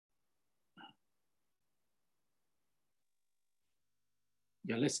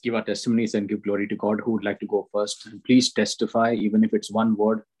Yeah, let's give our testimonies and give glory to God. Who would like to go first? And please testify, even if it's one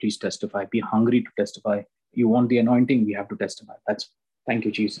word, please testify. Be hungry to testify. You want the anointing, we have to testify. Thank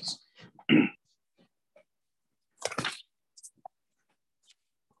you, Jesus.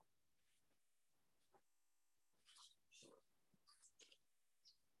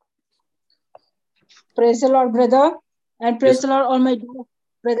 Praise the Lord, brother, and praise Yes. the Lord, all my dear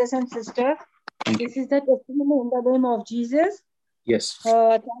brothers and sisters. Thank This you. is the testimony in the name of Jesus. Yes.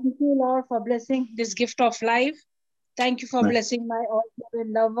 Thank you, Lord, for blessing this gift of life. Thank you for Amen. blessing my all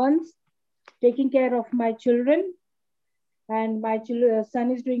loved ones, taking care of my children, and my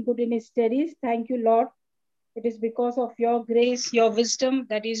son is doing good in his studies. Thank you, Lord. It is because of your grace, your wisdom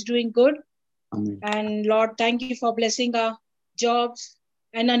that is doing good. Amen. And Lord, thank you for blessing our jobs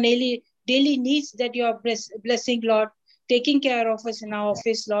and our daily needs that you are blessing, Lord, taking care of us in our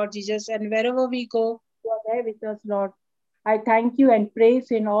office, Lord Jesus. And wherever we go, you are there with us, Lord. I thank you and praise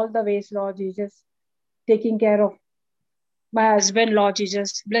in all the ways, Lord Jesus, taking care of my husband, Lord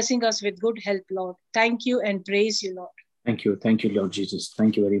Jesus, blessing us with good health, Lord. Thank you and praise you, Lord. Thank you. Thank you, Lord Jesus.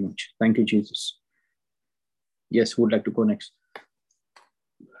 Thank you very much. Thank you, Jesus. Yes, who would like to go next?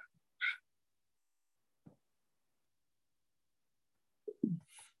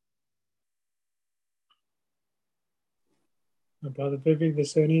 Brother Vivek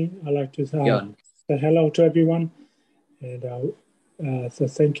Visoni, I'd like to say hello to everyone. And so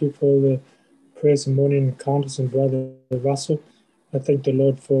thank you for the prayers and morning encounters, and Brother Russell. I thank the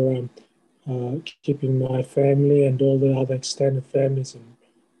Lord for keeping my family and all the other extended families and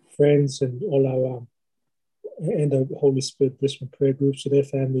friends and all our and the Holy Spirit Brisbane prayer groups, so their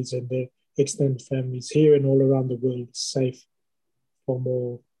families and their extended families here and all around the world safe from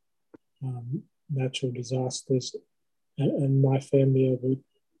all natural disasters. And my family over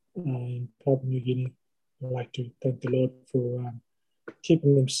in Papua New Guinea, I'd like to thank the Lord for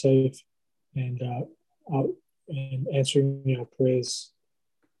keeping them safe and answering our prayers,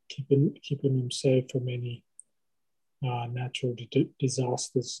 keeping them safe from any natural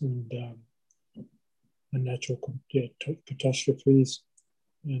disasters and natural catastrophes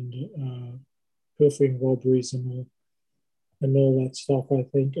and pilfering, robberies, and all that stuff. I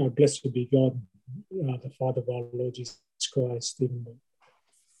think blessed be God, the Father of our Lord Jesus Christ, even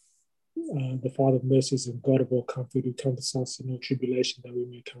the Father of mercies and God of all comfort, who comforts us in all tribulation, that we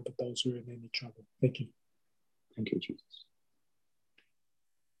may comfort those who are in any trouble. Thank you. Thank you, Jesus.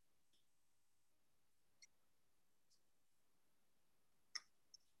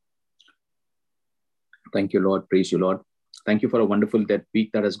 Thank you, Lord. Praise you, Lord. Thank you for a wonderful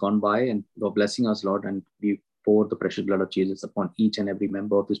week that has gone by, and you're blessing us, Lord, and we pour the precious blood of Jesus upon each and every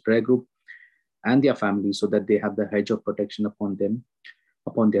member of this prayer group and their families, so that they have the hedge of protection upon them,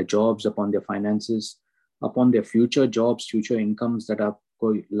 upon their jobs, upon their finances, upon their future jobs, future incomes that are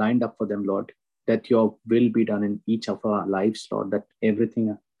lined up for them, Lord, that your will be done in each of our lives, Lord, that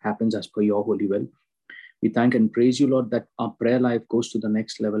everything happens as per your holy will. We thank and praise you, Lord, that our prayer life goes to the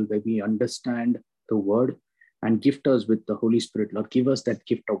next level where we understand the word and gift us with the Holy Spirit. Lord, give us that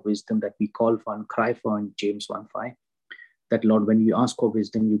gift of wisdom that we call for and cry for in James 1:5. That, Lord, when we ask for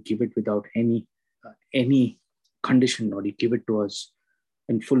wisdom, you give it without any condition, Lord. You give it to us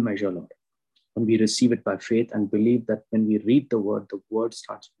in full measure, Lord. When we receive it by faith and believe that when we read the word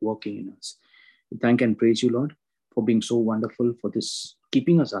starts working in us. We thank and praise you, Lord, for being so wonderful, for this,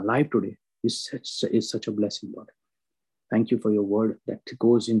 keeping us alive today is such a blessing, Lord. Thank you for your word that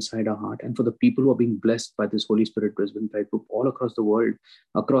goes inside our heart, and for the people who are being blessed by this Holy Spirit Brisbane Prayer Group all across the world,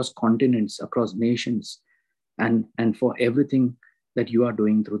 across continents, across nations, and for everything that you are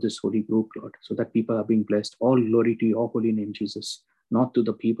doing through this holy group, Lord, so that people are being blessed. All glory to your holy name, Jesus, not to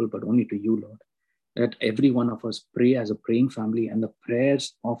the people, but only to you, Lord. Let every one of us pray as a praying family, and the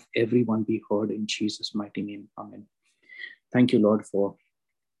prayers of everyone be heard in Jesus' mighty name. Amen. Thank you, Lord, for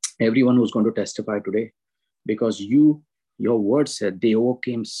everyone who's going to testify today, because your word said they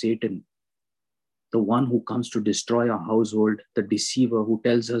overcame Satan, the one who comes to destroy our household, the deceiver who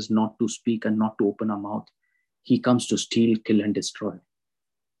tells us not to speak and not to open our mouth. He comes to steal, kill, and destroy.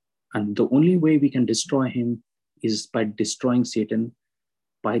 And the only way we can destroy him is by destroying Satan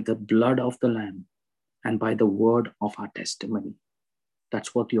by the blood of the Lamb and by the word of our testimony.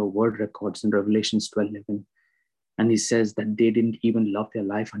 That's what your word records in Revelations 12:11. And he says that they didn't even love their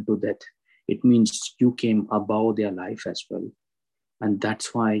life unto death. It means you came above their life as well. And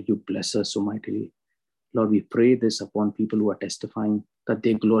that's why you bless us so mightily. Lord, we pray this upon people who are testifying, that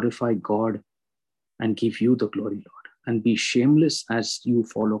they glorify God and give you the glory, Lord, and be shameless as you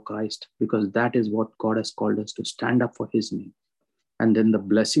follow Christ, because that is what God has called us to, stand up for his name. And then the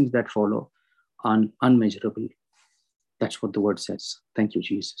blessings that follow are unmeasurable. That's what the word says. Thank you,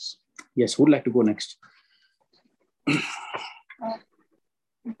 Jesus. Yes, who would like to go next?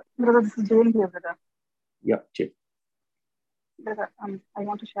 Brother, this is Jane here, brother. Yeah, Jane. Brother, I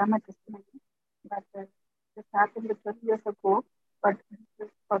want to share my testimony that this happened 20 years ago, but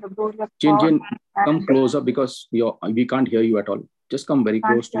for the glory of God. Jane, come closer because we can't hear you at all. Just come very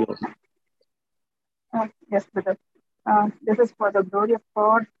close to your... Yes, brother. This is for the glory of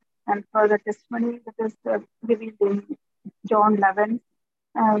God and for the testimony that is revealed in John 11.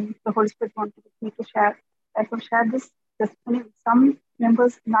 The Holy Spirit wanted me to share. I have shared this testimony with some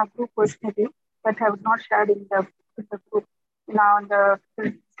members in our group personally, but have not shared in the group. Now, in the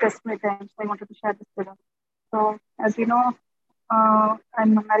testimony times, I wanted to share this with them. So, as you know,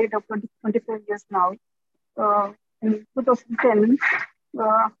 I'm married of 25 years now. In 2010,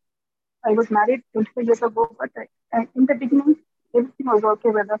 I was married 25 years ago, but in the beginning, everything was okay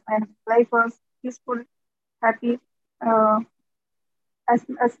with us, and life was peaceful, happy. As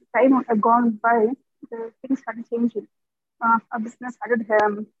time had gone by, the things started changing. Our business started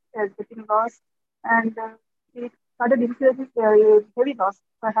getting lost, and it started increasing heavy loss.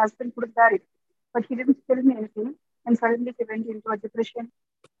 My husband couldn't bear it, but he didn't tell me anything, and suddenly he went into a depression,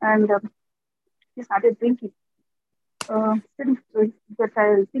 and he started drinking. Since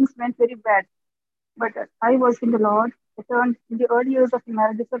things went very bad, but I was in the Lord. I turned in the early years of the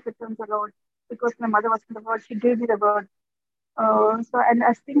marriage, I turned to the Lord because my mother was in the Word. She gave me the Word. And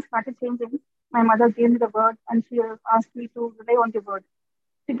as things started changing, my mother gave me the Word, and she asked me to rely on the Word.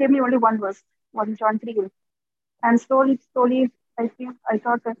 She gave me only one verse, 1 John 3. And slowly, I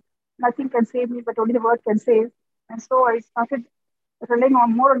thought that nothing can save me, but only the Word can save. And so I started relying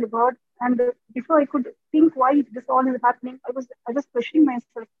more on the Word. And before I could think why this all is happening, I was questioning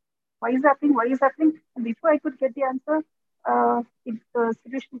myself. Why is happening? Why is happening? And before I could get the answer, the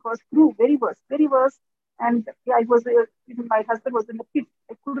situation grew very worse. And I was, my husband was in the pit.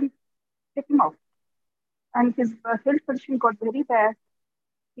 I couldn't take him out. And his health condition got very bad.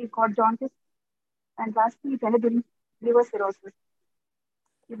 He got jaundice. And lastly, it ended in liver cirrhosis.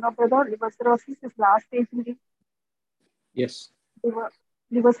 You know, brother, liver cirrhosis is last stage in the... Yes.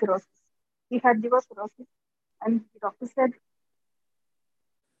 Liver cirrhosis. He had liver cirrhosis. And the doctor said,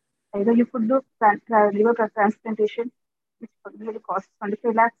 either you could do liver transplantation, which really costs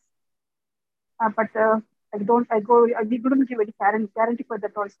 25 lakhs. But we couldn't give any guarantee for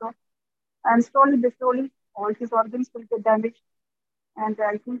that also. And slowly, all his organs will get damaged. And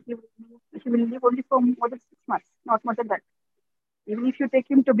I think he will live only for more than 6 months, not more than that. Even if you take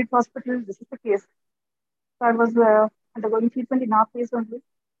him to big hospital, this is the case. So I was undergoing treatment in our place only.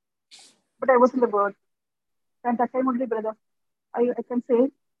 But I was in the Word. And that time only, brother, I can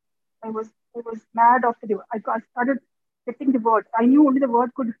say I was mad after the Word. I started getting the Word. I knew only the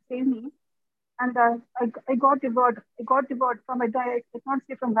Word could save me. And I got the Word. I got the Word from I cannot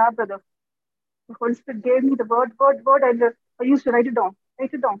say from where, brother. The Holy Spirit gave me the word, and I used to write it down.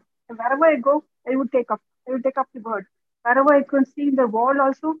 And wherever I go, I would take up the word. Wherever I could see in the wall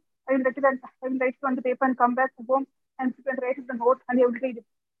also, I will write it on the paper and come back home and write it in the note and I would read it.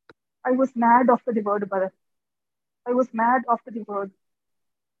 I was mad after the Word, brother. I was mad after the Word.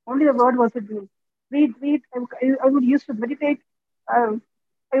 Only the Word was with me. Read. I would used to meditate. I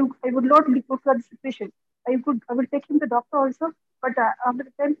would not look at the situation. I will take him to the doctor also, but after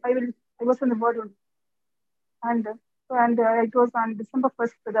the time I was in the Word only. And it was on December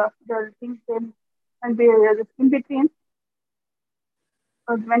 1st, the thing came, and in between,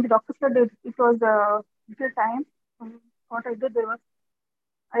 when the doctor said it was a little time, what I did was,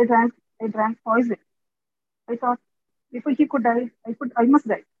 I drank poison. I thought before he could die, I must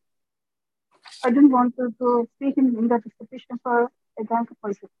die. I didn't want to see him in that situation, so I drank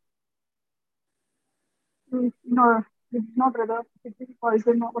poison. No, brother, if this is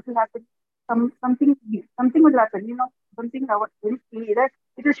poison, what will happen? Something will happen, something very clear that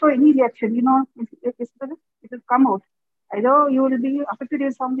it will show any reaction, it will come out. Either you will be affected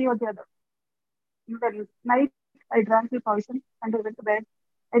in some way or the other. In the night, I drank the poison and I went to bed.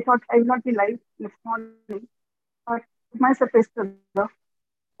 I thought I will not be alive next morning. But to my surprise,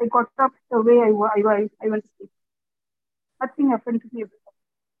 I got up the way I went to sleep. Nothing happened to me.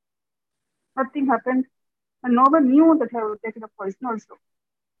 Nothing happened. And no one knew that I would taken the poison also.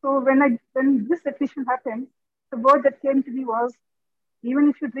 So when this situation happened, the word that came to me was, even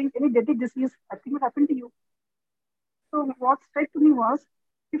if you drink any deadly disease, nothing will happen to you. So what struck to me was,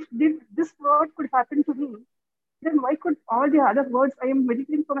 if this word could happen to me, then why could all the other words I am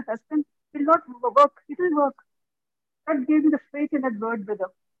meditating for my husband will not work? It will work. That gave me the faith in that word, brother.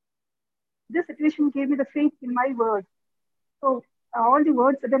 This situation gave me the faith in my word. So all the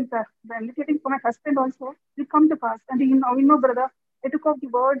words that I'm meditating for my husband also will come to pass. And brother, I took out the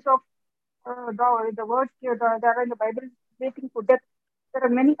words of the words here that are in the Bible waiting for death. There are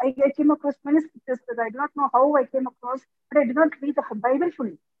many. I came across many scriptures that I do not know how I came across, but I did not read the Bible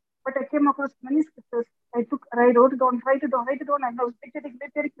fully. But I came across many scriptures. I wrote it down, write it down, and I was meditating.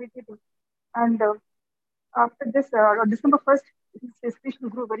 And after this, December 1st, his situation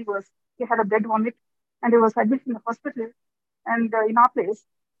grew very worse. He had a blood vomit, and he was admitted in the hospital and in our place.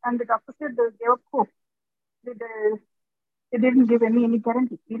 And the doctor said they gave up hope. They didn't give any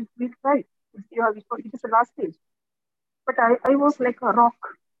guarantee. We'll try. It is the last stage. But I was like a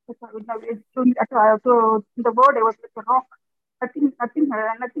rock. The word, I was like a rock. Nothing I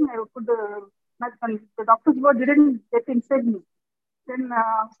could. The doctor's word didn't get inside me. Then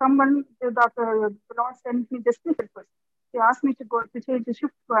the Lord sent me destiny helpers. He asked me to go to change the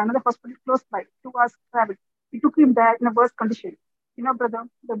shift to another hospital close by, 2 hours travel. He took him there in a worse condition. Brother,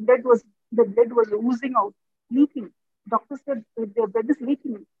 the blood was oozing out, leaking. Doctor said the blood is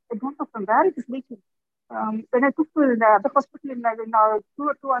leaking. I don't know from where it is leaking. When I took to the other hospital in 2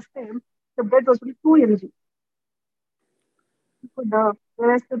 hours time, the blood was only 2 mg.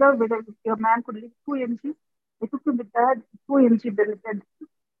 Whereas whether your man could live 2 mg, I took him with that 2 mg blood.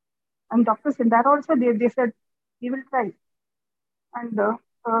 And doctors in that also, they said, we will try. And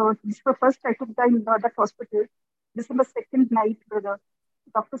December 1st, I took them in that hospital. December 2nd night, the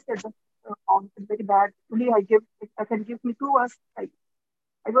doctor said, it's very bad. Only I can give me 2 hours. I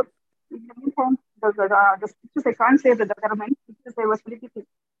was, in the meantime, the scriptures, I can't say that there are many scriptures I was repeating.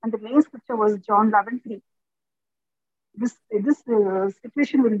 And the main scripture was John 11:3. This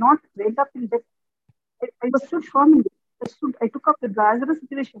situation will not end up in death. I was so firm in it. I took up the Lazarus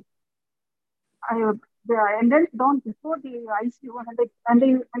situation. I ended down before the ICU and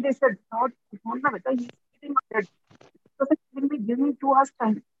they said, Lord, I don't know whether he's sitting on dead. Because he will be giving me 2 hours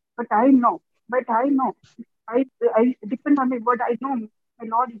time. But I know. I depend on my word. I know, my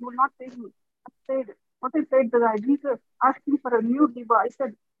Lord, you will not fail me. I said that I didn't ask him for a new liver. I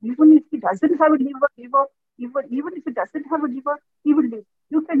said, even if he doesn't have a liver, even if he doesn't have a liver, he will live.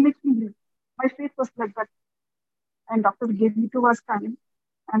 You can make him live. My faith was like that. And doctors gave me 2 hours time.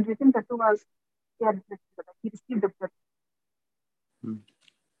 And within the 2 hours, he received the breath.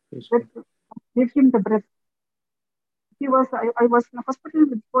 Gave him the breath. I was in a hospital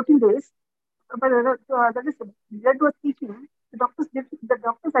with 14 days. But that is, blood was leaking. The doctors,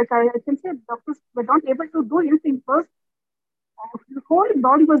 I can say, doctors were not able to do anything first. The whole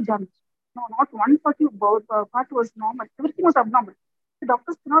body was damaged. No, not one part was normal. Everything was abnormal. The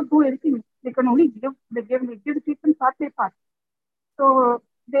doctors cannot do anything. They can only give the treatment part by part. So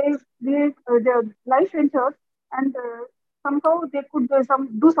their life entered, and somehow they could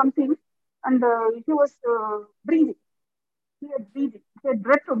do something, and he was breathing. He had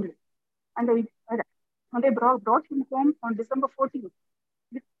breath only. And they brought him home on December 14th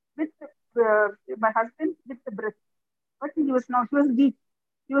with my husband with the breath. But he was weak.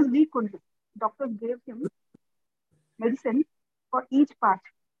 He was weak only. Doctors gave him medicine for each part.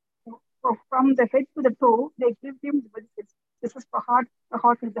 So from the head to the toe, they gave him the medicine. This is for heart. The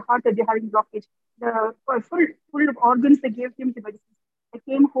heart that they're having blockage. For full organs, they gave him the medicine. I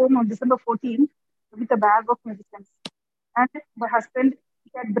came home on December 14th with a bag of medicines. And my husband,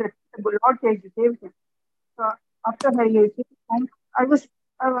 he had breath. The Lord gave him. So after I came home, I was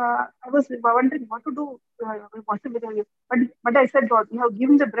wondering what to do. But I said, God, you have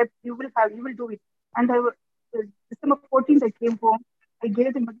given the breath. You will do it. And December 14th, I came home. I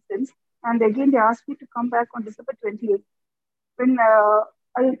gave the medicines, and again they asked me to come back on December 28th. When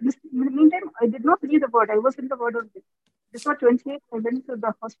in the meantime, I did not read the word. I was in the word only. December 28th, I went to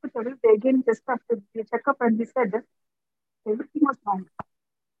the hospital. They again just after the checkup, and they said everything was normal.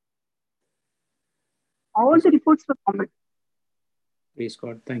 All the reports were normal. Praise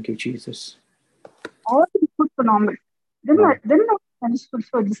God. Thank you, Jesus. All the reports were normal. Then I understood.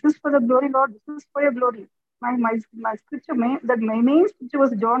 So this is for the glory, Lord. This is for your glory. My scripture, my main scripture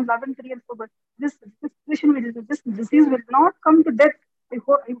was John 11:3 and 4. This disease will not come to death. I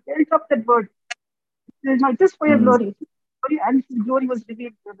held up that word. It is for your glory. And his glory was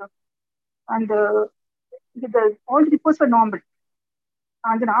revealed. And all the reports were normal.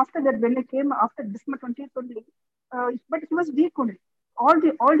 And then after that, when I came after December 20th only, but he was weak only. All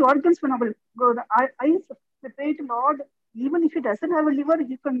the organs were normal. I prayed to Lord, even if he doesn't have a liver,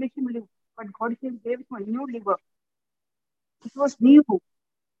 you can make him live. But God gave him a new liver. It was new.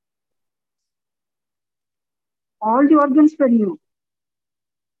 All the organs were new.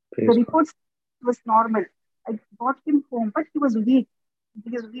 Praise the reports was normal. I brought him home, but he was weak. He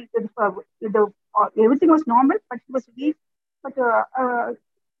was weak. Everything was normal, but he was weak. But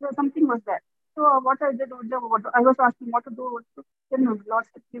something was there. So what I did, what I was asking what to do, then Lord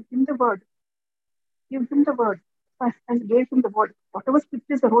said, give him the word. Give him the word. I gave him the word. Whatever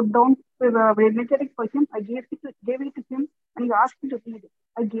scriptures I wrote down, meditating for him, I gave it to him, and he asked me to read it.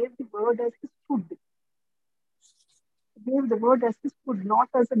 I gave the word as his food. I gave the word as his food, not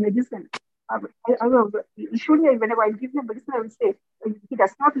as a medicine. Usually, whenever I give him medicine, I will say, he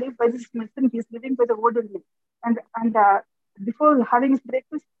does not live by this medicine, he is living by the word only. And before having his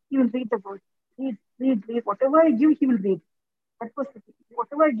breakfast, he will read the word. Read. Whatever I give, he will read. That was the thing.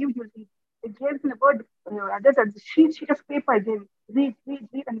 Whatever I give, he will read. I gave him the word, other than the sheet of paper I gave him. Read, and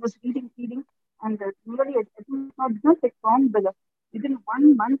he was reading. And really, I did not take long, but within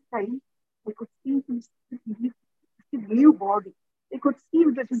 1 month time, I could see his new body. I could see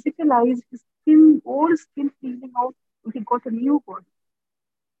the physical eyes, his skin, old skin peeling out, and he got a new body.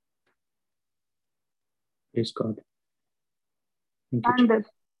 Praise God. And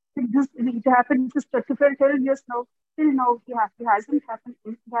it happened just 12 years now. Till now, he hasn't happened.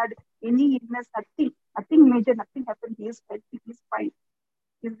 He had any illness, nothing major, nothing happened. He is healthy, he is fine.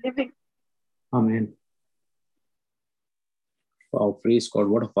 He's living. Amen. Wow, praise God.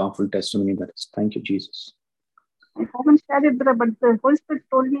 What a powerful testimony that is. Thank you, Jesus. I haven't shared it, but the Holy Spirit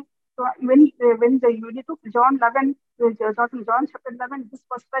told me, so when you took John 11, John chapter 11, this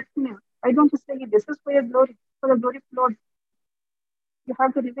was me. Why don't you say this is for your glory, for the glory of the Lord? You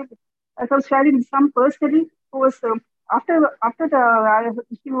have to reveal it. I was sharing some personally who was after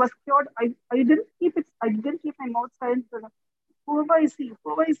he was cured. I didn't keep it. I didn't keep my mouth silent. Whoever I see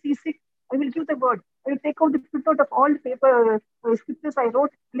sick, I will give the word. I will take out the printout of all the paper scriptures I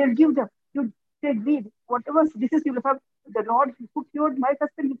wrote, and I'll give them. You take read whatever disease you will have. The Lord who cured my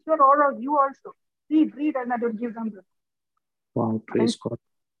husband, will cure all of you also. Read, and I will give them. Wow, praise God.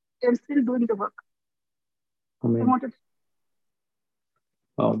 I'm still doing the work. Amen.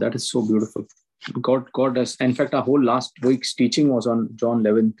 Wow, that is so beautiful. God does. In fact, our whole last week's teaching was on John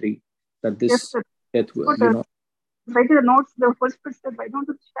 11:3. That this death, writing the notes, the first said, why don't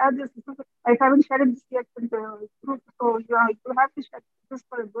you share this? I haven't shared this yet in the group, so you have to share this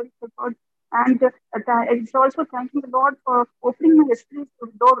for the glory of God. And it's also thanking the Lord for opening my yesterday's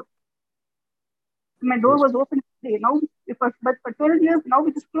door. My door was open today. Now, but for 12 years, now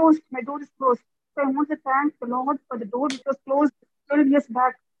it is closed. My door is closed. So I want to thank the Lord for the door which was closed 12 years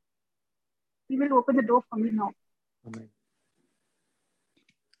back. He will open the door for me now. Amen.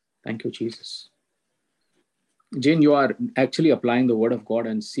 Thank you, Jesus. Jane, you are actually applying the word of God,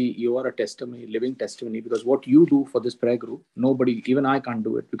 and see, you are a testimony, living testimony, because what you do for this prayer group, nobody, even I can't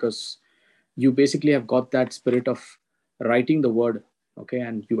do it, because you basically have got that spirit of writing the word, okay?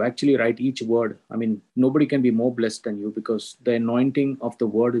 And you actually write each word. I mean, nobody can be more blessed than you, because the anointing of the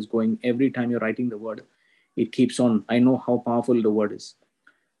word is going every time you're writing the word. It keeps on. I know how powerful the word is,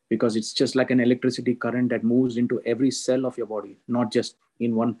 because it's just like an electricity current that moves into every cell of your body, not just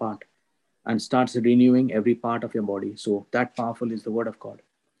in one part, and starts renewing every part of your body. So that powerful is the word of God.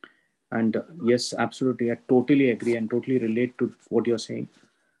 And yes, absolutely, I totally agree and totally relate to what you're saying.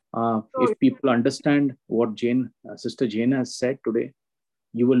 If people understand what Sister Jane has said today,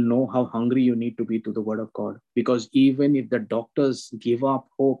 you will know how hungry you need to be to the word of God. Because even if the doctors give up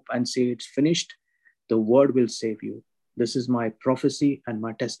hope and say it's finished, the word will save you. This is my prophecy and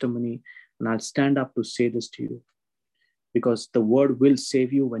my testimony, and I'll stand up to say this to you. Because the word will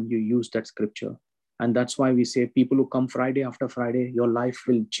save you when you use that scripture. And that's why we say, people who come Friday after Friday, your life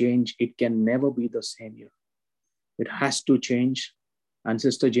will change. It can never be the same here. It has to change. And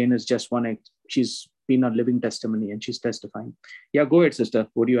Sister Jane is just one. She's been a living testimony, and she's testifying. Yeah, go ahead, sister.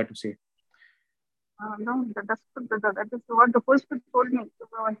 What do you have to say? No, that is what the first Spirit told me.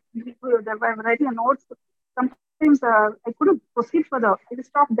 I'm writing a notes. Sometimes I couldn't proceed further. I will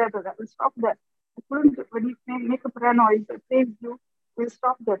stop there, brother. I will stop there. I couldn't, when you make a prayer noise, praise you, we'll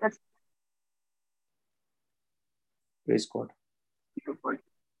stop there. That's Praise God.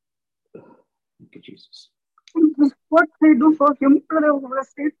 Thank you, Jesus. What I do for him for the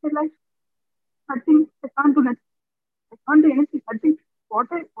rest of my life, I think I can't do that. I can't do anything. I think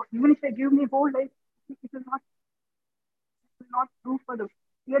even if I give me whole life, it will not do for the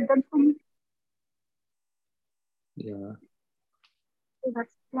he had done for me. Yeah. So that's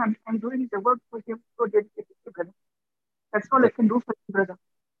I'm doing the work for him, so dedicated to brother. That's all I can do for you, brother.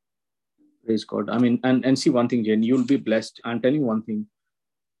 Praise God. I mean, and see one thing, Jane, you'll be blessed. I'm telling you one thing.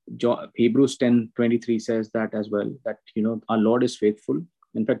 Hebrews 10:23 says that as well, that, our Lord is faithful.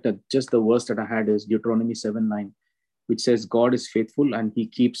 In fact, just the verse that I had is Deuteronomy 7:9, which says God is faithful and he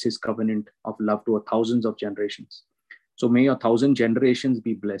keeps his covenant of love to thousands of generations. So may your 1,000 generations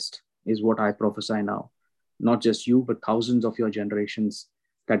be blessed, is what I prophesy now. not just you, but thousands of your generations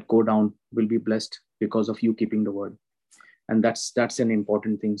that go down will be blessed because of you keeping the word. And that's an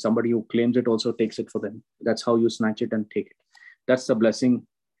important thing. Somebody who claims it also takes it for them. That's how you snatch it and take it. That's the blessing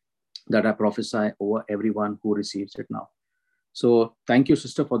that I prophesy over everyone who receives it now. So thank you,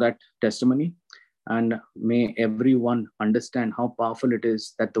 sister, for that testimony. And may everyone understand how powerful it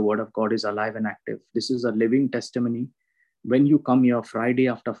is that the word of God is alive and active. This is a living testimony. When you come here Friday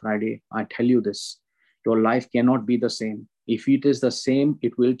after Friday, I tell you this, your life cannot be the same. If it is the same,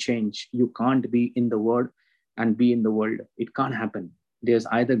 it will change. You can't be in the word and be in the world. It can't happen. There's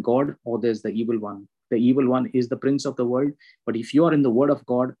either God or there's the evil one. The evil one is the prince of the world. But if you are in the word of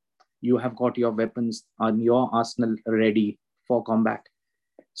God, you have got your weapons and your arsenal ready for combat.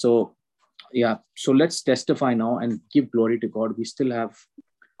 So, yeah. So let's testify now and give glory to God. We still have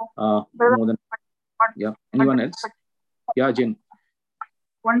more than, yeah. Anyone else? Yeah, Jin.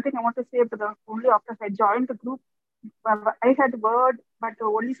 One thing I want to say, brother, only after I joined the group, I had word, but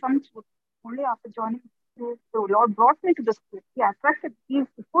only after joining the group, the Lord brought me to this group. He attracted, he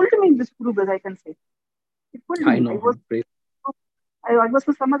pulled me in this group, as I can say. He pulled me. I know. I was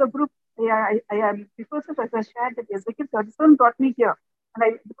with some other group. I am because of as I shared that Ezekiel 37 brought me here,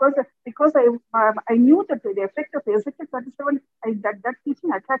 and because I knew that the effect of Ezekiel 37, that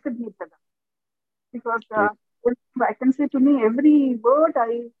teaching attracted me, brother. Because I can say to me every word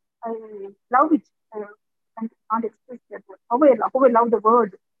I love it. I can't express that word. How I love the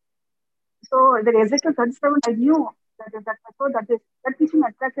word. So the Ezekiel 37, I knew that teaching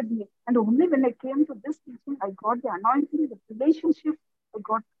attracted me, and only when I came to this teaching, I got the anointing, the relationship I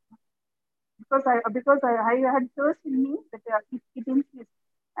got, because I had thirst in me that it increased,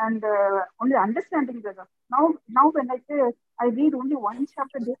 and only understanding the now when I say I read only one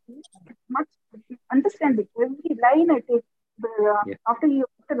chapter daily, it's much understanding every line I take.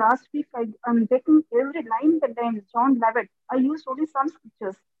 After last week, I'm taking every line by line. John 11, I used only some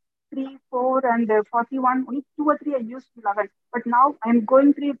scriptures. 3, 4, and 41, only 2 or 3 I used 11. But now I'm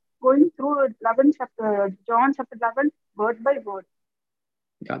going through 11 chapter, John chapter 11, word by word.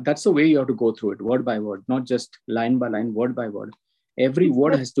 Yeah, that's the way you have to go through it, word by word, not just line by line, word by word. Every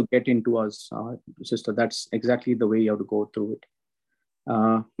word has to get into us, sister. That's exactly the way you have to go through it.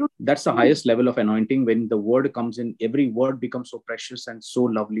 That's the highest level of anointing. When the word comes in, every word becomes so precious and so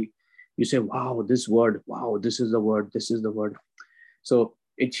lovely. You say, wow, this word, wow, this is the word, this is the word. So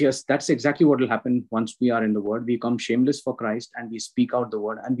it's just, that's exactly what will happen once we are in the word. We become shameless for Christ and we speak out the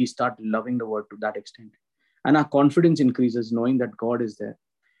word and we start loving the word to that extent. And our confidence increases knowing that God is there.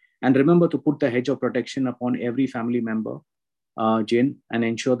 And remember to put the hedge of protection upon every family member, Jane, and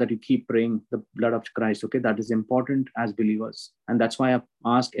ensure that you keep praying the blood of Christ. Okay, that is important as believers. And that's why I've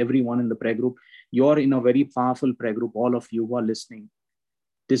asked everyone in the prayer group, you're in a very powerful prayer group, all of you who are listening.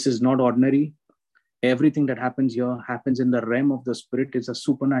 This is not ordinary. Everything that happens here happens in the realm of the Spirit. It's a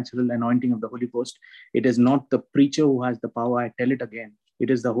supernatural anointing of the Holy Ghost. It is not the preacher who has the power. I tell it again. It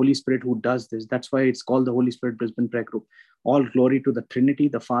is the Holy Spirit who does this. That's why it's called the Holy Spirit Brisbane Prayer Group. All glory to the Trinity,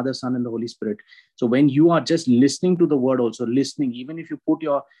 the Father, Son, and the Holy Spirit. So when you are just listening to the word, also listening, even if you put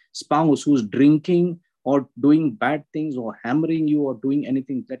your spouse who's drinking or doing bad things or hammering you or doing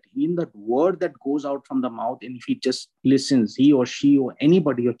anything, that in that word that goes out from the mouth, and if he just listens, he or she or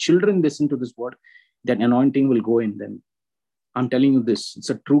anybody, your children listen to this word, that anointing will go in them. I'm telling you this.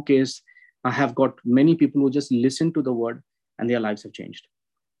 It's a true case. I have got many people who just listen to the word and their lives have changed.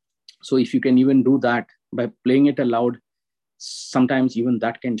 So if you can even do that by playing it aloud, sometimes even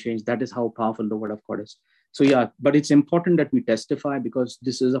that can change. That is how powerful the word of God is. So yeah, but it's important that we testify because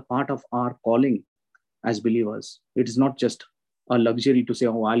this is a part of our calling as believers. It is not just a luxury to say,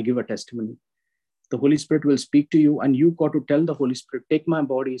 oh, I'll give a testimony. The Holy Spirit will speak to you and you've got to tell the Holy Spirit, take my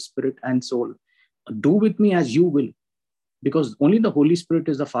body, spirit, and soul. Do with me as you will. Because only the Holy Spirit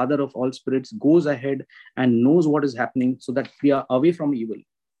is the Father of all spirits, goes ahead and knows what is happening so that we are away from evil.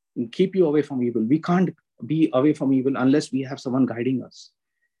 And keep you away from evil. We can't be away from evil unless we have someone guiding us.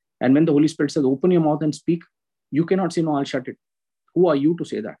 And when the Holy Spirit says, open your mouth and speak, you cannot say, no, I'll shut it. Who are you to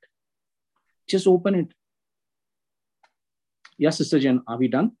say that? Just open it. Yes, Sister Jen, are we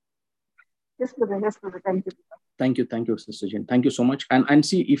done? Yes, brother. Yes, brother. Thank you. Thank you, Sister Jane. Thank you so much. And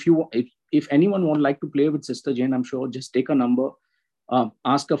see, if anyone would like to play with Sister Jane, I'm sure just take a number,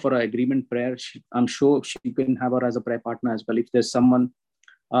 ask her for an agreement prayer. I'm sure she can have her as a prayer partner as well. If there's someone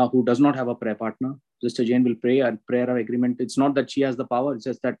who does not have a prayer partner, Sister Jane will pray and prayer agreement. It's not that she has the power. It's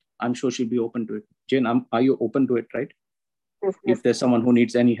just that I'm sure she'll be open to it. Jane, are you open to it, right? Yes. If there's someone who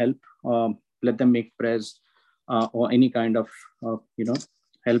needs any help, let them make prayers or any kind of,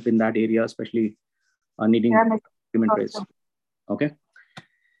 help in that area, especially needing agreement prayers. Okay.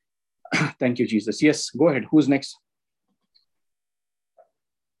 Thank you, Jesus. Yes, go ahead. Who's next?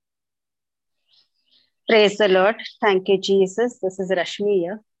 Praise the Lord. Thank you, Jesus. This is Rashmi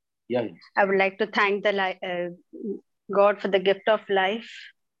here. Yeah. I would like to thank the God for the gift of life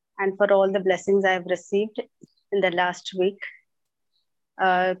and for all the blessings I have received in the last week.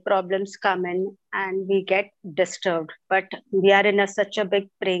 Problems come in and we get disturbed, but we are in such a big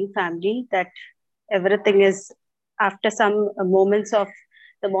praying family that everything is, after some moments of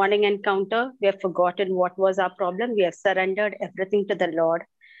the morning encounter, we have forgotten what was our problem. We have surrendered everything to the Lord.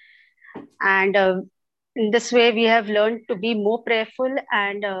 And in this way, we have learned to be more prayerful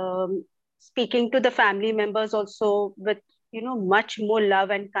and speaking to the family members also with much more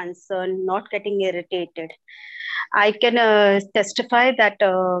love and concern, not getting irritated. I can testify that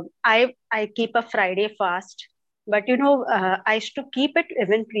I keep a Friday fast, but I used to keep it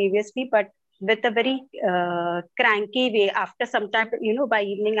even previously, but with a very cranky way. After some time, by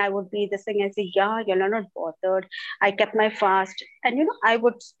evening I would be this thing. I say, yeah, you're not bothered. I kept my fast, and I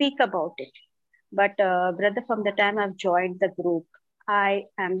would speak about it. But brother, from the time I've joined the group, I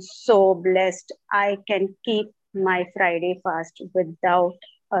am so blessed. I can keep my Friday fast without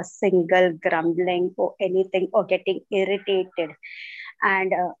a single grumbling or anything or getting irritated.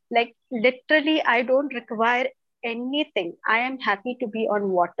 And like literally, I don't require anything. I am happy to be on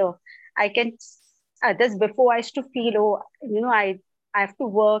water. I can, this before I used to feel, oh, I have to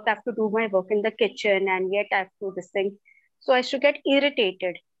work, I have to do my work in the kitchen, and yet I have to do this thing. So I used to get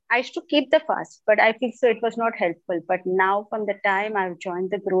irritated. I used to keep the fast, but I feel so it was not helpful. But now, from the time I've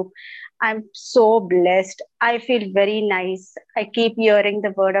joined the group, I'm so blessed. I feel very nice. I keep hearing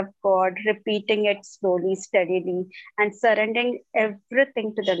the word of God, repeating it slowly, steadily, and surrendering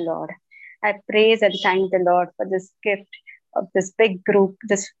everything to the Lord. I praise and thank the Lord for this gift of this big group,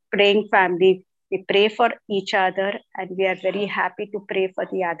 this praying family. We pray for each other and we are very happy to pray for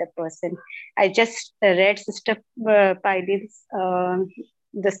the other person. I just read Sister Pailin's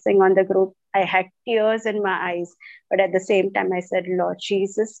this thing on the group. I had tears in my eyes, but at the same time I said, Lord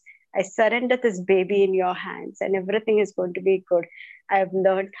Jesus, I surrender this baby in your hands and everything is going to be good. I have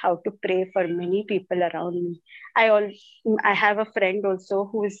learned how to pray for many people around me. I have a friend also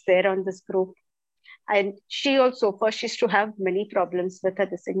who is there on this group. And she also first used to have many problems with her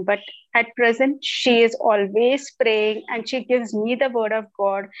this thing, but at present she is always praying and she gives me the word of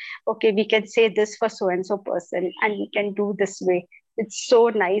God. Okay, we can say this for so and so person and we can do this way. It's so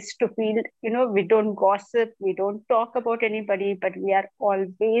nice to feel, we don't gossip, we don't talk about anybody, but we are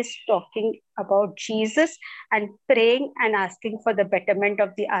always talking about Jesus and praying and asking for the betterment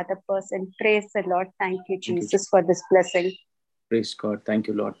of the other person. Praise the Lord. Thank you, Jesus, for this blessing. Praise God. Thank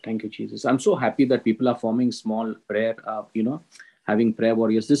you, Lord. Thank you, Jesus. I'm so happy that people are forming small prayer, having prayer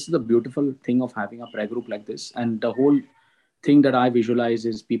warriors. This is the beautiful thing of having a prayer group like this. And the whole thing that I visualize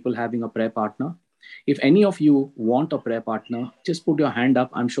is people having a prayer partner. If any of you want a prayer partner, just put your hand up.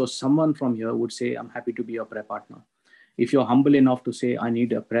 I'm sure someone from here would say, I'm happy to be a prayer partner. If you're humble enough to say, I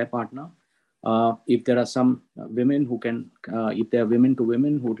need a prayer partner, if there are some women who can, if there are women to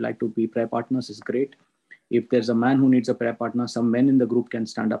women who would like to be prayer partners, is great. If there's a man who needs a prayer partner, some men in the group can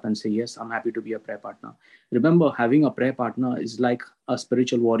stand up and say, yes, I'm happy to be a prayer partner. Remember, having a prayer partner is like a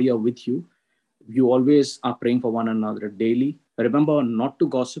spiritual warrior with you. You always are praying for one another daily. Remember not to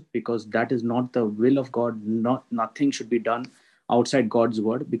gossip, because that is not the will of God. Nothing should be done outside God's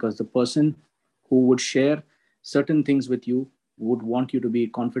word, because the person who would share certain things with you would want you to be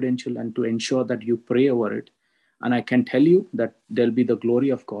confidential and to ensure that you pray over it. And I can tell you that there'll be the glory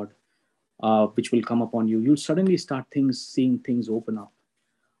of God which will come upon you. You'll suddenly start seeing things open up.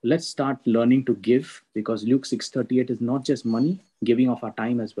 Let's start learning to give, because Luke 6:38 is not just money, giving of our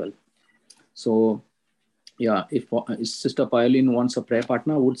time as well. So yeah, if Sister Payoline wants a prayer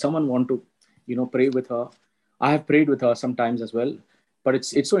partner, would someone want to, pray with her? I have prayed with her sometimes as well, but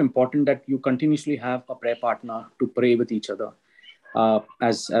it's so important that you continuously have a prayer partner to pray with each other.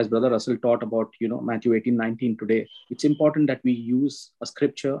 As Brother Russell taught about, Matthew 18:19 today, it's important that we use a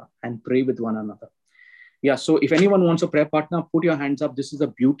scripture and pray with one another. Yeah, so if anyone wants a prayer partner, put your hands up. This is the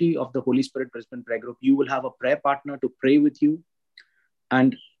beauty of the Holy Spirit Brisbane Prayer Group. You will have a prayer partner to pray with you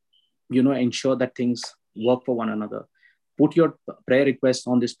and, ensure that things work for one another. Put your prayer requests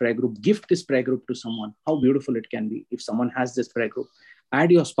on this prayer group. Gift this prayer group to someone. How beautiful it can be if someone has this prayer group.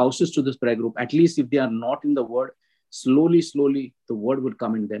 Add your spouses to this prayer group. At least if they are not in the word, slowly, the word will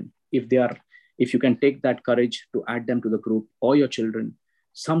come in them. If you can take that courage to add them to the group, or your children,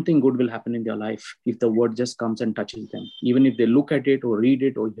 something good will happen in their life if the word just comes and touches them. Even if they look at it or read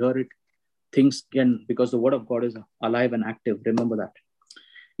it or hear it, things can, because the word of God is alive and active. Remember that.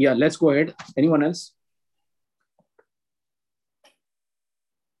 Yeah, let's go ahead. Anyone else?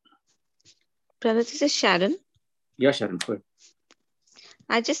 Brother, this is Sharon. Yeah, Sharon, go ahead.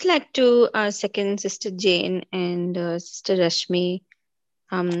 I just like to second Sister Jane and Sister Rashmi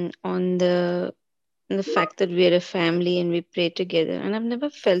on the fact that we're a family and we pray together. And I've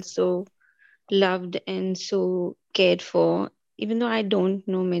never felt so loved and so cared for. Even though I don't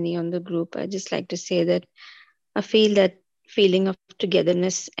know many on the group, I just like to say that I feel that feeling of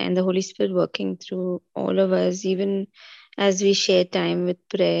togetherness and the Holy Spirit working through all of us, even as we share time with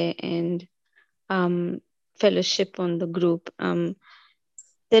prayer and um, fellowship on the group.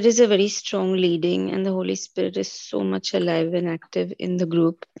 There is a very strong leading, and the Holy Spirit is so much alive and active in the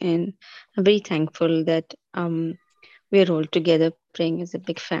group. And I'm very thankful that we're all together praying as a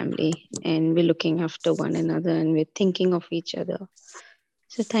big family, and we're looking after one another, and we're thinking of each other.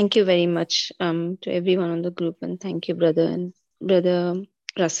 So thank you very much to everyone on the group, and thank you, brother and brother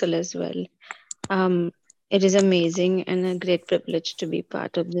Russell as well. It is amazing and a great privilege to be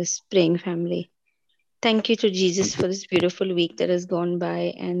part of this praying family. Thank you to Jesus for this beautiful week that has gone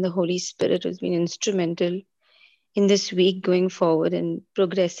by, and the Holy Spirit has been instrumental in this week going forward and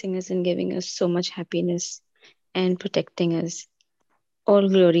progressing us and giving us so much happiness and protecting us. All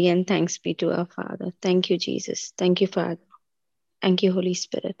glory and thanks be to our Father. Thank you, Jesus. Thank you, Father. Thank you, Holy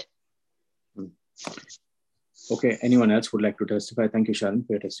Spirit. Okay, anyone else would like to testify? Thank you, Sharon,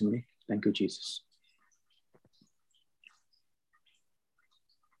 for your testimony. Thank you, Jesus.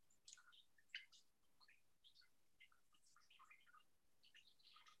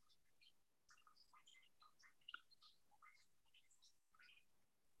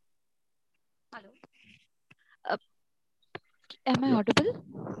 Hello. Am I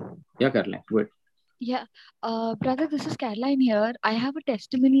audible? Yeah, Caroline, good. Yeah. Brother, this is Caroline here. I have a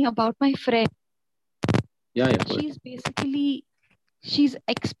testimony about my friend. Yeah, good. She's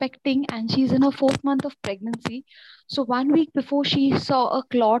expecting and she's in her 4th month of pregnancy. So 1 week before, she saw a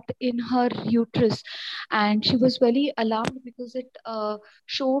clot in her uterus, and she was very alarmed because it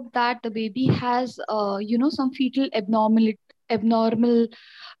showed that the baby has some fetal abnormal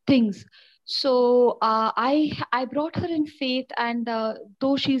things. So I brought her in faith, and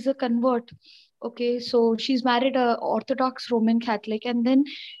though she's a convert, okay, so she's married a Orthodox Roman Catholic, and then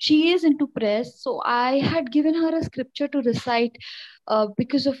she is into prayers. So I had given her a scripture to recite,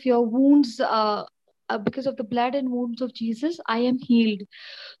 because of your wounds, because of the blood and wounds of Jesus, I am healed.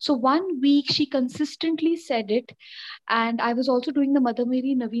 So 1 week she consistently said it, and I was also doing the Mother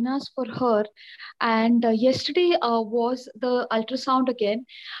Mary Novenas for her. And yesterday was the ultrasound again,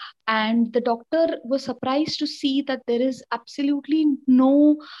 and the doctor was surprised to see that there is absolutely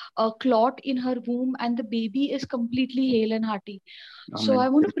no clot in her womb, and the baby is completely hale and hearty. Amen. So I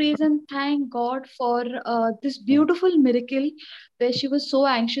want to praise and thank God for this beautiful miracle where she was so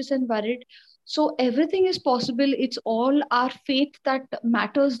anxious and worried. So everything is possible. It's all our faith that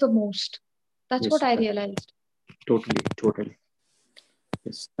matters the most. That's what I realized. Totally.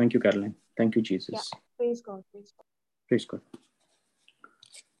 Yes. Thank you, Caroline. Thank you, Jesus. Yeah. Praise God. Praise God.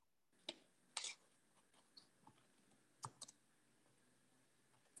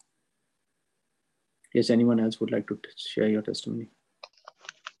 Yes, anyone else would like to share your testimony?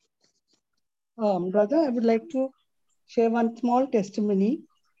 Brother, I would like to share one small testimony.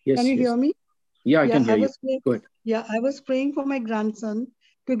 Yes. Can you hear me? Yeah, I can hear you. Go ahead. Yeah, I was praying for my grandson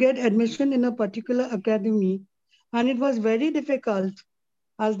to get admission in a particular academy, and it was very difficult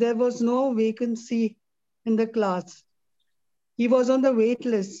as there was no vacancy in the class. He was on the wait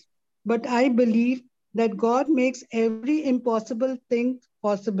list, but I believe that God makes every impossible thing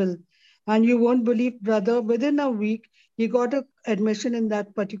possible. And you won't believe, brother, within a week, he got an admission in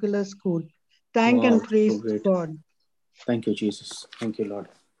that particular school. Thank and praise God. Thank you, Jesus. Thank you, Lord.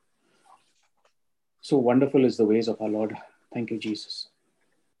 So wonderful is the ways of our Lord. Thank you, Jesus.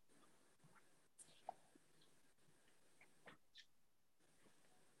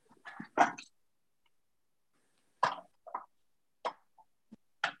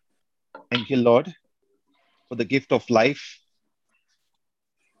 Thank you, Lord, for the gift of life.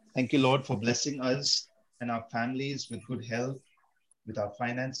 Thank you, Lord, for blessing us and our families with good health, with our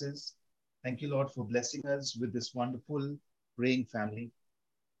finances. Thank you, Lord, for blessing us with this wonderful praying family.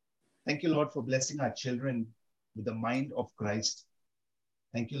 Thank you, Lord, for blessing our children with the mind of Christ.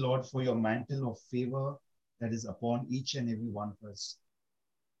 Thank you, Lord, for your mantle of favor that is upon each and every one of us.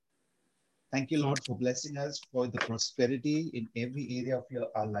 Thank you, Lord, for blessing us for the prosperity in every area of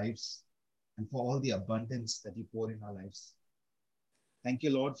our lives and for all the abundance that you pour in our lives. Thank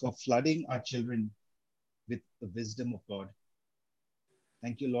you, Lord, for flooding our children with the wisdom of God.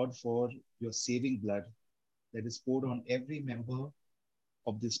 Thank you, Lord, for your saving blood that is poured on every member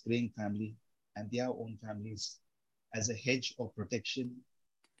of this praying family and their own families as a hedge of protection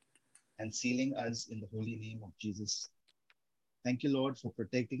and sealing us in the holy name of Jesus. Thank you, Lord, for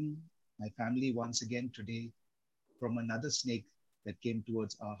protecting my family once again today from another snake that came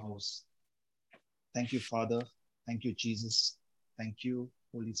towards our house. Thank you, Father. Thank you, Jesus. Thank you,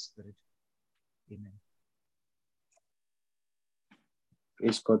 Holy Spirit. Amen.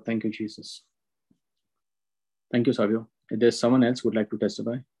 Praise God. Thank you, Jesus. Thank you, Savio. If there's someone else who would like to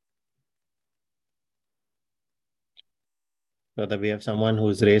testify. Brother, we have someone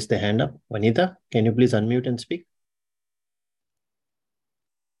who's raised their hand up. Vanita, can you please unmute and speak?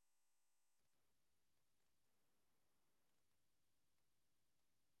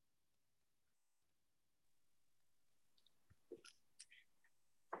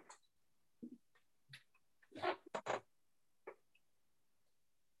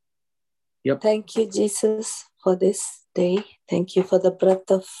 Yep. Thank you, Jesus, for this day. Thank you for the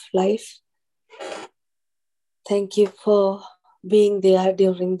breath of life. Thank you for being there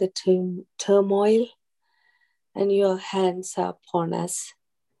during the turmoil, and your hands are upon us.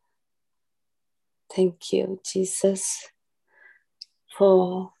 Thank you, Jesus,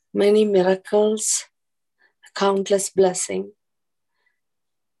 for many miracles, countless blessings,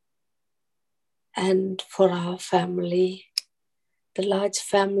 and for our family, the large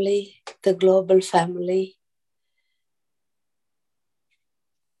family, the global family.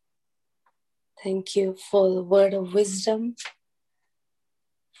 Thank you for the word of wisdom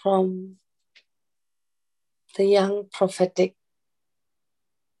from the young prophetic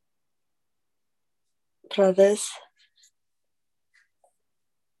brothers.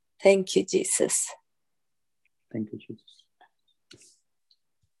 Thank you, Jesus. Thank you, Jesus.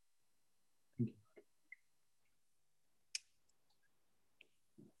 Thank you.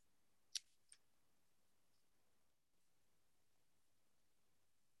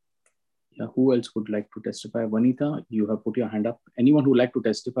 Yeah, who else would like to testify? Vanita, you have put your hand up. Anyone who would like to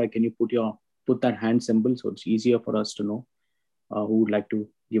testify, can you put that hand symbol so it's easier for us to know who would like to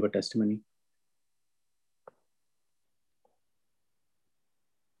give a testimony?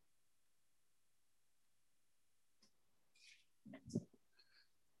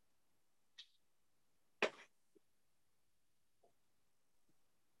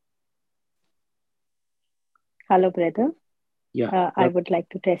 Hello, brother. Yeah. I would like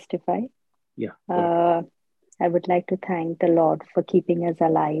to testify. Yeah. I would like to thank the Lord for keeping us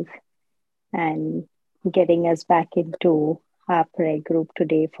alive and getting us back into our prayer group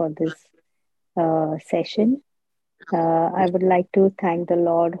today for this session. I would like to thank the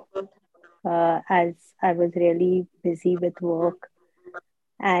Lord as I was really busy with work,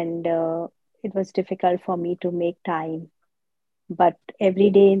 and it was difficult for me to make time. But every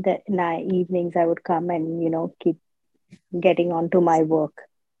day in the evenings, I would come and, keep getting on to my work.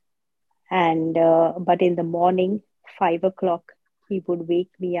 And but in the morning, 5 o'clock, he would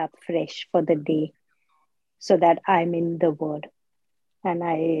wake me up fresh for the day so that I'm in the word. And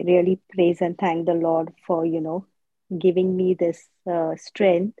I really praise and thank the Lord for, giving me this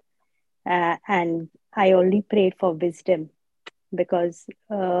strength. And I only prayed for wisdom because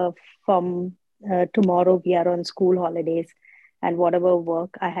from tomorrow we are on school holidays, and whatever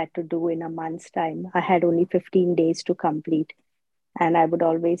work I had to do in a month's time, I had only 15 days to complete. And I would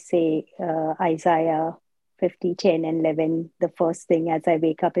always say Isaiah 50, 10, and 11, the first thing as I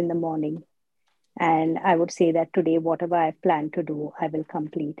wake up in the morning. And I would say that today, whatever I plan to do, I will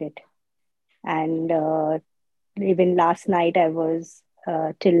complete it. And even last night, I was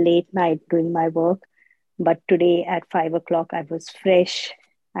till late night doing my work. But today at 5 o'clock, I was fresh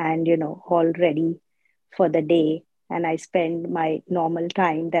and, all ready for the day. And I spend my normal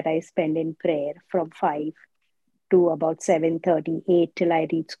time that I spend in prayer from 5 to about 7:38 till I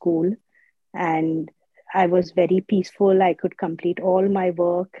reach school. And I was very peaceful. I could complete all my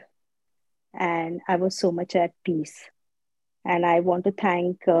work and I was so much at peace. And I want to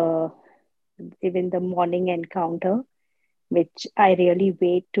thank even the morning encounter, which I really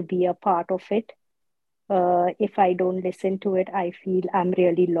wait to be a part of it. If I don't listen to it, I feel I'm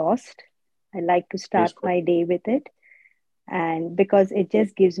really lost. I like to start my day with it. And because it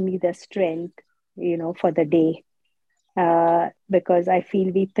just gives me the strength, for the day. Because I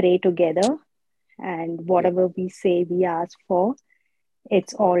feel we pray together and whatever we say, we ask for,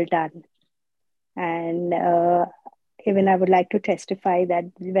 it's all done. And even I would like to testify that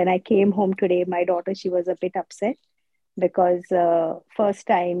when I came home today, my daughter, she was a bit upset because first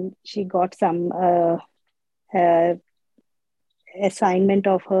time she got some assignment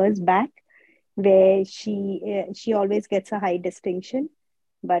of hers back where she always gets a high distinction.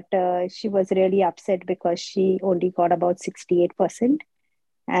 But she was really upset because she only got about 68%.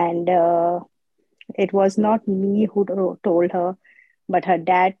 And it was not me who told her, But her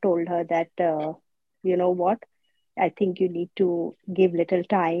dad told her that, you know what, I think you need to give little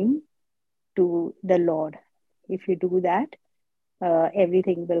time to the Lord. If you do that,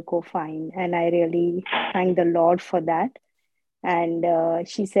 everything will go fine. And I really thank the Lord for that. And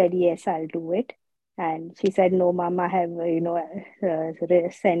she said, yes, I'll do it. And she said, no, Mama, I have,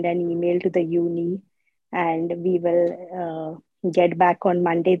 send an email to the uni and we will get back on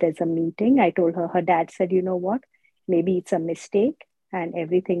Monday. There's a meeting. I told her, her dad said, you know what, maybe it's a mistake and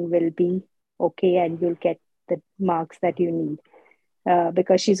everything will be okay and you'll get the marks that you need.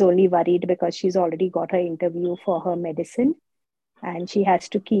 Because she's only worried because she's already got her interview for her medicine and she has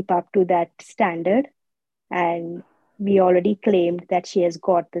to keep up to that standard. And we already claimed that she has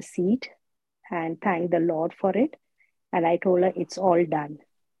got the seat and thank the Lord for it. And I told her it's all done.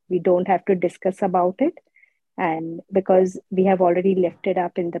 We don't have to discuss about it. And because we have already lifted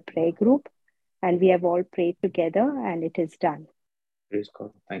up in the prayer group and we have all prayed together and it is done. Praise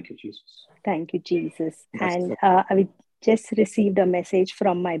God. Thank you, Jesus. Thank you, Jesus. That's And I just received a message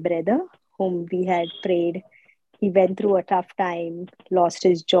from my brother whom we had prayed. He went through a tough time, lost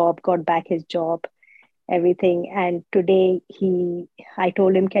his job, got back his job, everything. And today I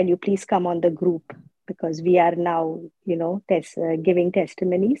told him, can you please come on the group? Because we are now, giving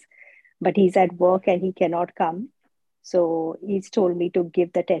testimonies, but he's at work and he cannot come. So he's told me to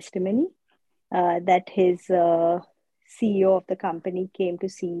give the testimony that his CEO of the company came to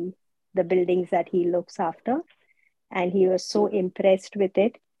see the buildings that he looks after. And he was so impressed with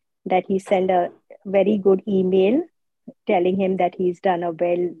it that he sent a very good email telling him that he's done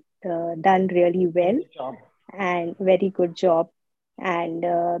done really well and very good job.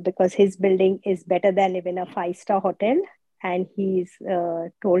 And because his building is better than even a 5-star hotel, and he's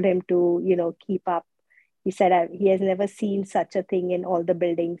told him to, keep up. He said he has never seen such a thing in all the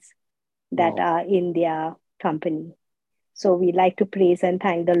buildings that are in their company. So we like to praise and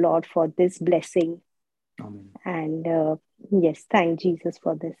thank the Lord for this blessing. Amen. And yes, thank Jesus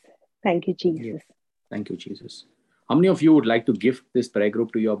for this. Thank you, Jesus. Yeah. Thank you, Jesus. How many of you would like to gift this prayer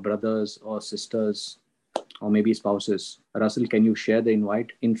group to your brothers or sisters or maybe spouses? Russell, can you share the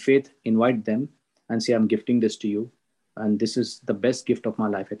invite? In faith, invite them and say, I'm gifting this to you. And this is the best gift of my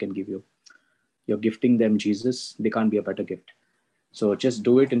life I can give you. You're gifting them Jesus. They can't be a better gift. So just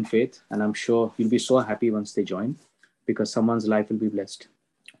do it in faith. And I'm sure you'll be so happy once they join because someone's life will be blessed.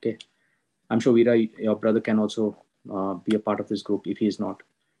 Okay. I'm sure Veera, your brother can also be a part of this group if he is not.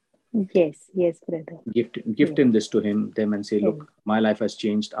 Yes, brother. Gift him this to them and say, look, my life has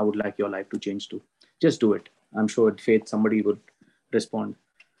changed. I would like your life to change too. Just do it. I'm sure in faith somebody would respond.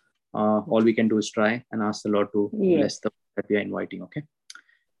 All we can do is try and ask the Lord to bless the that we are inviting. Okay.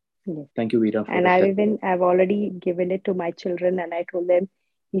 Yes. Thank you, Veera. And I've already given it to my children and I told them,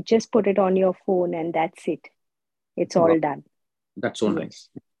 you just put it on your phone and that's it. It's all done. That's so nice.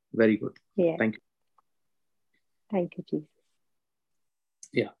 Very good. Yeah. Thank you. Thank you, Jesus.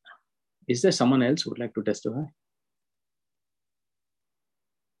 Yeah. Is there someone else who would like to testify?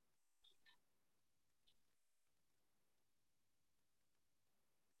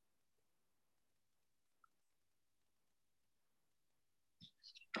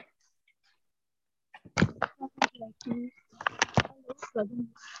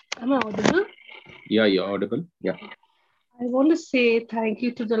 Am I audible? Yeah, you're audible. Yeah. I want to say thank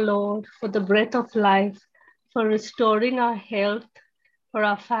you to the Lord for the breath of life, for restoring our health, for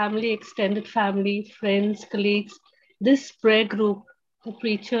our family, extended family, friends, colleagues, this prayer group, the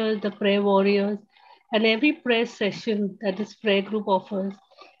preachers, the prayer warriors, and every prayer session that this prayer group offers.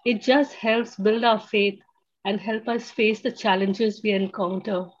 It just helps build our faith and help us face the challenges we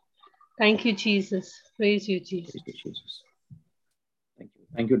encounter. Thank you, Jesus. Praise you, Jesus. Praise you, Jesus. Thank you.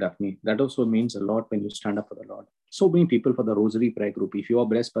 Thank you, Daphne. That also means a lot when you stand up for the Lord. So many people for the Rosary Prayer Group. If you are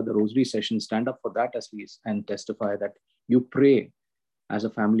blessed by the Rosary session, stand up for that at least and testify that you pray as a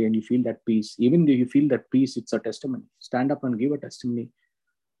family and you feel that peace. Even if you feel that peace, it's a testimony. Stand up and give a testimony.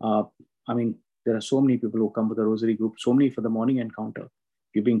 There are so many people who come to the Rosary Group, so many for the morning encounter.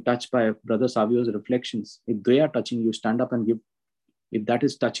 You're being touched by Brother Savio's reflections. If they are touching you, stand up and give. If that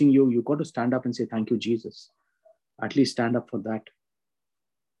is touching you, you've got to stand up and say, thank you, Jesus. At least stand up for that.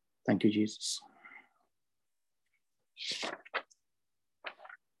 Thank you, Jesus.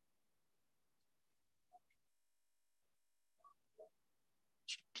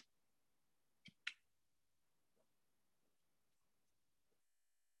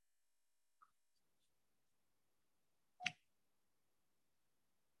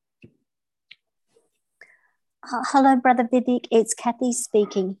 Hello, Brother Vivek. It's Kathy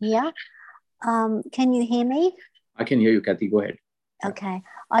speaking here. Can you hear me? I can hear you, Kathy. Go ahead. Okay.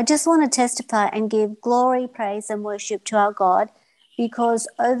 I just want to testify and give glory, praise, and worship to our God because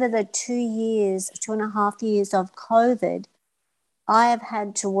over the 2.5 years of COVID, I have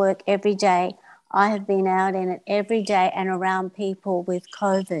had to work every day. I have been out in it every day and around people with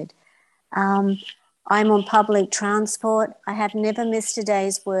COVID. I'm on public transport. I have never missed a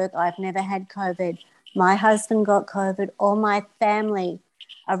day's work. I've never had COVID. My husband got COVID. All my family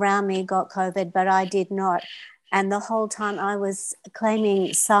around me got COVID, but I did not. And the whole time I was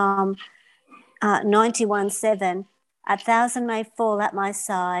claiming Psalm 91:7, 1,000 may fall at my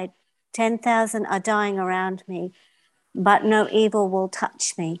side, 10,000 are dying around me, but no evil will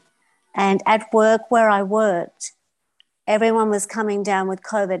touch me. And at work where I worked, everyone was coming down with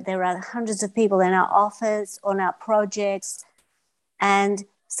COVID. There are hundreds of people in our office, on our projects, and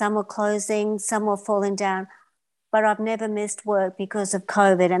some were closing, some were falling down. But I've never missed work because of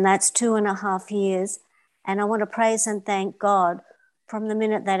COVID, and that's 2.5 years. And I want to praise and thank God from the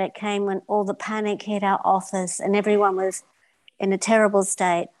minute that it came, when all the panic hit our office and everyone was in a terrible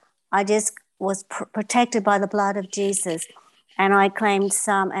state. I just was protected by the blood of Jesus. And I claimed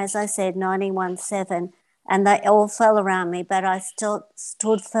Psalm, as I said, 91:7, and they all fell around me, but I still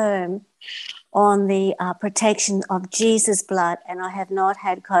stood firm on the protection of Jesus' blood, and I have not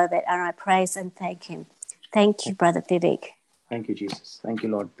had COVID, and I praise and thank him. Thank you, Brother Vivek. Thank you, Jesus. Thank you,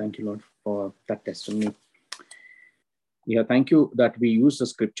 Lord. Thank you, Lord, for that testimony. Yeah, thank you that we use the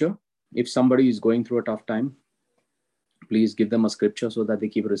scripture. If somebody is going through a tough time, please give them a scripture so that they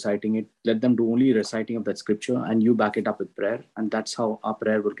keep reciting it. Let them do only reciting of that scripture, and you back it up with prayer, and that's how our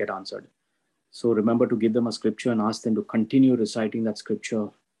prayer will get answered. So remember to give them a scripture and ask them to continue reciting that scripture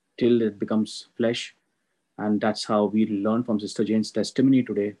till it becomes flesh. And that's how we learn from Sister Jane's testimony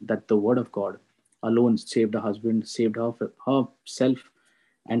today, that the word of God alone saved her husband, saved herself.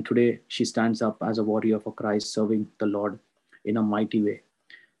 And today she stands up as a warrior for Christ, serving the Lord in a mighty way.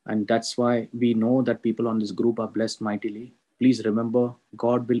 And that's why we know that people on this group are blessed mightily. Please remember,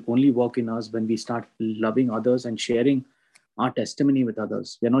 God will only work in us when we start loving others and sharing our testimony with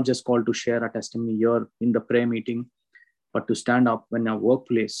others. We're not just called to share our testimony here in the prayer meeting, but to stand up in our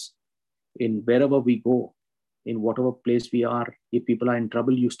workplace, in wherever we go, in whatever place we are. If people are in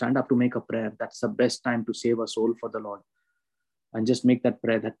trouble, you stand up to make a prayer. That's the best time to save a soul for the Lord. And just make that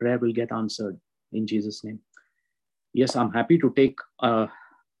prayer. That prayer will get answered in Jesus' name. Yes, I'm happy to take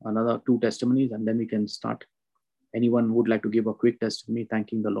another 2 testimonies, and then we can start. Anyone would like to give a quick testimony,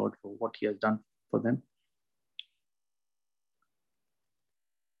 thanking the Lord for what he has done for them?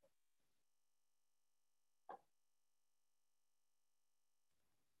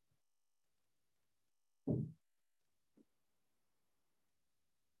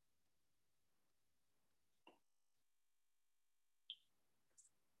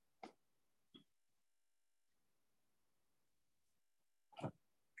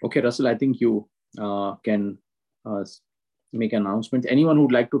 Okay, Russell, I think you can make an announcement. Anyone who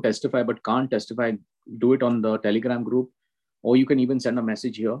would like to testify but can't testify, do it on the Telegram group, or you can even send a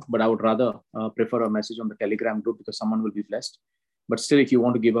message here. But I would rather prefer a message on the Telegram group, because someone will be blessed. But still, if you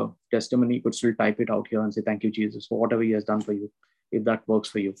want to give a testimony, you could still type it out here and say, thank you, Jesus, for whatever he has done for you, if that works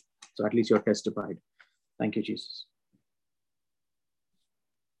for you. So at least you're testified. Thank you, Jesus.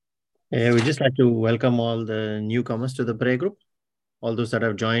 We'd just like to welcome all the newcomers to the prayer group, all those that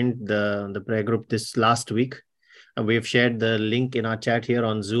have joined the prayer group this last week. And we've shared the link in our chat here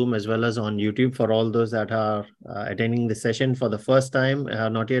on Zoom as well as on YouTube for all those that are attending the session for the first time, are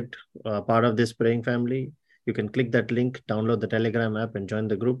not yet part of this praying family. You can click that link, download the Telegram app and join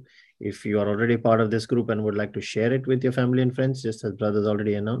the group. If you are already part of this group and would like to share it with your family and friends, just as brothers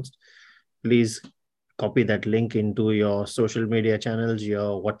already announced, please copy that link into your social media channels,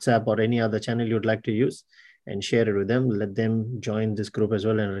 your WhatsApp or any other channel you'd like to use, and share it with them. Let them join this group as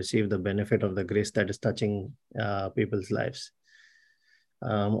well and receive the benefit of the grace that is touching people's lives.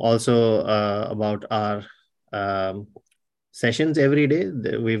 Also about our sessions every day,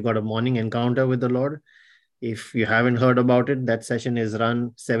 we've got a morning encounter with the Lord. If you haven't heard about it, that session is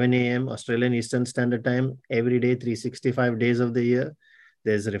run 7 a.m. Australian Eastern Standard Time every day, 365 days of the year.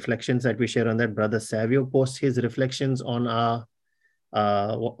 There's reflections that we share on that. Brother Savio posts his reflections on our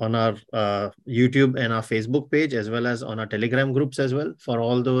YouTube and our Facebook page, as well as on our Telegram groups as well, for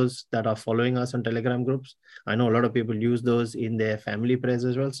all those that are following us on Telegram groups. I know a lot of people use those in their family prayers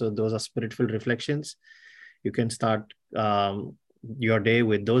as well. So those are spirit-filled reflections. You can start your day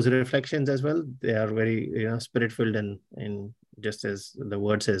with those reflections as well. They are very spirit-filled, and just as the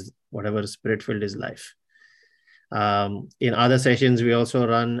word says, whatever spirit-filled is life. In other sessions, we also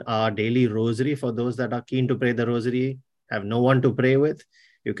run our daily rosary for those that are keen to pray the rosary, have no one to pray with.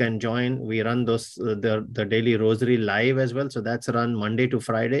 You can join. We run those the daily rosary live as well. So that's run Monday to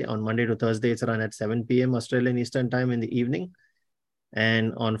Friday. On Monday to Thursday, it's run at 7 p.m. Australian Eastern Time in the evening.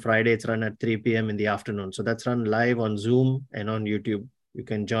 And on Friday, it's run at 3 p.m. in the afternoon. So that's run live on Zoom and on YouTube. You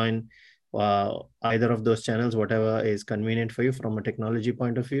can join either of those channels, whatever is convenient for you from a technology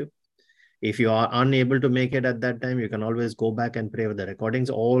point of view. If you are unable to make it at that time, you can always go back and pray with the recordings.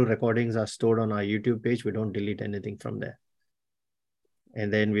 All recordings are stored on our YouTube page. We don't delete anything from there.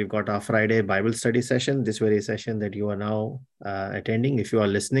 And then we've got our Friday Bible study session, this very session that you are now attending. If you are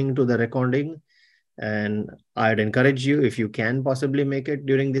listening to the recording, and I'd encourage you, if you can possibly make it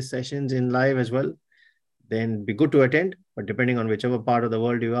during these sessions in live as well, then be good to attend. But depending on whichever part of the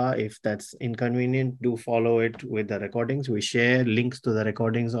world you are, if that's inconvenient, do follow it with the recordings. We share links to the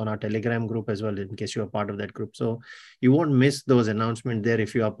recordings on our Telegram group as well, in case you are part of that group. So you won't miss those announcements there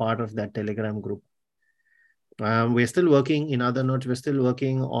if you are part of that Telegram group. We're still working, in other notes, we're still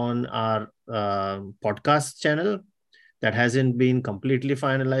working on our podcast channel. That hasn't been completely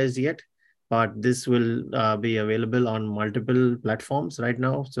finalized yet, but this will be available on multiple platforms right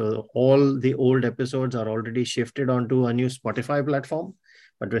now. So all the old episodes are already shifted onto a new Spotify platform,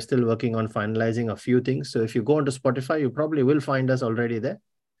 but we're still working on finalizing a few things. So if you go onto Spotify, you probably will find us already there.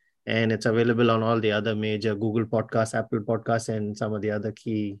 And it's available on all the other major Google Podcasts, Apple Podcasts, and some of the other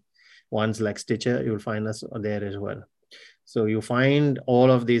key ones like Stitcher. You'll find us there as well. So you find all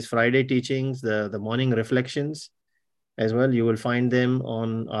of these Friday teachings, the morning reflections as well. You will find them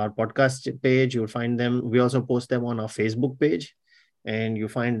on our podcast page. You'll find them. We also post them on our Facebook page, and you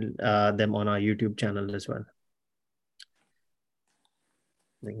find them on our YouTube channel as well.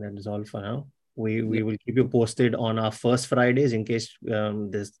 I think that is all for now. We will keep you posted on our first Fridays in case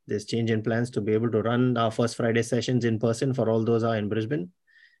there's change in plans to be able to run our first Friday sessions in person for all those who are in Brisbane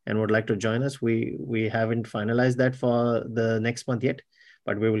and would like to join us. We haven't finalized that for the next month yet,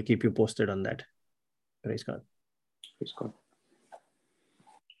 but we will keep you posted on that. Praise God. Praise God.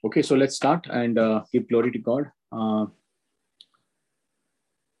 Okay, so let's start and give glory to God.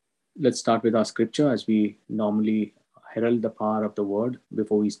 Let's start with our scripture as we normally herald the power of the word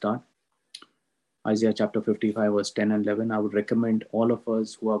before we start. Isaiah chapter 55, verse 10 and 11. I would recommend all of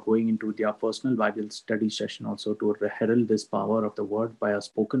us who are going into their personal Bible study session also to herald this power of the word by a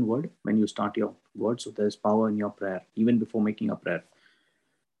spoken word when you start your word. So there's power in your prayer, even before making a prayer.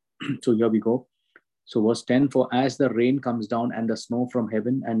 So here we go. So verse 10, for as the rain comes down and the snow from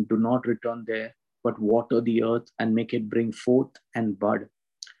heaven and do not return there, but water the earth and make it bring forth and bud,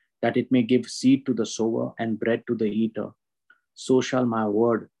 that it may give seed to the sower and bread to the eater, so shall my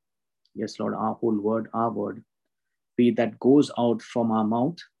word, yes, Lord, our whole word, our word, be that goes out from our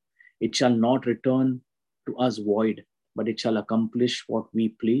mouth. It shall not return to us void, but it shall accomplish what we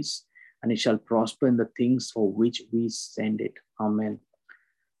please, and it shall prosper in the things for which we send it. Amen.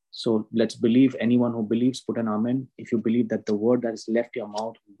 So let's believe. Anyone who believes, put an amen. If you believe that the word that is left your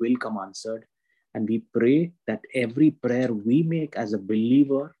mouth will come answered. And we pray that every prayer we make as a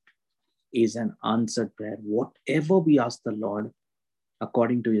believer is an answered prayer. Whatever we ask the Lord,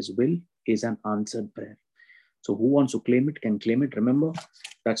 according to his will, is an answered prayer. So who wants to claim it can claim it. Remember,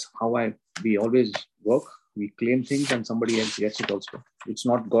 that's how we always work. We claim things and somebody else gets it also. It's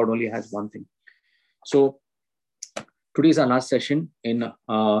not God only has one thing. So today is our last session in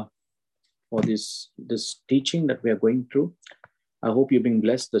for this teaching that we are going through. I hope you've been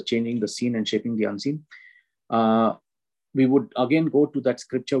blessed, the changing the seen and shaping the unseen. We would again go to that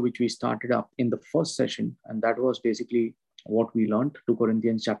scripture which we started up in the first session, and that was basically what we learned, 2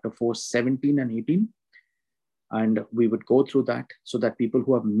 Corinthians chapter 4, 17 and 18. And we would go through that so that people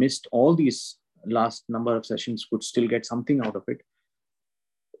who have missed all these last number of sessions could still get something out of it.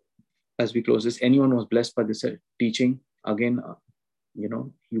 As we close this, anyone who was blessed by this teaching, again,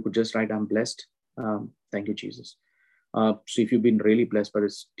 you could just write, I'm blessed. Thank you, Jesus. So if you've been really blessed by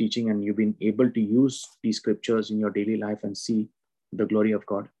this teaching and you've been able to use these scriptures in your daily life and see the glory of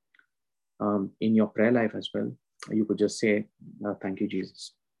God in your prayer life as well, you could just say, thank you,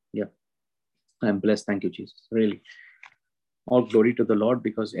 Jesus. Yeah, I'm blessed. Thank you, Jesus. Really. All glory to the Lord,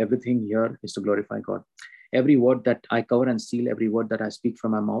 because everything here is to glorify God. Every word that I cover and seal, every word that I speak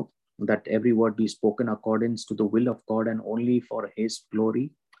from my mouth, that every word be spoken accordance to the will of God and only for his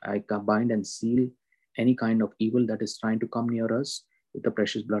glory. I bind and seal any kind of evil that is trying to come near us with the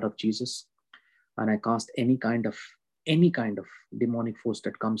precious blood of Jesus. And I cast any kind of demonic force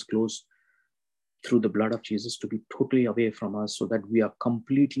that comes close through the blood of Jesus to be totally away from us, so that we are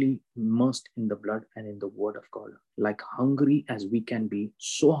completely immersed in the blood and in the word of God. Like hungry as we can be,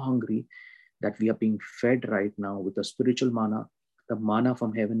 so hungry that we are being fed right now with the spiritual manna, the manna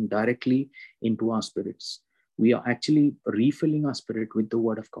from heaven directly into our spirits. We are actually refilling our spirit with the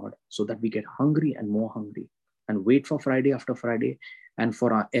word of God so that we get hungry and more hungry, and wait for Friday after Friday and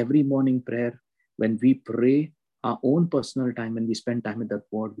for our every morning prayer when we pray our own personal time when we spend time with that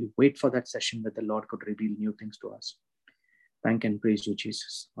word. We wait for that session where the Lord could reveal new things to us. Thank and praise you,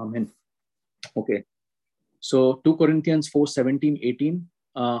 Jesus. Amen. Okay. So 2 Corinthians 4:17-18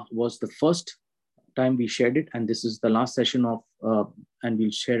 was the first time we shared it. And this is the last session of, and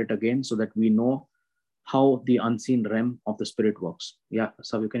we'll share it again so that we know how the unseen realm of the Spirit works. Yeah,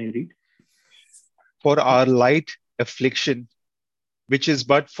 Savio, can you read? For our light affliction, which is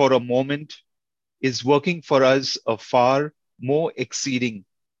but for a moment, is working for us a far more exceeding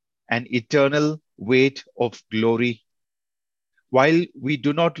and eternal weight of glory. While we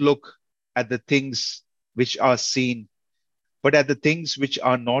do not look at the things which are seen, but at the things which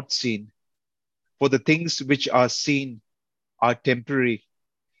are not seen. For the things which are seen are temporary,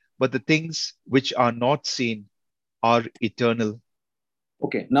 but the things which are not seen are eternal.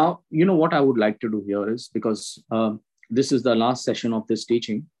 Okay, now, you know what I would like to do here is, because this is the last session of this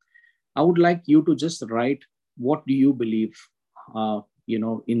teaching, I would like you to just write, what do you believe,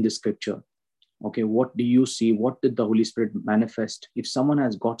 in this scripture? Okay, what do you see? What did the Holy Spirit manifest? If someone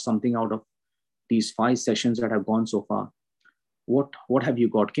has got something out of these 5 sessions that have gone so far, what have you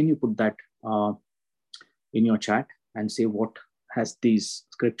got? Can you put that in your chat and say, what has this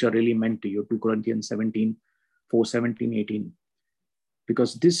scripture really meant to you? 2 Corinthians 4:17-18.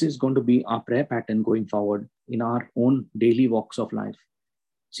 Because this is going to be our prayer pattern going forward in our own daily walks of life.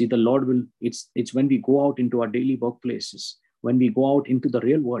 See, the Lord will, it's when we go out into our daily workplaces, when we go out into the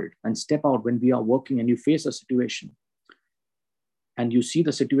real world and step out, when we are working and you face a situation and you see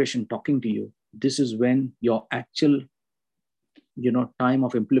the situation talking to you, this is when your actual, time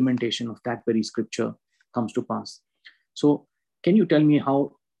of implementation of that very scripture comes to pass. So can you tell me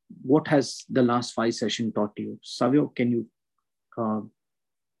what has the last 5 sessions taught you? Savio, can you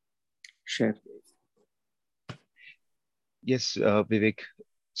share? Yes, Vivek.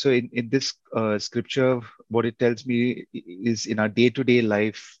 So in this scripture, what it tells me is in our day-to-day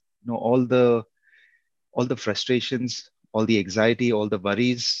life, all the frustrations, all the anxiety, all the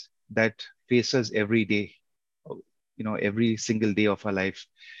worries that face us every day, every single day of our life.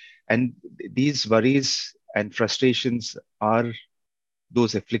 And these worries and frustrations are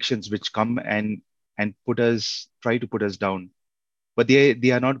those afflictions which come and try to put us down. But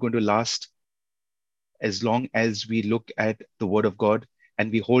they are not going to last as long as we look at the Word of God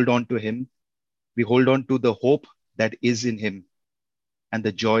and we hold on to Him. We hold on to the hope that is in Him and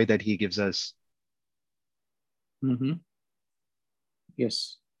the joy that He gives us. Mm-hmm.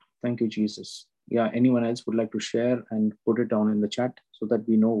 Yes. Thank you, Jesus. Yeah. Anyone else would like to share and put it down in the chat so that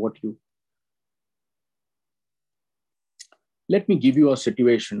we know what you... Let me give you a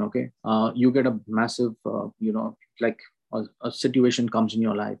situation, okay? You get a massive, like a situation comes in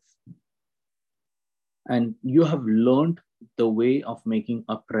your life. And you have learned the way of making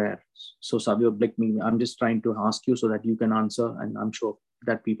a prayer. So Savio, I'm just trying to ask you so that you can answer, and I'm sure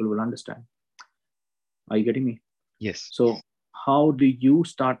that people will understand. Are you getting me? Yes. So how do you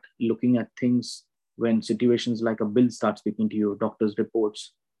start looking at things when situations like a bill start speaking to you, doctor's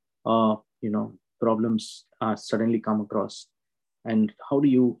reports, problems suddenly come across? And how do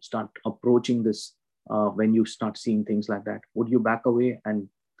you start approaching this when you start seeing things like that? Would you back away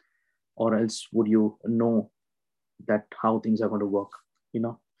or else would you know that how things are going to work? Yes.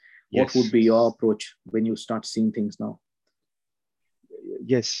 What would be your approach when you start seeing things now?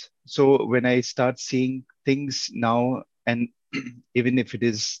 Yes. So when I start seeing things now, and even if it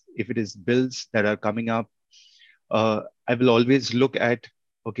is bills that are coming up, I will always look at,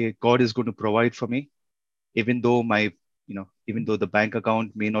 okay, God is going to provide for me, even though even though the bank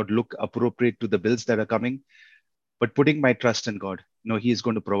account may not look appropriate to the bills that are coming, but putting my trust in God, He is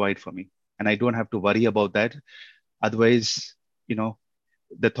going to provide for me, and I don't have to worry about that. Otherwise,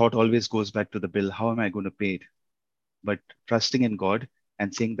 the thought always goes back to the bill. How am I going to pay it? But trusting in God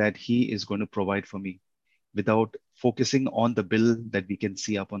and saying that He is going to provide for me without focusing on the bill that we can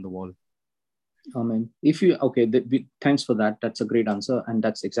see up on the wall. Amen. Thanks for that. That's a great answer. And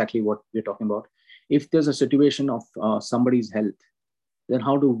that's exactly what we're talking about. If there's a situation of somebody's health, then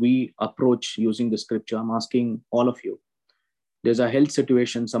how do we approach using the scripture? I'm asking all of you. There's a health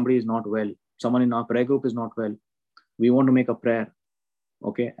situation. Somebody is not well. Someone in our prayer group is not well. We want to make a prayer.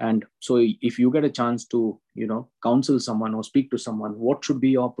 Okay. And so if you get a chance to, counsel someone or speak to someone, what should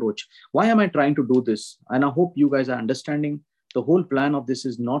be your approach? Why am I trying to do this? And I hope you guys are understanding the whole plan of this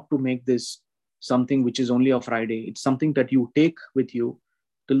is not to make this something which is only a Friday. It's something that you take with you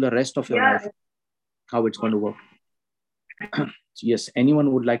till the rest of your life, how it's going to work. Yes.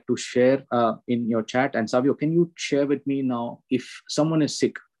 Anyone would like to share in your chat? And Savio, can you share with me now, if someone is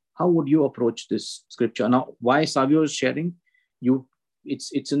sick, how would you approach this scripture? Now, why Savio is sharing,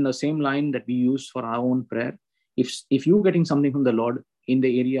 it's in the same line that we use for our own prayer. If you're getting something from the Lord in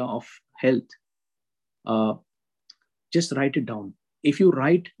the area of health, just write it down. If you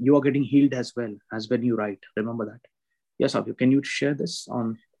write, you are getting healed as well as when you write. Remember that. Yes, Abhi, can you share this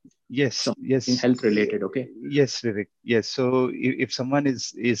on something health related? Okay. Yes, Vivek. Yes. So if someone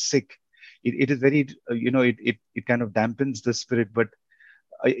is sick, it is very, it kind of dampens the spirit. But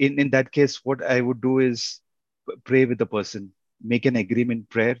in that case, what I would do is pray with the person, make an agreement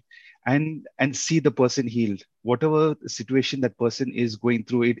prayer, and see the person healed. Whatever situation that person is going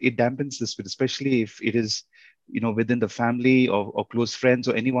through, it dampens the spirit, especially if it is, within the family or close friends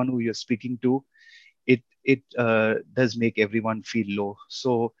or anyone who you're speaking to. It does make everyone feel low.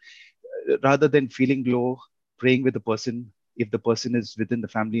 So rather than feeling low, praying with the person, if the person is within the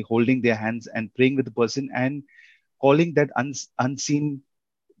family, holding their hands and praying with the person and calling that unseen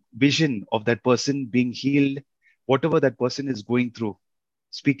vision of that person being healed, whatever that person is going through,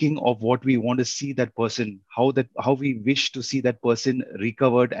 speaking of what we want to see that person, how we wish to see that person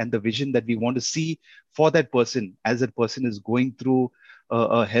recovered, and the vision that we want to see for that person as that person is going through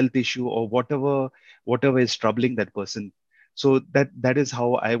a health issue or whatever is troubling that person. So that is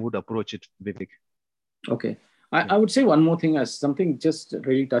how I would approach it, Vivek. Okay. I would say one more thing, as something just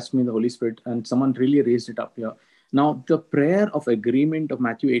really touched me in the Holy Spirit, and someone really raised it up here. Now, the prayer of agreement of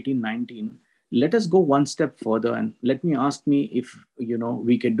Matthew 18:19, let us go one step further, and let me ask me if,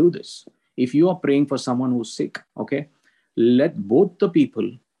 we can do this. If you are praying for someone who's sick, okay, let both the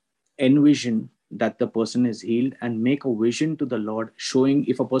people envision that the person is healed and make a vision to the Lord, showing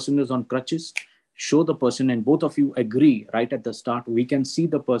if a person is on crutches, show the person, and both of you agree right at the start, we can see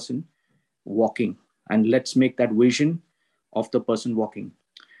the person walking, and let's make that vision of the person walking.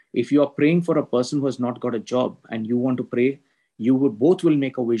 If you are praying for a person who has not got a job and you want to pray, you would both will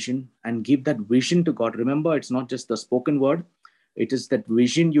make a vision and give that vision to God. Remember, it's not just the spoken word, it is that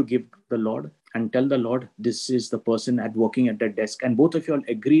vision you give the Lord and tell the Lord, this is the person at working at that desk. And both of you all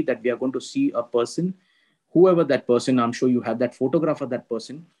agree that we are going to see a person, whoever that person, I'm sure you have that photograph of that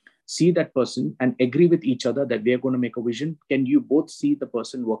person, see that person and agree with each other that we are going to make a vision. Can you both see the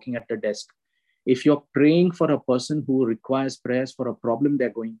person working at the desk? If you're praying for a person who requires prayers for a problem they're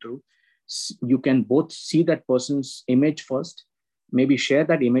going through, you can both see that person's image first, maybe share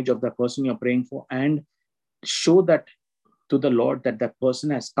that image of that person you're praying for, and show that to the Lord that that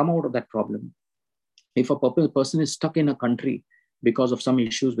person has come out of that problem. If a person is stuck in a country because of some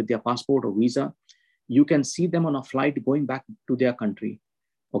issues with their passport or visa, you can see them on a flight going back to their country.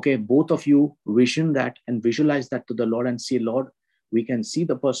 Okay, both of you vision that and visualize that to the Lord and say, Lord, we can see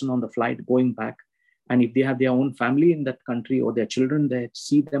the person on the flight going back. And if they have their own family in that country or their children there,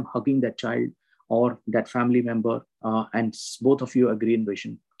 see them hugging that child or that family member, and both of you agree in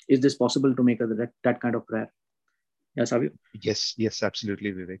vision. Is this possible to make that kind of prayer? Yes, Avio? Yes,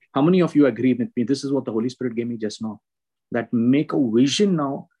 absolutely, Vivek. How many of you agree with me? This is what the Holy Spirit gave me just now. That make a vision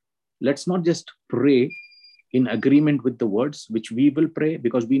now. Let's not just pray in agreement with the words, which we will pray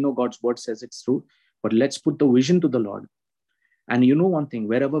because we know God's word says it's true. But let's put the vision to the Lord. And you know one thing,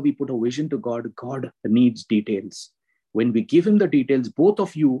 wherever we put a vision to God, God needs details. When we give him the details, both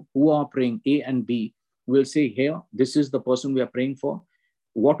of you who are praying A and B will say, here, this is the person we are praying for.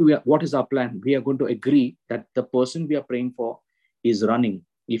 What is our plan? We are going to agree that the person we are praying for is running.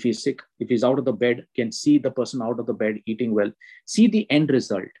 If he's sick, if he's out of the bed, can see the person out of the bed eating well. See the end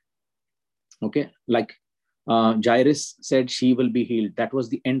result. Okay, like Jairus said, she will be healed. That was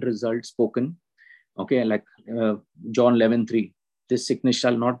the end result spoken. Okay, like John 11:3. This sickness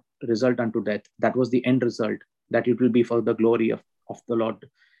shall not result unto death. That was the end result, that it will be for the glory of the Lord.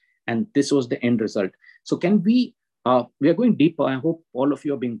 And this was the end result. So can we are going deeper. I hope all of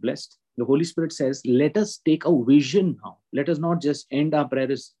you are being blessed. The Holy Spirit says, let us take a vision now. Let us not just end our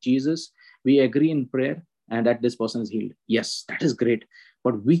prayer as Jesus. We agree in prayer and that this person is healed. Yes, that is great.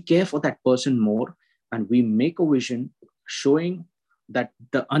 But we care for that person more and we make a vision showing that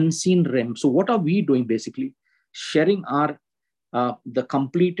the unseen realm. So what are we doing basically? Sharing our the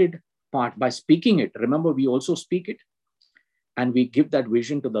completed part by speaking it. Remember, we also speak it. And we give that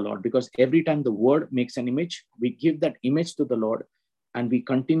vision to the Lord, because every time the word makes an image, we give that image to the Lord and we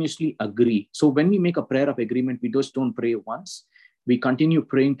continuously agree. So when we make a prayer of agreement, we just don't pray once. We continue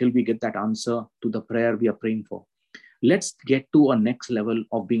praying till we get that answer to the prayer we are praying for. Let's get to a next level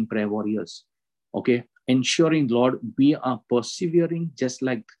of being prayer warriors. Okay. Ensuring, Lord, we are persevering just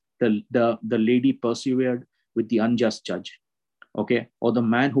like the lady persevered with the unjust judge. Okay. Or the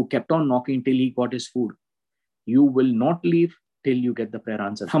man who kept on knocking till he got his food. You will not leave till you get the prayer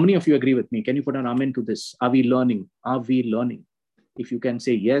answered. How many of you agree with me? Can you put an amen to this? Are we learning? Are we learning? If you can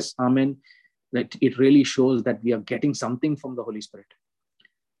say yes, amen, that it really shows that we are getting something from the Holy Spirit.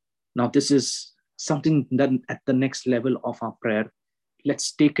 Now, this is something that at the next level of our prayer.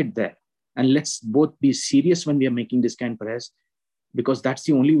 Let's take it there. And let's both be serious when we are making this kind of prayers, because that's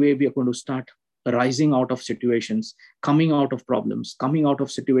the only way we are going to start rising out of situations, coming out of problems, coming out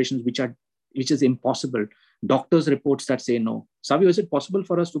of situations which is impossible. Doctors' reports that say no. Savio, is it possible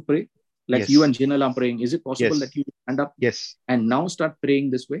for us to pray? Like you and Jinal are praying. Is it possible that you stand up and now start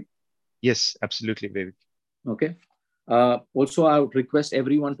praying this way? Yes, absolutely, baby. Okay. Also, I would request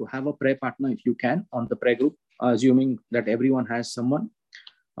everyone to have a prayer partner if you can on the prayer group, assuming that everyone has someone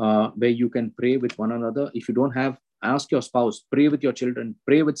where you can pray with one another. If you don't have, ask your spouse, pray with your children,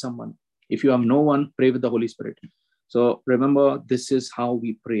 pray with someone. If you have no one, pray with the Holy Spirit. So remember, this is how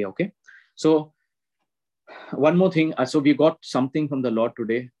we pray, okay? So one more thing. So we got something from the Lord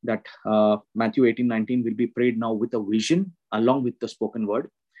today that Matthew 18:19 will be prayed now with a vision along with the spoken word.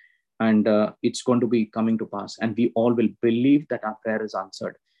 And it's going to be coming to pass. And we all will believe that our prayer is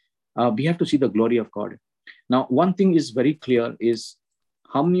answered. We have to see the glory of God. Now, one thing is very clear is,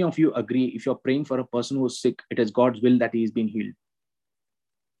 how many of you agree if you're praying for a person who's sick, it is God's will that he's been healed?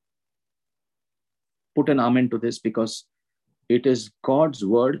 Put an amen to this, because it is God's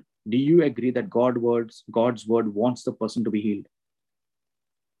word. Do you agree that God's word wants the person to be healed?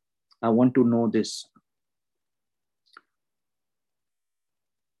 I want to know this.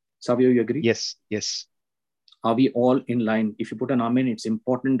 Savio, you agree? Yes, yes. Are we all in line? If you put an amen, it's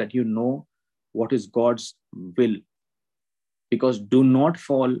important that you know what is God's will. Because do not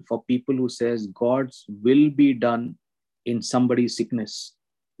fall for people who says God's will be done in somebody's sickness.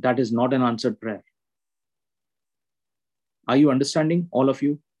 That is not an answered prayer. Are you understanding, all of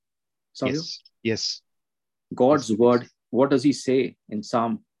you? Savio? Yes, yes. God's word, what does he say in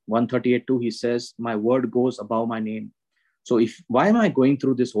Psalm 138:2? He says, my word goes above my name. So why am I going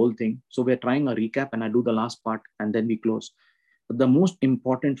through this whole thing? So we're trying a recap and I do the last part and then we close. But the most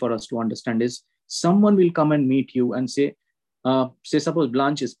important for us to understand is, someone will come and meet you and say suppose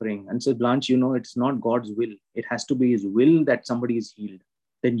Blanche is praying and says, Blanche, you know, it's not God's will. It has to be his will that somebody is healed.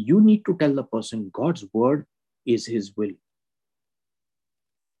 Then you need to tell the person, God's word is his will.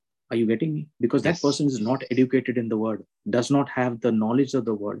 Are you getting me? Because that person is not educated in the word, does not have the knowledge of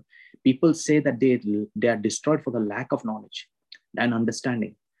the word. People say that they are destroyed for the lack of knowledge and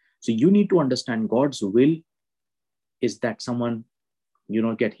understanding. So you need to understand God's will is that someone,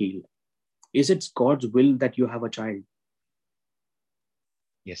 get healed. Is it God's will that you have a child?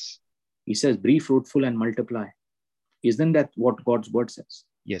 Yes. He says, be fruitful and multiply. Isn't that what God's word says?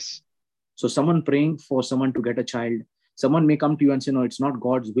 Yes. So someone praying for someone to get a child, someone may come to you and say, no, it's not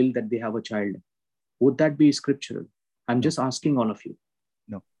God's will that they have a child. Would that be scriptural? I'm just asking all of you.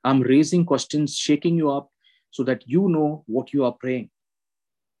 No. I'm raising questions, shaking you up so that you know what you are praying.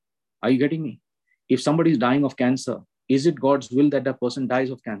 Are you getting me? If somebody is dying of cancer, is it God's will that that person dies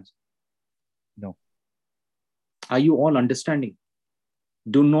of cancer? No. Are you all understanding?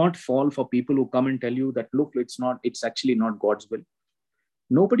 Do not fall for people who come and tell you that, look, it's actually not God's will.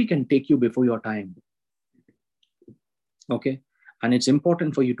 Nobody can take you before your time. Okay. And it's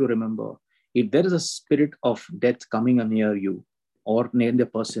important for you to remember, if there is a spirit of death coming near you or near the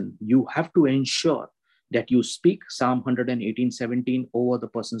person, you have to ensure that you speak Psalm 118:17 over the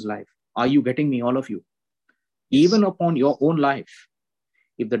person's life. Are you getting me, all of you? Yes. Even upon your own life,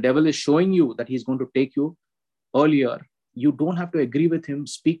 if the devil is showing you that he's going to take you earlier, you don't have to agree with him.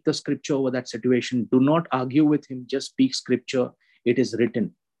 Speak the scripture over that situation. Do not argue with him. Just speak scripture. It is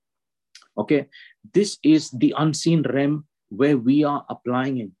written. Okay. This is the unseen realm where we are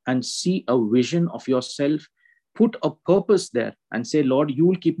applying it, and see a vision of yourself. Put a purpose there and say, Lord, you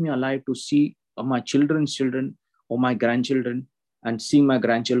will keep me alive to see my children's children or my grandchildren, and see my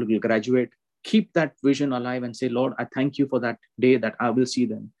grandchildren graduate. Keep that vision alive and say, Lord, I thank you for that day that I will see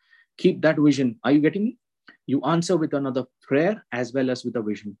them. Keep that vision. Are you getting me? You answer with another prayer as well as with a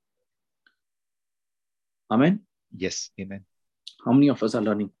vision. Amen? Yes, amen. How many of us are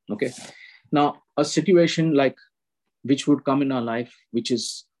learning? Okay. Now, a situation like which would come in our life, which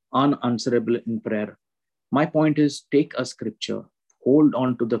is unanswerable in prayer. My point is, take a scripture, hold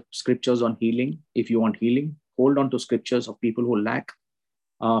on to the scriptures on healing. If you want healing, hold on to scriptures of people who lack,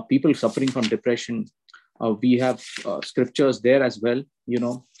 people suffering from depression. We have scriptures there as well.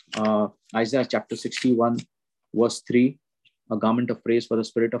 Isaiah chapter 61, verse 3, a garment of praise for the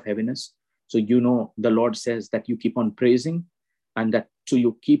spirit of heaviness. So, the Lord says that you keep on praising, and that so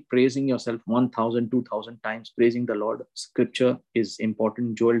you keep praising yourself 1,000, 2,000 times, praising the Lord. Scripture is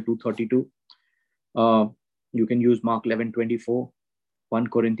important. Joel 2:32. You can use Mark 11:24, 1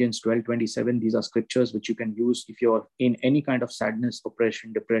 Corinthians 12:27. These are scriptures which you can use if you're in any kind of sadness,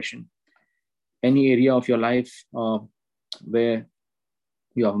 oppression, depression, any area of your life where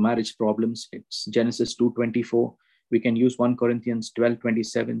You have marriage problems. It's Genesis 2:24. We can use 1 Corinthians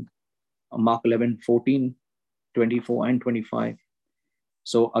 12:27, Mark 11:14, 24 and 25.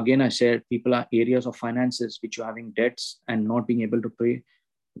 So again, I said people are areas of finances which you're having debts and not being able to pay.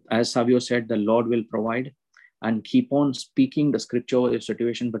 As Savio said, the Lord will provide, and keep on speaking the scripture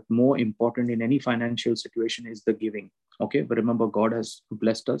situation. But more important in any financial situation is the giving. Okay, but remember, God has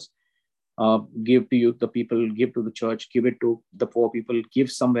blessed us. Give to you, the people, give to the church, give it to the poor people,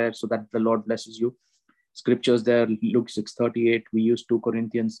 give somewhere so that the Lord blesses you. Scriptures there, Luke 6:38. We use 2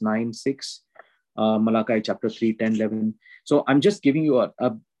 Corinthians 9:6, Malachi chapter 3:10-11. So I'm just giving you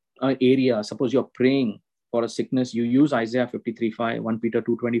an area. Suppose you're praying for a sickness, you use Isaiah 53:5, 1 Peter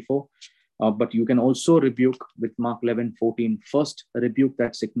 2:24. But you can also rebuke with Mark 11:14. First, rebuke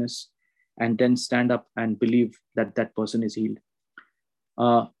that sickness and then stand up and believe that that person is healed.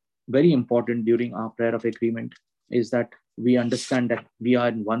 Very important during our prayer of agreement is that we understand that we are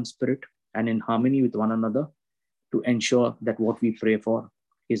in one spirit and in harmony with one another to ensure that what we pray for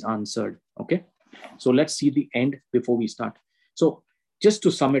is answered. Okay, so let's see the end before we start. So just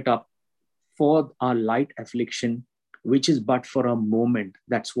to sum it up, for our light affliction, which is but for a moment,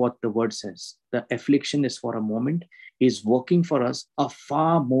 that's what the word says. The affliction is for a moment, is working for us a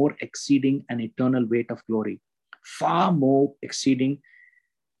far more exceeding an eternal weight of glory, far more exceeding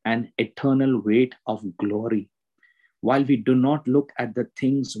an eternal weight of glory. While we do not look at the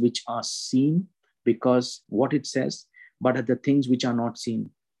things which are seen, because what it says, but at the things which are not seen.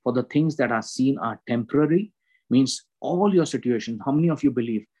 For the things that are seen are temporary, means all your situation. How many of you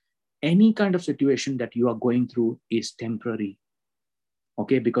believe any kind of situation that you are going through is temporary?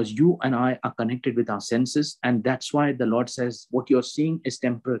 Okay, because you and I are connected with our senses, and that's why the Lord says what you're seeing is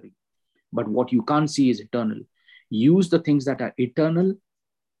temporary, but what you can't see is eternal. Use the things that are eternal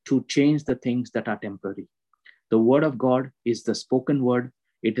to change the things that are temporary. The word of God is the spoken word.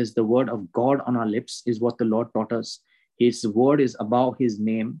 It is the word of God on our lips, is what the Lord taught us. His word is above his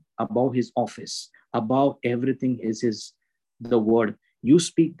name, above his office, above everything is the word. You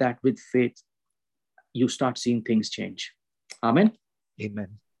speak that with faith, you start seeing things change. Amen.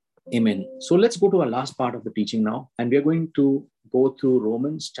 Amen. Amen. So let's go to our last part of the teaching now. And we're going to go through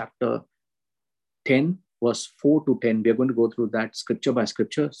Romans chapter 10, verse 4 to 10. We're going to go through that scripture by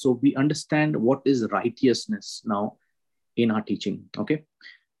scripture. So we understand what is righteousness now in our teaching. Okay.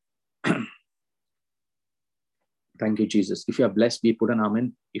 Thank you, Jesus. If you are blessed, we put an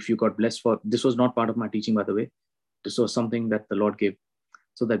amen. If you got blessed for, this was not part of my teaching, by the way. This was something that the Lord gave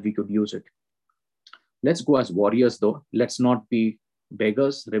so that we could use it. Let's go as warriors though. Let's not be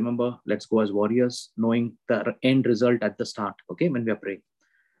beggars. Remember, let's go as warriors, knowing the end result at the start, okay, when we are praying.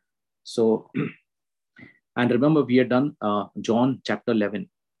 So, and remember, we had done John chapter 11.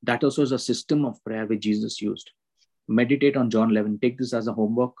 That also is a system of prayer which Jesus used. Meditate on John 11. Take this as a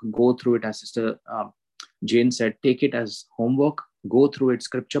homework. Go through it, as Sister Jane said. Take it as homework. Go through it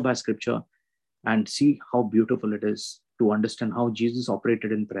scripture by scripture and see how beautiful it is to understand how Jesus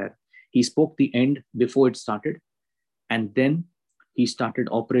operated in prayer. He spoke the end before it started, and then he started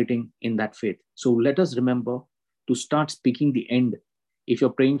operating in that faith. So let us remember to start speaking the end. If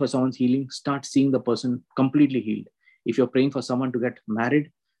you're praying for someone's healing, start seeing the person completely healed. If you're praying for someone to get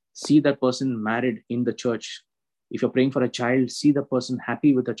married, see that person married in the church. If you're praying for a child, see the person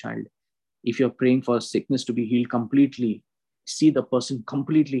happy with the child. If you're praying for sickness to be healed completely, see the person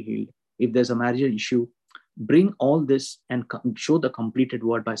completely healed. If there's a marriage issue, bring all this and show the completed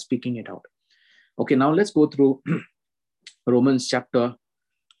word by speaking it out. Okay, now let's go through Romans chapter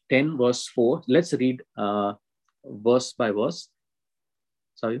 10, verse 4. Let's read verse by verse.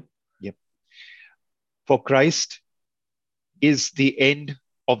 Sorry. Yep. For Christ is the end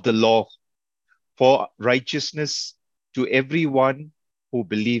of the law for righteousness to everyone who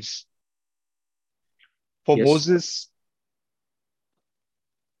believes. For Yes.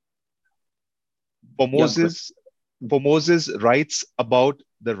 Moses writes about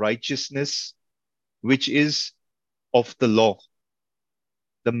the righteousness which is of the law.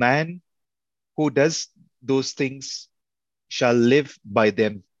 The man who does those things shall live by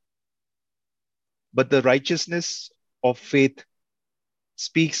them. But the righteousness of faith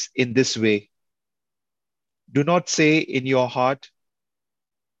speaks in this way. Do not say in your heart,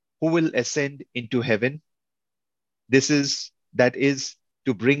 who will ascend into heaven? That is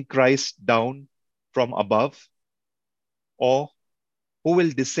to bring Christ down from above, or who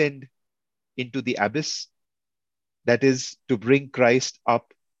will descend into the abyss? That is to bring Christ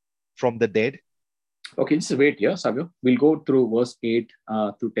up from the dead. Okay, just wait here, Savio. We'll go through verse 8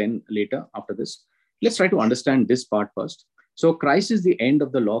 to 10 later after this. Let's try to understand this part first. So Christ is the end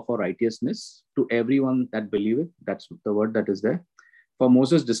of the law for righteousness to everyone that believeth. That's the word that is there. For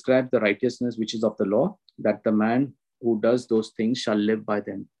Moses described the righteousness which is of the law, that the man who does those things shall live by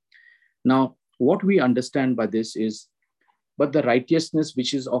them. Now, what we understand by this is, but the righteousness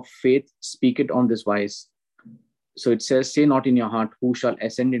which is of faith, speak it on this wise. So it says, say not in your heart, who shall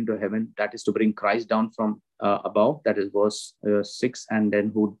ascend into heaven? That is to bring Christ down from above. That is verse 6. And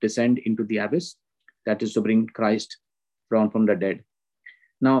then who descend into the abyss? That is to bring Christ down from the dead.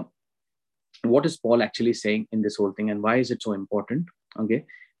 Now, what is Paul actually saying in this whole thing, and why is it so important? Okay,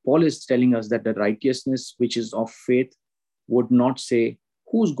 Paul is telling us that the righteousness which is of faith would not say,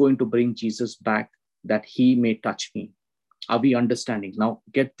 who's going to bring Jesus back that he may touch me? Are we understanding? Now,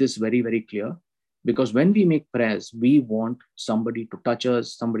 get this very, very clear, because when we make prayers, we want somebody to touch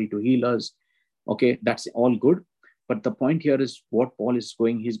us, somebody to heal us. Okay, that's all good. But the point here is what Paul is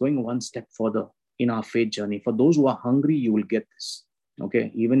going, he's going one step further in our faith journey. For those who are hungry, you will get this.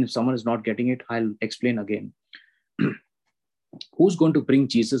 Okay, even if someone is not getting it, I'll explain again. Who's going to bring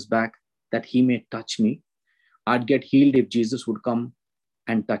Jesus back that he may touch me? I'd get healed if Jesus would come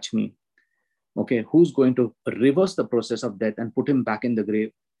and touch me. Okay, who's going to reverse the process of death and put him back in the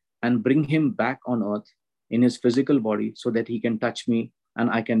grave and bring him back on earth in his physical body so that he can touch me and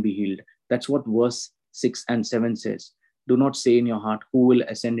I can be healed? That's what verse 6 and 7 says. Do not say in your heart, who will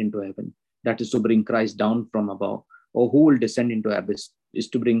ascend into heaven? That is to bring Christ down from above. Or who will descend into abyss? Is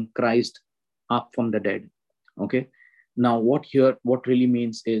to bring Christ up from the dead. Okay. Now, what really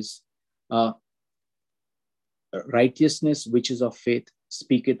means is righteousness, which is of faith,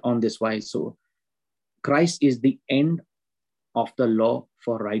 speak it on this wise. So Christ is the end of the law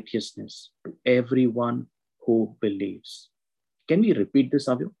for righteousness to everyone who believes. Can we repeat this,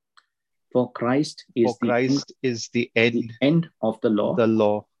 Avyo? For Christ is the end of the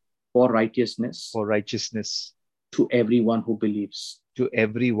law for righteousness to everyone who believes. To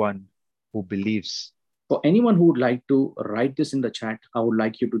everyone who believes. For anyone who would like to write this in the chat, I would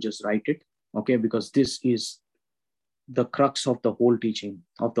like you to just write it, okay? Because this is the crux of the whole teaching,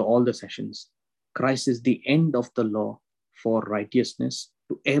 of all the sessions. Christ is the end of the law for righteousness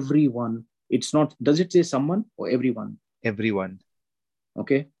to everyone. It's not, does it say someone or everyone? Everyone.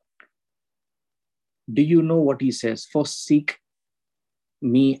 Okay. Do you know what he says? For seek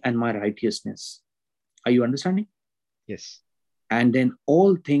me and my righteousness. Are you understanding? Yes. And then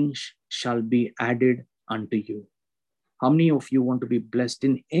all things shall be added unto you. How many of you want to be blessed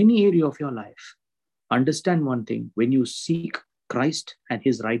in any area of your life? Understand one thing. When you seek Christ and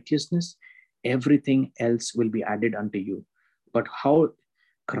his righteousness, everything else will be added unto you. But how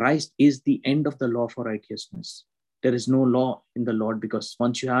Christ is the end of the law for righteousness. There is no law in the Lord, because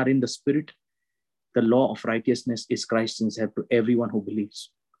once you are in the Spirit, the law of righteousness is Christ himself to everyone who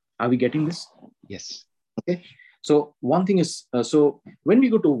believes. Are we getting this? Yes. Okay. So one thing is, so when we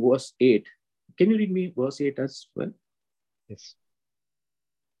go to verse 8, can you read me verse 8 as well? Yes.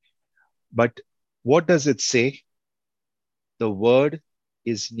 But what does it say? The word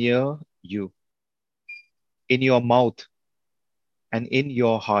is near you, in your mouth and in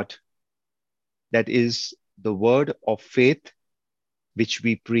your heart. That is the word of faith which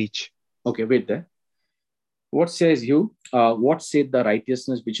we preach. Okay, wait there. What says you? What said the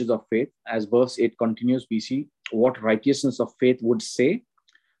righteousness which is of faith? As verse 8 continues, we see what righteousness of faith would say.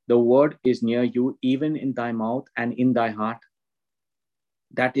 The word is near you, even in thy mouth and in thy heart.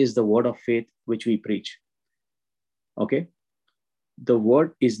 That is the word of faith which we preach. Okay. The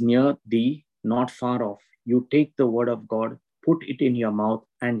word is near thee, not far off. You take the word of God, put it in your mouth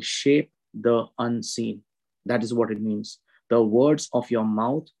and shape the unseen. That is what it means. The words of your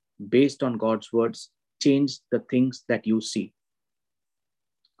mouth, based on God's words, change the things that you see.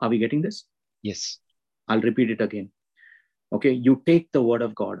 Are we getting this? Yes. I'll repeat it again. Okay, you take the word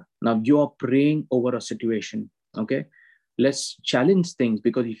of God. Now you are praying over a situation. Okay, let's challenge things,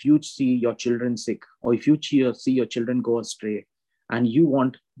 because if you see your children sick, or if you see your children go astray, and you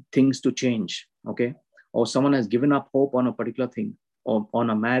want things to change, okay, or someone has given up hope on a particular thing, or on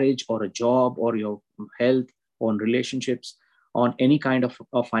a marriage or a job or your health, or on relationships, on any kind of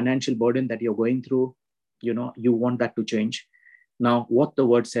a financial burden that you're going through, you know, you want that to change. Now, what the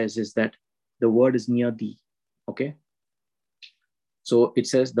word says is that the word is near thee. Okay. So it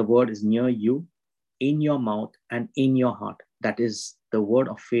says the word is near you, in your mouth and in your heart. That is the word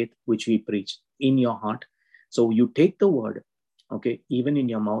of faith which we preach, in your heart. So you take the word, okay, even in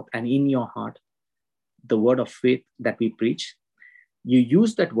your mouth and in your heart, the word of faith that we preach. You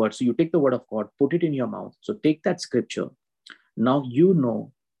use that word. So you take the word of God, put it in your mouth. So take that scripture. Now you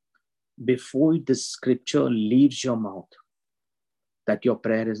know, before the scripture leaves your mouth, that your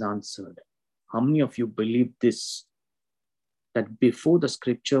prayer is answered. How many of you believe this? That before the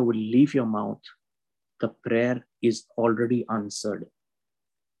scripture will leave your mouth, the prayer is already answered.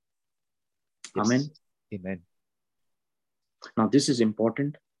 Yes. Amen. Amen. Now, this is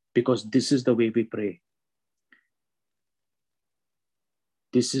important because this is the way we pray.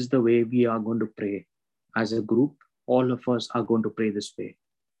 This is the way we are going to pray. As a group, all of us are going to pray this way.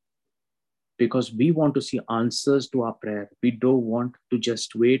 Because we want to see answers to our prayer. We don't want to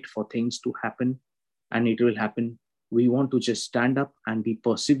just wait for things to happen and it will happen. We want to just stand up and be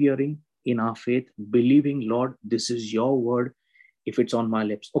persevering in our faith, believing, Lord, this is your word if it's on my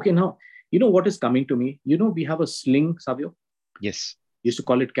lips. Okay, now, you know what is coming to me? You know, we have a sling, Savio. Yes. Used to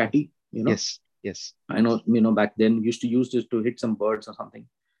call it catty, you know. Yes. Yes. I know, back then we used to use this to hit some birds or something.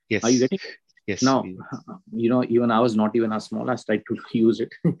 Yes. Are you getting it? Yes. Now, even I was not even as small. I tried to use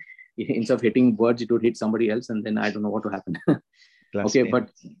it. Instead of hitting birds, it would hit somebody else, and then I don't know what would happen. Okay,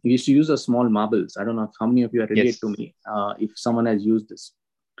 but we used to use a small marbles. I don't know how many of you are relate to me if someone has used this.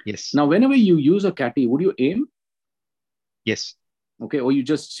 Yes. Now, whenever you use a catty, would you aim? Yes. Okay, or you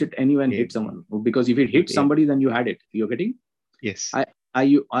just sit anywhere and hit someone? Because if it hits somebody, then you had it. You're getting? Yes. Are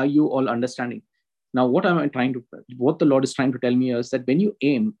you all understanding? Now, what the Lord is trying to tell me is that when you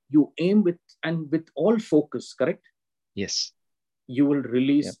aim with all focus, correct? Yes. You will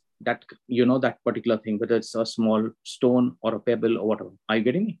release that particular thing, whether it's a small stone or a pebble or whatever. Are you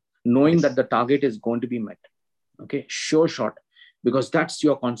getting me? Knowing that the target is going to be met. Okay, sure shot, because that's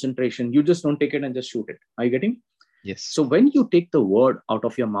your concentration. You just don't take it and just shoot it. Are you getting? Yes. So when you take the word out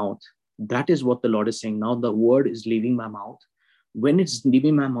of your mouth, that is what the Lord is saying. Now the word is leaving my mouth. When it's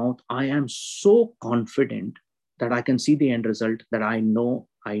leaving my mouth, I am so confident that I can see the end result, that I know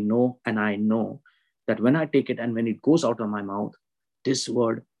that when I take it and when it goes out of my mouth, this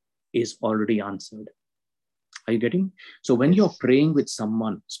word is already answered. Are you getting? So when you're praying with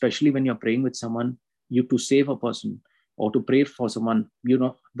someone, especially when you're praying with someone, you to save a person or to pray for someone,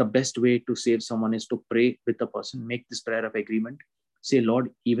 the best way to save someone is to pray with the person, make this prayer of agreement. Say, Lord,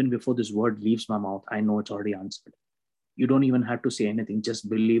 even before this word leaves my mouth, I know it's already answered. You don't even have to say anything. Just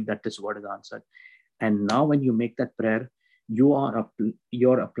believe that this word is answered. And now when you make that prayer,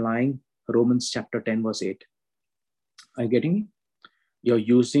 you're applying Romans chapter 10, verse 8. Are you getting it? You're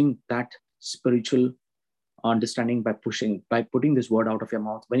using that spiritual understanding by putting this word out of your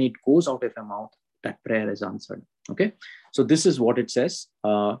mouth. When it goes out of your mouth, that prayer is answered. Okay. So this is what it says.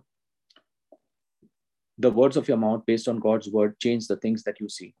 The words of your mouth based on God's word change the things that you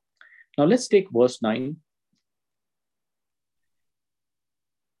see. Now let's take verse 9.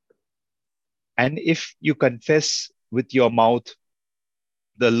 And if you confess with your mouth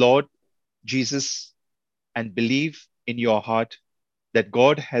the Lord Jesus and believe in your heart that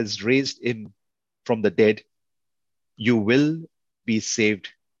God has raised him from the dead, you will be saved.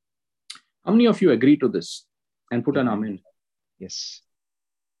 How many of you agree to this? And put an amen. Yes.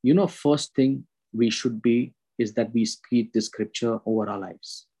 First thing we should be is that we speak the scripture over our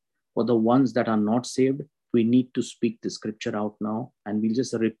lives. For the ones that are not saved, we need to speak the scripture out now, and we'll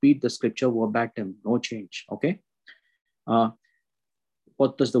just repeat the scripture verbatim, no change. Okay.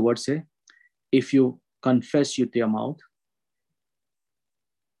 What does the word say? If you confess with your mouth,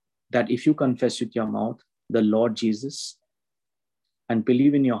 the Lord Jesus, and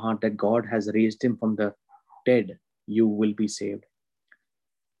believe in your heart that God has raised him from the dead, you will be saved.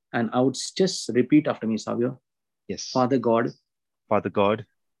 And I would just repeat after me, Savio. Yes. Father God,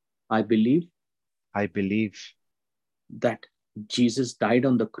 I believe that Jesus died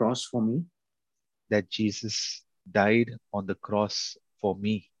on the cross for me.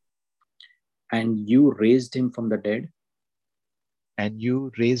 And you raised him from the dead. And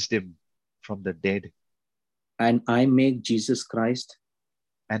I make Jesus Christ.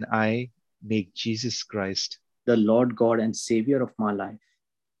 The Lord God and Savior of my life.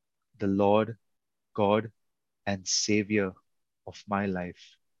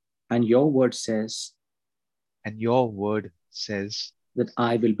 And your word says that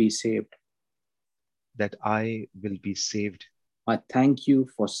I will be saved. I thank you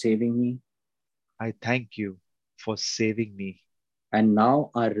for saving me. And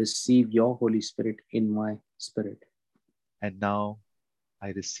now I receive your Holy Spirit in my spirit.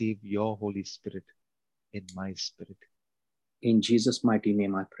 In Jesus' mighty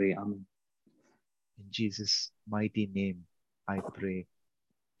name I pray. Amen. In Jesus' mighty name I pray.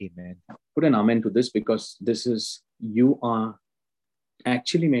 Amen. Put an amen to this, because this is, you are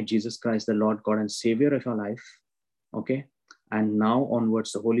actually made Jesus Christ the Lord God and Savior of your life. Okay. And now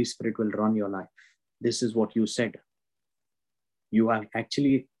onwards, the Holy Spirit will run your life. This is what you said. You have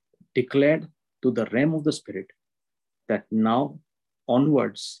actually declared to the realm of the Spirit that now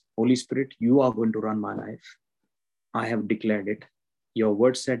onwards, Holy Spirit, you are going to run my life. I have declared it. Your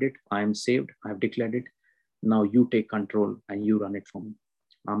word said it. I am saved. I have declared it. Now you take control and you run it for me.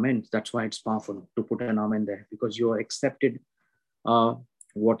 Amen. That's why it's powerful to put an amen there, because you are accepted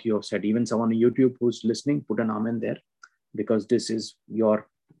what you have said. Even someone on YouTube who's listening, put an amen there, because this is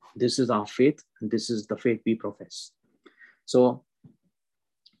our faith, and this is the faith we profess. So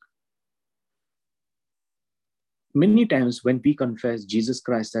many times when we confess Jesus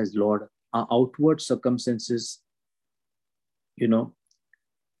Christ as Lord, our outward circumstances,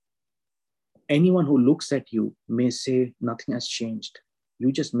 anyone who looks at you may say nothing has changed.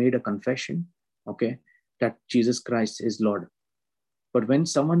 You just made a confession, okay, that Jesus Christ is Lord. But when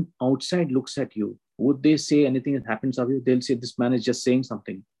someone outside looks at you, would they say anything that happens of you? They'll say, this man is just saying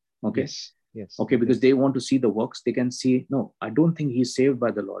something, okay? Yes. Okay, because they want to see the works. They can see, no, I don't think he's saved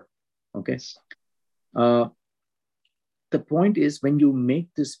by the Lord, okay? The point is, when you make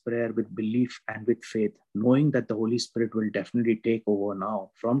this prayer with belief and with faith, knowing that the Holy Spirit will definitely take over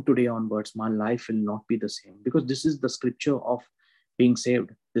now, from today onwards, my life will not be the same. Because this is the scripture of being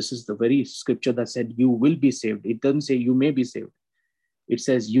saved. This is the very scripture that said, you will be saved. It doesn't say you may be saved. It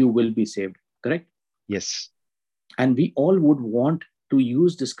says you will be saved, correct? Yes. And we all would want to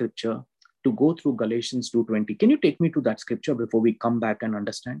use the scripture to go through Galatians 2:20. Can you take me to that scripture before we come back and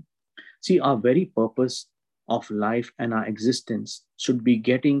understand? See, our very purpose of life and our existence should be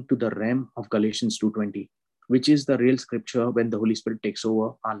getting to the realm of Galatians 2:20, which is the real scripture when the Holy Spirit takes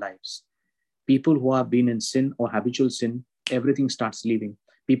over our lives. People who have been in sin or habitual sin, everything starts leaving.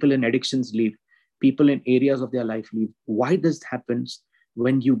 People in addictions leave. People in areas of their life leave. Why this happens?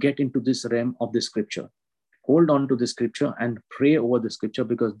 When you get into this realm of the scripture, hold on to the scripture and pray over the scripture,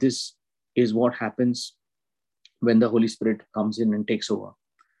 because this is what happens when the Holy Spirit comes in and takes over.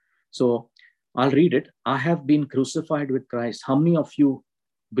 So I'll read it. I have been crucified with Christ. How many of you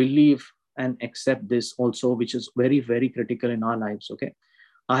believe and accept this also, which is very, very critical in our lives, okay?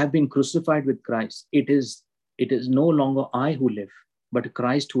 I have been crucified with Christ. It is no longer I who live, but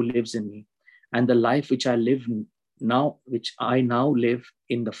Christ who lives in me. And the life which I now live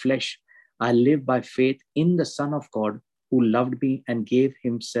in the flesh, I live by faith in the Son of God who loved me and gave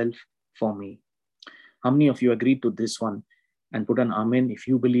himself for me. How many of you agree to this one? And put an amen if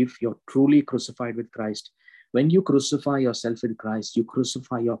you believe you're truly crucified with Christ. When you crucify yourself with Christ, you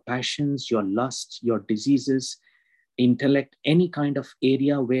crucify your passions, your lusts, your diseases, intellect, any kind of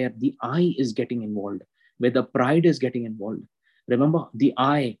area where the I is getting involved, where the pride is getting involved. Remember, the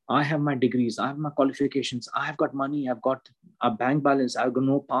I have my degrees, I have my qualifications, I have got money, I've got a bank balance, I've got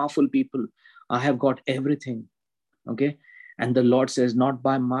no powerful people, I have got everything, okay? And the Lord says, not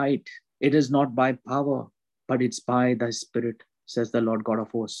by might, it is not by power, but it's by the Spirit, says the Lord God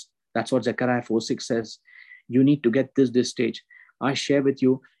of hosts. That's what Zechariah 4:6 says. You need to get this stage. I share with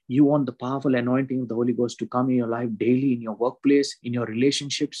you, you want the powerful anointing of the Holy Ghost to come in your life daily, in your workplace, in your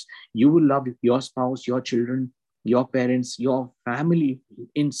relationships. You will love your spouse, your children, your parents, your family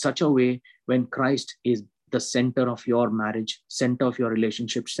in such a way when Christ is the center of your marriage, center of your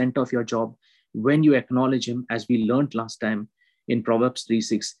relationship, center of your job. When you acknowledge him, as we learned last time in Proverbs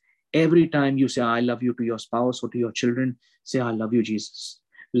 3:6, every time you say, I love you to your spouse or to your children, say, I love you, Jesus.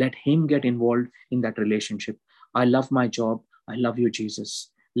 Let him get involved in that relationship. I love my job. I love you,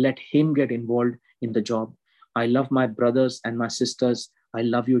 Jesus. Let him get involved in the job. I love my brothers and my sisters. I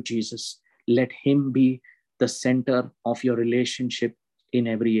love you, Jesus. Let him be the center of your relationship in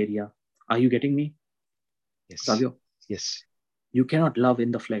every area. Are you getting me? Yes. Savio? Yes. You cannot love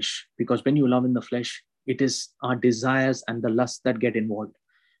in the flesh, because when you love in the flesh, it is our desires and the lusts that get involved.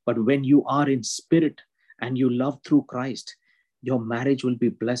 But when you are in spirit and you love through Christ, your marriage will be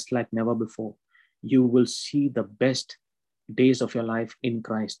blessed like never before. You will see the best days of your life in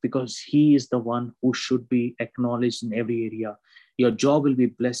Christ, because he is the one who should be acknowledged in every area. Your job will be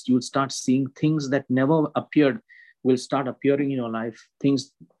blessed. You'll start seeing things that never appeared will start appearing in your life.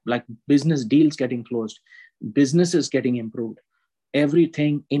 Things like business deals getting closed, businesses getting improved.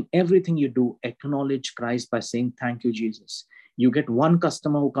 In everything you do, acknowledge Christ by saying, thank you, Jesus. You get one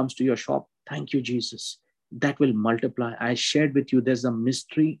customer who comes to your shop, thank you, Jesus. That will multiply. I shared with you, there's a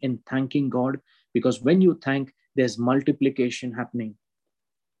mystery in thanking God, because when you thank, there's multiplication happening.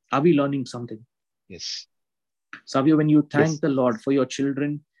 Are we learning something? Yes. Savio, when you thank the Lord for your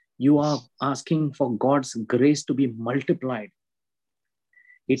children, you are asking for God's grace to be multiplied.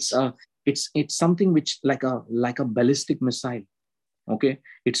 It's something which like a ballistic missile. Okay,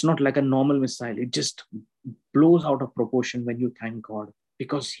 it's not like a normal missile. It just blows out of proportion when you thank God,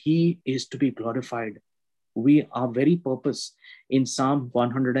 because he is to be glorified. We are very purpose in Psalm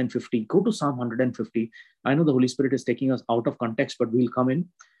 150. Go to Psalm 150. I know the Holy Spirit is taking us out of context, but we'll come in.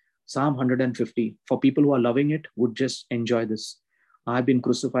 Psalm 150. For people who are loving it, would just enjoy this. I've been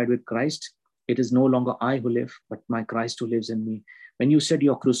crucified with Christ. It is no longer I who live, but my Christ who lives in me. When you said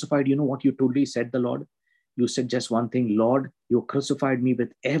you're crucified, you know what you truly said, the Lord? You said just one thing: Lord, you crucified me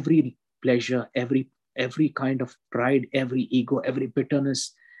with every pleasure, every kind of pride, every ego, every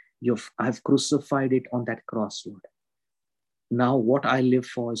bitterness. I've crucified it on that cross, Lord. Now what I live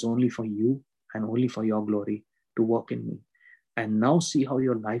for is only for you and only for your glory to work in me. And now see how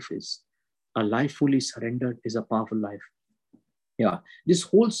your life is. A life fully surrendered is a powerful life. Yeah, this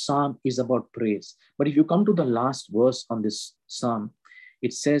whole psalm is about praise. But if you come to the last verse on this psalm,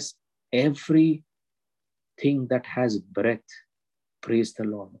 it says, everything that has breath, praise the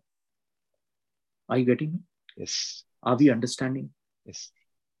Lord. Are you getting me? Yes. Are we understanding? Yes.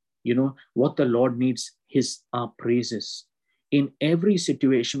 You know, what the Lord needs is our praises. In every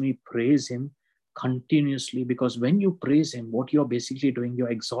situation, we praise him continuously, because when you praise him, what you're basically doing,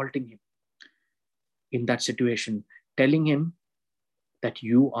 you're exalting him in that situation, telling him that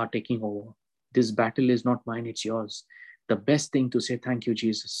you are taking over. This battle is not mine, it's yours. The best thing to say, thank you,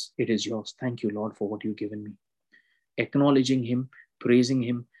 Jesus, it is yours. Thank you, Lord, for what you've given me. Acknowledging him, praising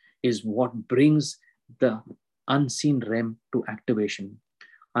him is what brings the unseen realm to activation.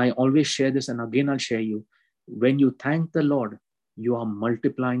 I always share this, and again I'll share you. When you thank the Lord, you are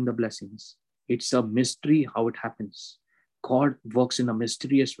multiplying the blessings. It's a mystery how it happens. God works in a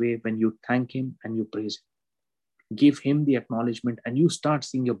mysterious way when you thank him and you praise him. Give him the acknowledgement, and you start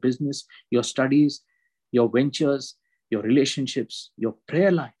seeing your business, your studies, your ventures, your relationships, your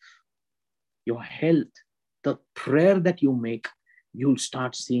prayer life, your health, the prayer that you make, you'll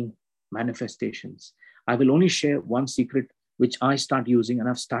start seeing manifestations. I will only share one secret which I start using, and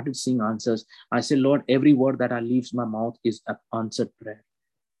I've started seeing answers. I say, Lord, every word that leaves my mouth is an answered prayer.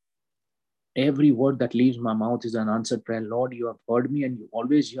 Every word that leaves my mouth is an answered prayer. Lord, you have heard me and you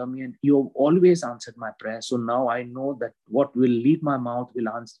always hear me, and you have always answered my prayer. So now I know that what will leave my mouth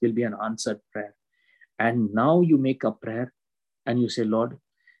will be an answered prayer. And now you make a prayer and you say, Lord,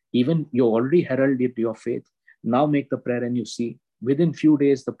 even you already heralded your faith. Now make the prayer, and you see within few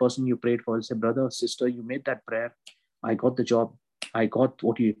days, the person you prayed for will say, brother, sister, you made that prayer. I got the job. I got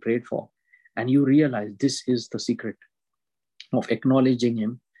what you prayed for. And you realize this is the secret of acknowledging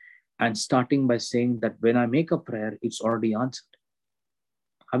him and starting by saying that when I make a prayer, it's already answered.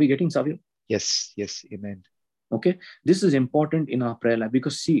 Are we getting, Savio? Yes, yes, amen. Okay, this is important in our prayer life,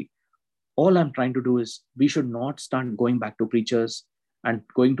 because see, all I'm trying to do is we should not start going back to preachers and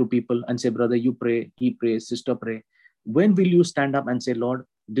going to people and say, brother, you pray, he prays, sister pray. When will you stand up and say, Lord,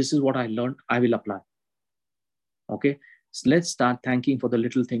 this is what I learned, I will apply? Okay, so let's start thanking for the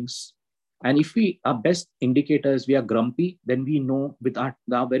little things. And if our best indicator is we are grumpy, then we know with our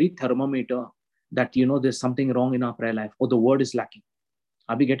very thermometer that, there's something wrong in our prayer life, or the word is lacking.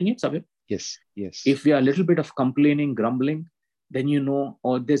 Are we getting it, Savir? Yes, yes. If we are a little bit of complaining, grumbling, then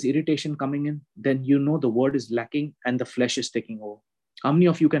or there's irritation coming in, then the word is lacking and the flesh is taking over. How many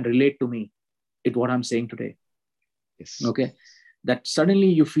of you can relate to me with what I'm saying today? Yes. Okay. That suddenly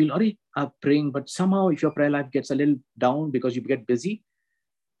you feel, I'm praying, but somehow if your prayer life gets a little down because you get busy,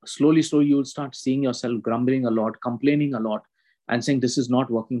 slowly you'll start seeing yourself grumbling a lot, complaining a lot, and saying, this is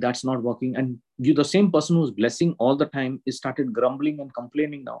not working, that's not working. And you, the same person who's blessing all the time, is started grumbling and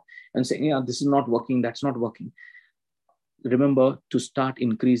complaining now and saying, yeah, this is not working, that's not working. Remember to start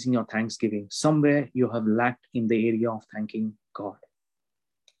increasing your thanksgiving. Somewhere you have lacked in the area of thanking God.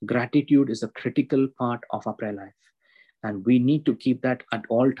 Gratitude is a critical part of our prayer life. And we need to keep that at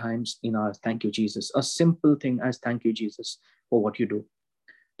all times in our thank you, Jesus. A simple thing as thank you, Jesus, for what you do.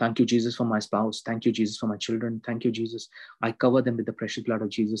 Thank you, Jesus, for my spouse. Thank you, Jesus, for my children. Thank you, Jesus. I cover them with the precious blood of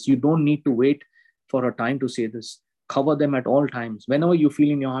Jesus. You don't need to wait for a time to say this. Cover them at all times. Whenever you feel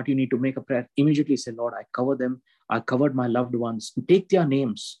in your heart you need to make a prayer, immediately say, Lord, I cover them. I covered my loved ones. Take their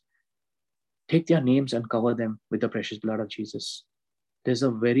names. Take their names and cover them with the precious blood of Jesus. There's a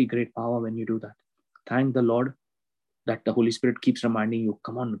very great power when you do that. Thank the Lord that the Holy Spirit keeps reminding you,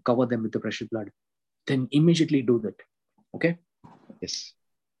 come on, cover them with the precious blood. Then immediately do that. Okay? Yes.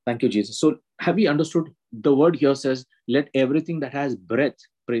 Thank you, Jesus. So have we understood? The word here says, let everything that has breath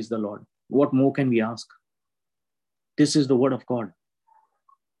praise the Lord. What more can we ask? This is the word of God.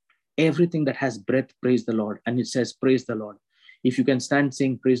 Everything that has breath, praise the Lord. And it says, praise the Lord. If you can stand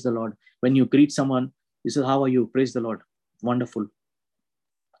saying, praise the Lord. When you greet someone, you say, how are you? Praise the Lord. Wonderful.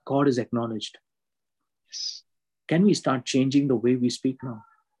 God is acknowledged. Yes. Can we start changing the way we speak now?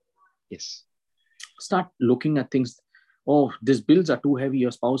 Yes. Start looking at things. Oh, these bills are too heavy.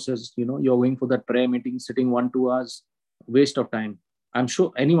 Your spouse says, you're going for that prayer meeting, sitting 1-2 hours, waste of time. I'm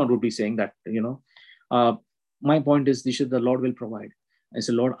sure anyone would be saying that, my point is, the Lord will provide. I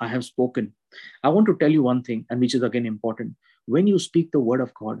say, Lord, I have spoken. I want to tell you one thing, and which is again important. When you speak the word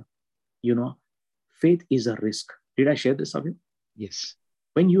of God, faith is a risk. Did I share this, Abhi? Yes.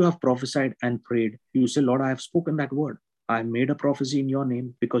 When you have prophesied and prayed, you say, Lord, I have spoken that word. I made a prophecy in your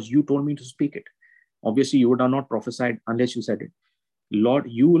name because you told me to speak it. Obviously, you would have not prophesied unless you said it. Lord,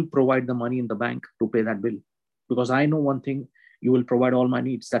 you will provide the money in the bank to pay that bill. Because I know one thing, you will provide all my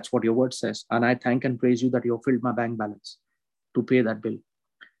needs. That's what your word says. And I thank and praise you that you have filled my bank balance to pay that bill.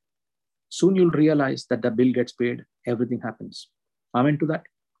 Soon you'll realize that the bill gets paid. Everything happens. Amen to that.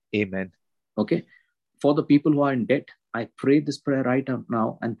 Amen. Okay. For the people who are in debt, I pray this prayer right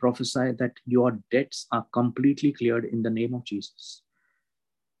now and prophesy that your debts are completely cleared in the name of Jesus.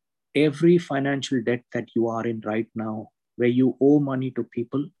 Every financial debt that you are in right now, where you owe money to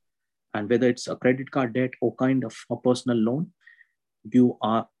people, and whether it's a credit card debt or kind of a personal loan,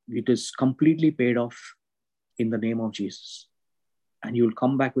 it is completely paid off in the name of Jesus. And you'll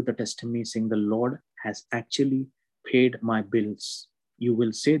come back with a testimony saying, the Lord has actually paid my bills. You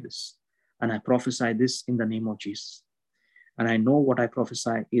will say this. And I prophesy this in the name of Jesus. And I know what I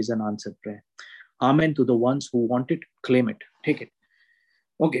prophesy is an answered prayer. Amen to the ones who want it, claim it, take it.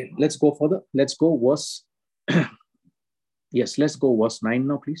 Okay, let's go further. Let's go verse. Yes, let's go verse 9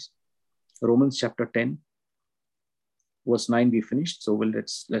 now, please. Romans chapter 10, verse 9 we finished. So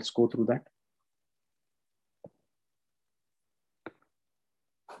let's go through that.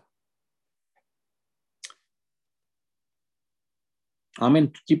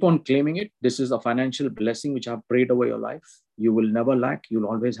 Amen. Keep on claiming it. This is a financial blessing which I've prayed over your life. You will never lack. You'll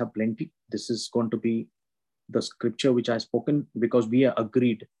always have plenty. This is going to be the scripture which I've spoken because we are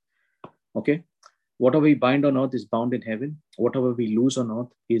agreed. Okay. Whatever we bind on earth is bound in heaven. Whatever we loose on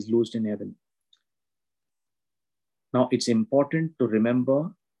earth is loosed in heaven. Now, it's important to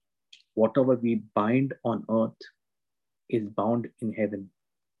remember whatever we bind on earth is bound in heaven.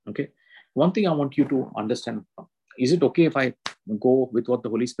 Okay. One thing I want you to understand. Is it okay if I go with what the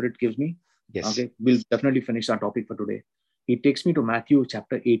Holy Spirit gives me? Yes. Okay. We'll definitely finish our topic for today. It takes me to Matthew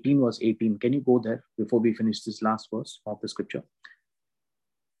chapter 18, verse 18. Can you go there before we finish this last verse of the scripture?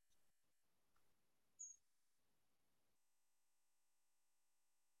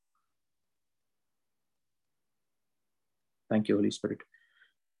 Thank you, Holy Spirit.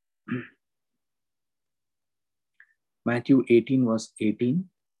 Matthew 18, verse 18.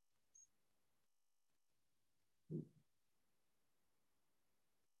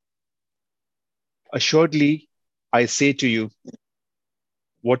 Assuredly, I say to you,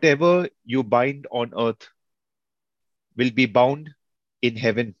 whatever you bind on earth will be bound in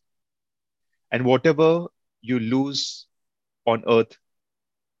heaven, and whatever you loose on earth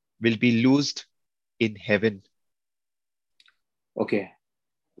will be loosed in heaven. Okay.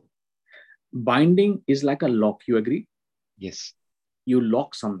 Binding is like a lock. You agree? Yes. You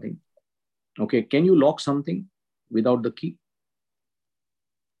lock something. Okay. Can you lock something without the key?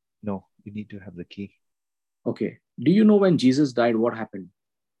 No, you need to have the key. Okay. Do you know when Jesus died, what happened?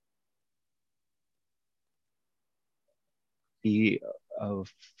 He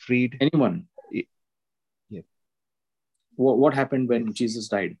freed anyone. Yeah. What happened when Jesus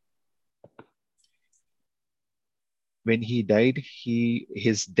died? When he died,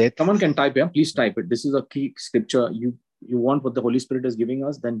 his death. Someone can type here. Please type it. This is a key scripture. You want what the Holy Spirit is giving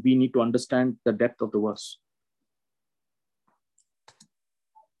us, then we need to understand the depth of the verse.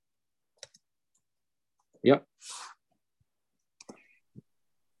 Yeah.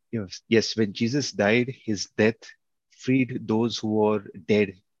 Yes, when Jesus died, his death freed those who were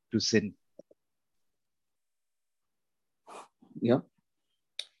dead to sin. Yeah.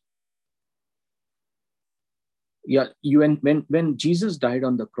 Yeah. When Jesus died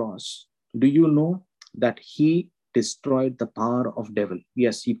on the cross, do you know that he destroyed the power of devil?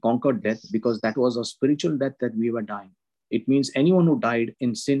 Yes, he conquered death because that was a spiritual death that we were dying. It means anyone who died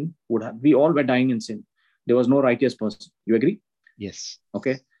in sin we all were dying in sin. There was no righteous person. You agree? Yes.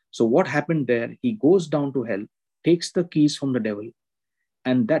 Okay. So what happened there? He goes down to hell, takes the keys from the devil,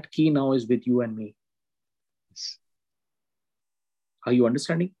 and that key now is with you and me. Yes. Are you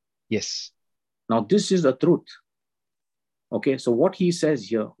understanding? Yes. Now this is the truth. Okay. So what he says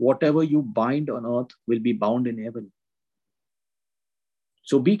here, whatever you bind on earth will be bound in heaven.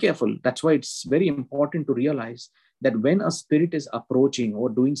 So be careful. That's why it's very important to realize that when a spirit is approaching or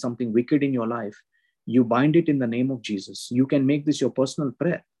doing something wicked in your life, you bind it in the name of Jesus. You can make this your personal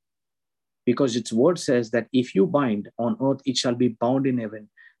prayer because its word says that if you bind on earth, it shall be bound in heaven.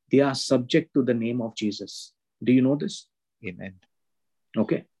 They are subject to the name of Jesus. Do you know this? Amen.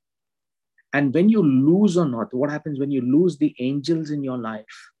 Okay. And when you lose on earth, what happens when you lose the angels in your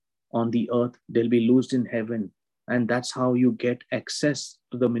life on the earth? They'll be loosed in heaven. And that's how you get access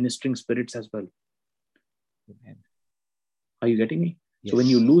to the ministering spirits as well. Amen. Are you getting me? So when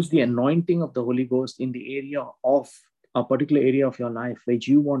you lose the anointing of the Holy Ghost in the area of a particular area of your life, which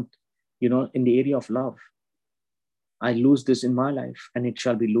you want, in the area of love, I lose this in my life and it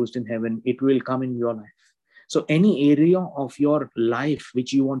shall be loosed in heaven. It will come in your life. So any area of your life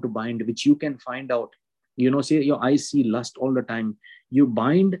which you want to bind, which you can find out, say your eyes see lust all the time, you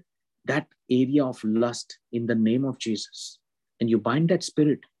bind that area of lust in the name of Jesus. And you bind that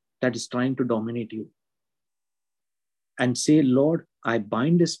spirit that is trying to dominate you. And say, Lord, I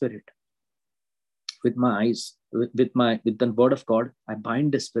bind the spirit with my eyes, with the word of God. I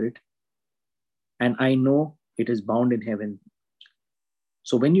bind the spirit and I know it is bound in heaven.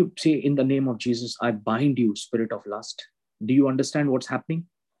 So when you say in the name of Jesus, I bind you, spirit of lust, do you understand what's happening?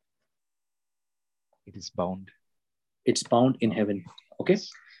 It is bound. It's bound in heaven. Okay.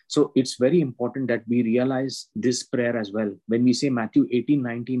 So it's very important that we realize this prayer as well. When we say Matthew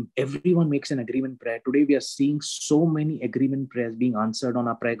 18:19, everyone makes an agreement prayer. Today we are seeing so many agreement prayers being answered on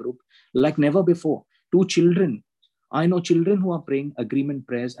our prayer group like never before. 2 children. I know children who are praying agreement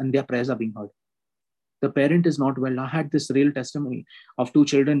prayers and their prayers are being heard. The parent is not well. I had this real testimony of 2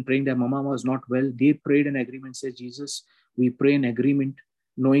 children praying. Their mama was not well. They prayed in agreement, said, Jesus, we pray in agreement,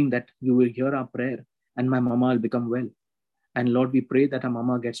 knowing that you will hear our prayer and my mama will become well. And Lord, we pray that our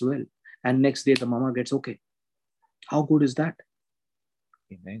mama gets well. And next day, the mama gets okay. How good is that?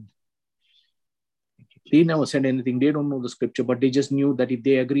 Amen. They never said anything. They don't know the scripture, but they just knew that if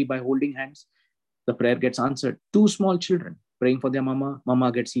they agree by holding hands, the prayer gets answered. 2 small children praying for their mama,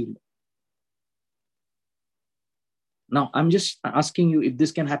 mama gets healed. Now, I'm just asking you, if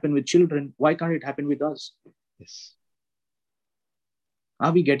this can happen with children, why can't it happen with us? Yes.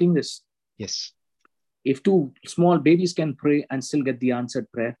 Are we getting this? Yes. If 2 small babies can pray and still get the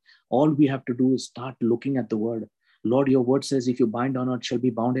answered prayer, all we have to do is start looking at the word. Lord, your word says, if you bind on earth, shall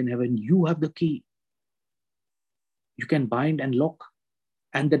be bound in heaven. You have the key. You can bind and lock.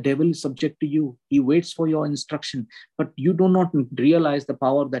 And the devil is subject to you. He waits for your instruction. But you do not realize the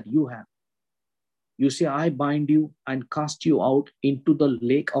power that you have. You say, I bind you and cast you out into the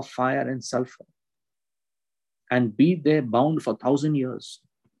lake of fire and sulfur. And be there bound for 1,000 years.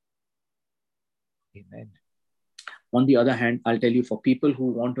 Amen. On the other hand, I'll tell you, for people who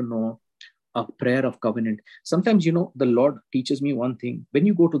want to know a prayer of covenant, sometimes, the Lord teaches me one thing. When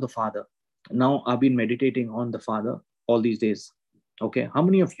you go to the Father, now I've been meditating on the Father all these days. Okay. How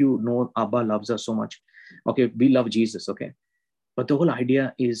many of you know Abba loves us so much? Okay. We love Jesus. Okay. But the whole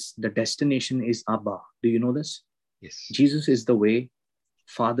idea is the destination is Abba. Do you know this? Yes. Jesus is the way.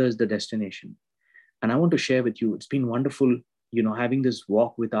 Father is the destination. And I want to share with you, it's been wonderful, having this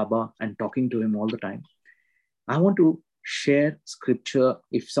walk with Abba and talking to him all the time. I want to share scripture.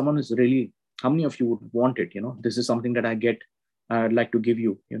 If someone is really, how many of you would want it? This is something that I'd like to give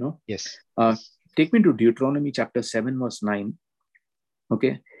you, Yes. Take me to Deuteronomy chapter 7, verse 9.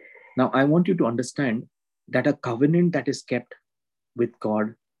 Okay. Now I want you to understand that a covenant that is kept with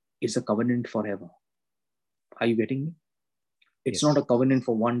God is a covenant forever. Are you getting me? It's not a covenant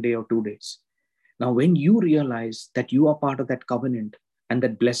for 1 day or 2 days. Now, when you realize that you are part of that covenant and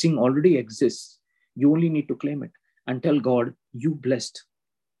that blessing already exists, you only need to claim it and tell God, you blessed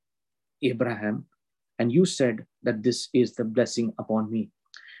Abraham and you said that this is the blessing upon me.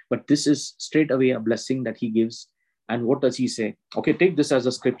 But this is straight away a blessing that he gives. And what does he say? Okay, take this as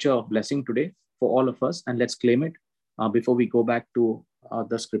a scripture of blessing today for all of us and let's claim it before we go back to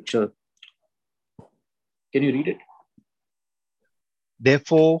the scripture. Can you read it?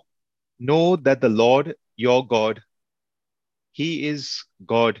 Therefore, know that the Lord your God, he is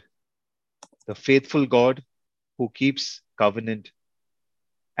God, the faithful God who keeps covenant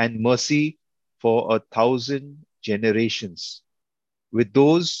and mercy for 1,000 generations with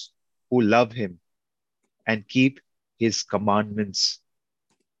those who love him and keep his commandments.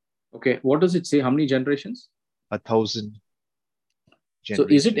 Okay, what does it say? How many generations? 1,000 generations.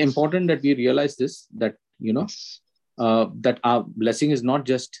 So is it important that we realize this, that, that our blessing is not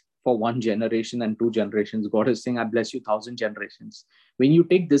just for 1 generation and 2 generations. God is saying, I bless you 1,000 generations. When you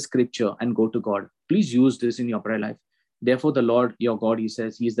take this scripture and go to God, please use this in your prayer life. Therefore, the Lord, your God, he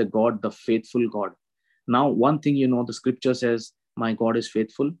says, he is the God, the faithful God. Now, one thing, the scripture says, my God is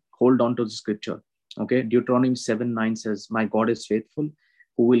faithful. Hold on to the scripture. Okay. Deuteronomy 7:9 says, my God is faithful,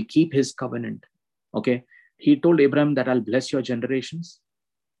 who will keep his covenant. Okay. He told Abraham that I'll bless your generations.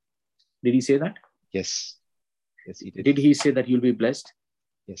 Did he say that? Yes. Yes, he did. Did he say that you'll be blessed?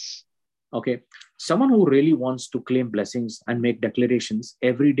 Yes. Okay. Someone who really wants to claim blessings and make declarations,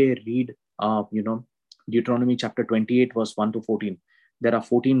 every day read, Deuteronomy chapter 28, verse 1 to 14. There are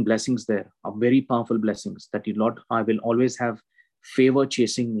 14 blessings there, are very powerful blessings that Lord, I will always have favor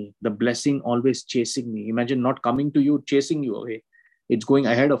chasing me, the blessing always chasing me. Imagine not coming to you, chasing you away. It's going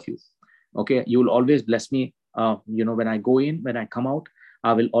ahead of you. Okay, you will always bless me. When I go in, when I come out,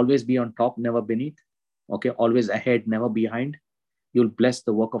 I will always be on top, never beneath. Okay, always ahead, never behind. You'll bless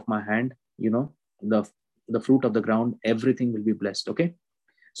the work of my hand. The fruit of the ground, everything will be blessed. Okay,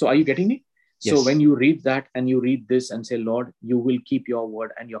 so are you getting me? Yes. So when you read that and you read this and say, Lord, you will keep your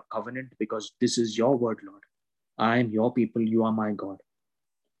word and your covenant, because this is your word, Lord. I am your people. You are my God.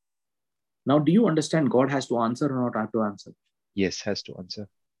 Now, do you understand God has to answer or not have to answer? Yes, has to answer.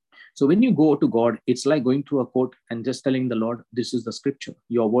 So when you go to God, it's like going through a court and just telling the Lord, this is the scripture.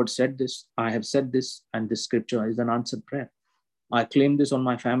 Your word said this. I have said this. And this scripture is an answered prayer. I claim this on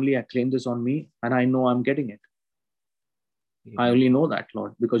my family. I claim this on me. And I know I'm getting it. I only know that,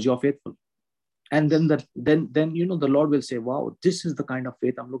 Lord, because you're faithful. And then the Lord will say, wow, this is the kind of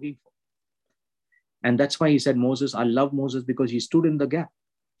faith I'm looking for. And that's why he said, Moses, I love Moses because he stood in the gap.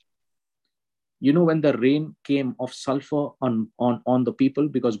 When the rain came of sulfur on the people,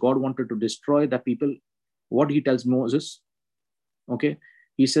 because God wanted to destroy the people, what he tells Moses, okay,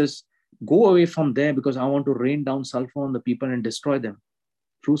 he says, go away from there because I want to rain down sulfur on the people and destroy them.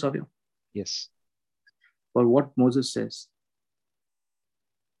 True, Savio? Yes. But what Moses says?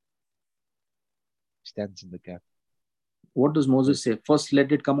 Stands in the gap. What does Moses say? First,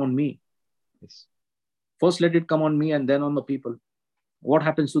 let it come on me. Yes. First, let it come on me and then on the people. What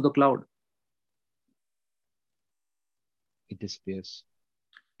happens to the cloud? It disappears.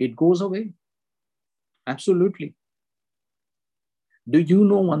 It goes away. Absolutely. Do you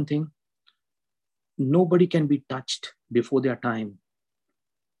know one thing? Nobody can be touched before their time.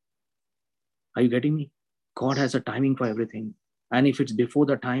 Are you getting me? God has a timing for everything. And if it's before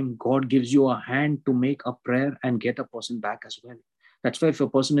the time, God gives you a hand to make a prayer and get a person back as well. That's why if a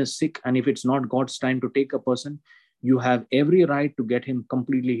person is sick and if it's not God's time to take a person, you have every right to get him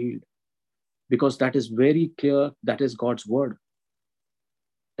completely healed. Because that is very clear. That is God's word.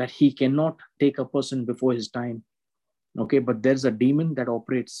 That he cannot take a person before his time. Okay, but there's a demon that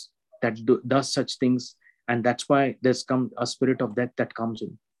operates, that does such things. And that's why there's come a spirit of death that comes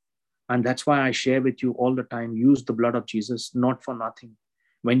in. And that's why I share with you all the time, use the blood of Jesus, not for nothing.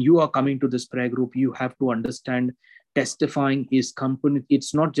 When you are coming to this prayer group, you have to understand testifying is company.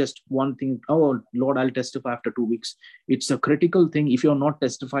 It's not just one thing. Oh, Lord, I'll testify after 2 weeks. It's a critical thing. If you're not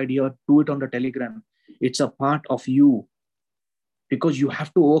testified here, do it on the Telegram. It's a part of you, because you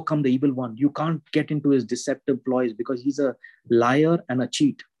have to overcome the evil one. You can't get into his deceptive ploys because he's a liar and a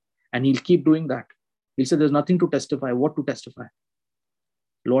cheat. And he'll keep doing that. He'll say, there's nothing to testify. What to testify?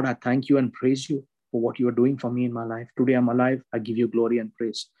 Lord, I thank you and praise you for what you are doing for me in my life. Today I'm alive. I give you glory and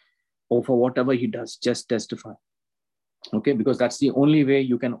praise. Or for whatever he does, just testify. Okay, because that's the only way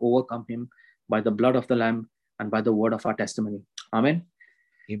you can overcome him, by the blood of the Lamb and by the word of our testimony. Amen.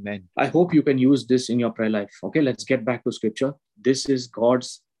 Amen. I hope you can use this in your prayer life. Okay, let's get back to scripture. This is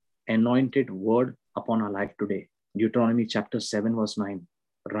God's anointed word upon our life today. Deuteronomy chapter 7 verse 9.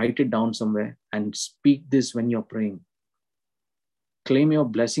 Write it down somewhere and speak this when you're praying. Claim your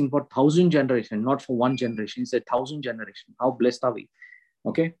blessing for 1,000 generations, not for one generation. It's 1,000 generations. How blessed are we?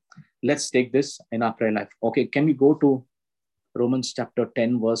 Okay, let's take this in our prayer life. Okay, can we go to Romans chapter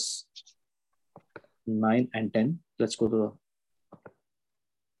 10 verse 9 and 10? Let's go to the...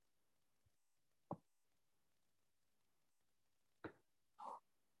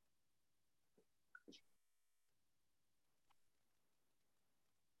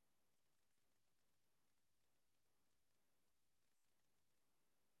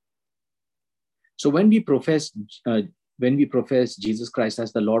 So when we profess Jesus Christ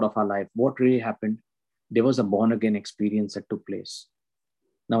as the Lord of our life, what really happened? There was a born-again experience that took place.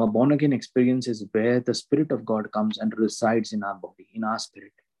 Now, a born-again experience is where the Spirit of God comes and resides in our body, in our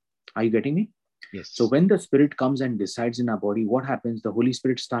spirit. Are you getting me? Yes. So when the Spirit comes and resides in our body, what happens? The Holy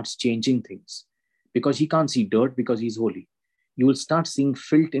Spirit starts changing things, because he can't see dirt because he's holy. You will start seeing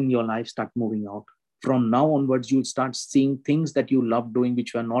filth in your life start moving out. From now onwards, you'll start seeing things that you love doing,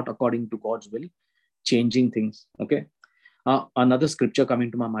 which were not according to God's will, changing things. Okay. Another scripture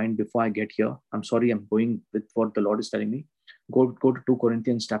coming to my mind before I get here. I'm sorry, I'm going with what the Lord is telling me. Go to 2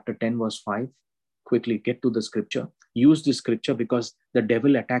 Corinthians chapter 10 verse 5. Quickly get to the scripture. Use this scripture because the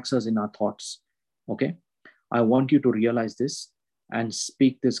devil attacks us in our thoughts. Okay. I want you to realize this and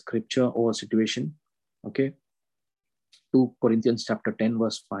speak this scripture over situation. Okay. 2 Corinthians chapter 10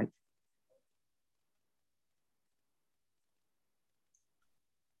 verse 5.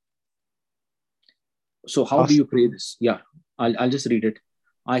 So how do you pray this? Yeah, I'll just read it.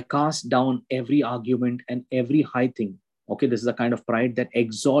 I cast down every argument and every high thing. Okay, this is a kind of pride that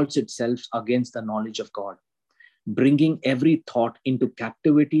exalts itself against the knowledge of God, bringing every thought into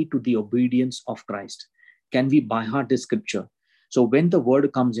captivity to the obedience of Christ. Can we by heart this scripture? So when the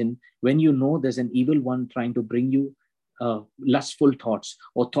word comes in, when you know there's an evil one trying to bring you lustful thoughts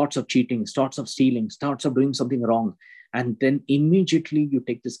or thoughts of cheating, thoughts of stealing, thoughts of doing something wrong, and then immediately you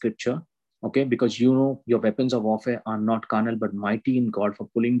take the scripture, okay, because you know your weapons of warfare are not carnal but mighty in God for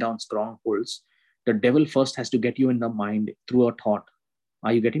pulling down strongholds. The devil first has to get you in the mind through a thought.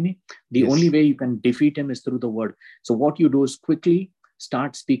 Are you getting me? The only way you can defeat him is through the word. So what you do is quickly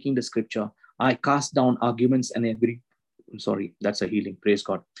start speaking the scripture. I cast down arguments and that's a healing. Praise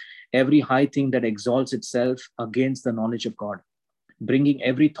God. Every high thing that exalts itself against the knowledge of God, bringing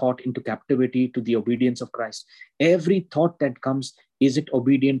every thought into captivity to the obedience of Christ. Every thought that comes, is it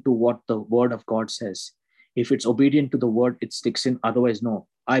obedient to what the word of God says? If it's obedient to the word, it sticks in. Otherwise, no.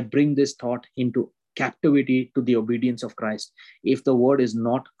 I bring this thought into captivity to the obedience of Christ. If the word is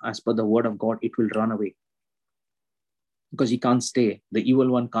not as per the word of God, it will run away. Because he can't stay. The evil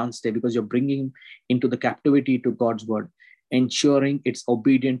one can't stay because you're bringing him into the captivity to God's word, ensuring it's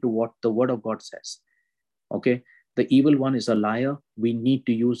obedient to what the word of God says. Okay? The evil one is a liar. We need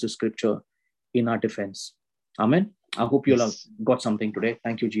to use the scripture in our defense. Amen. I hope you'll have got something today.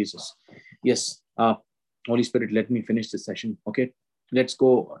 Thank you, Jesus. Yes. Holy Spirit, let me finish this session. Okay. Let's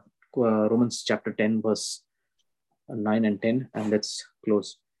go Romans chapter 10, verse 9 and 10, and let's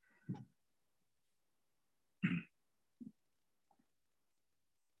close.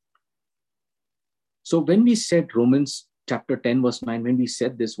 So when we said Romans chapter 10, verse 9, when we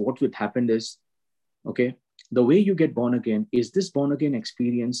said this, what would happen is, okay, the way you get born again is this born again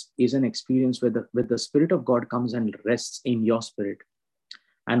experience is an experience where the Spirit of God comes and rests in your spirit.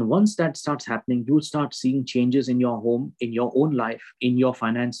 And once that starts happening, you'll start seeing changes in your home, in your own life, in your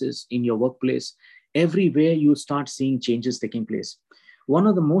finances, in your workplace. Everywhere you start seeing changes taking place. One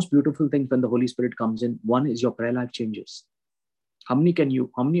of the most beautiful things when the Holy Spirit comes in, one is your prayer life changes. How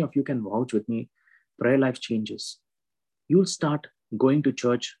many of you can vouch with me? Prayer life changes. You'll start going to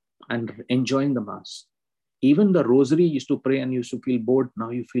church and enjoying the Mass. Even the rosary used to pray and used to feel bored. Now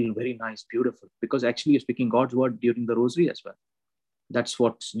you feel very nice, beautiful, because actually you're speaking God's word during the rosary as well. That's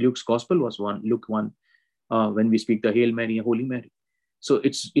what Luke's gospel was, Luke 1, when we speak the Hail Mary, Holy Mary. So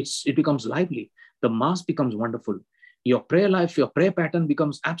it becomes lively. The Mass becomes wonderful. Your prayer life, your prayer pattern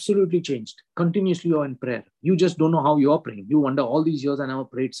becomes absolutely changed. Continuously you're in prayer. You just don't know how you're praying. You wonder, all these years I never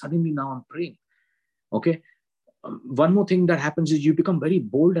prayed. Suddenly now I'm praying. Okay. One more thing that happens is you become very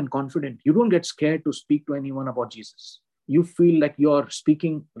bold and confident. You don't get scared to speak to anyone about Jesus. You feel like you're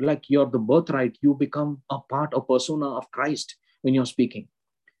speaking like you're the birthright. You become a part or persona of Christ when you're speaking.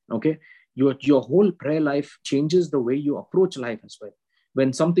 Okay. Your whole prayer life changes the way you approach life as well.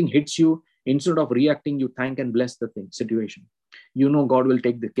 When something hits you, instead of reacting, you thank and bless the situation. You know God will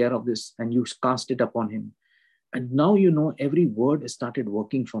take the care of this, and you cast it upon him. And now you know every word has started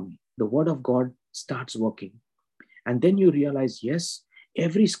working for me. The word of God starts working. And then you realize, yes,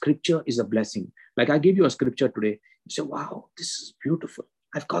 every scripture is a blessing. Like I gave you a scripture today. You say, wow, this is beautiful.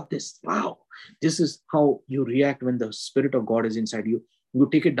 I've got this. Wow. This is how you react when the Spirit of God is inside you. You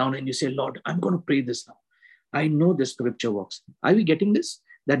take it down and you say, Lord, I'm going to pray this now. I know the scripture works. Are we getting this?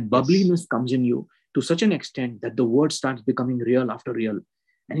 That bubbliness comes in you to such an extent that the word starts becoming real after real.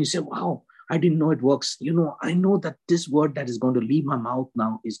 And you say, wow, I didn't know it works. You know, I know that this word that is going to leave my mouth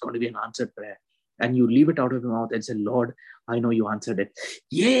now is going to be an answered prayer. And you leave it out of your mouth and say, Lord, I know you answered it.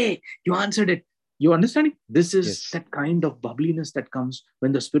 Yay, you answered it. You understand? This is that kind of bubbliness that comes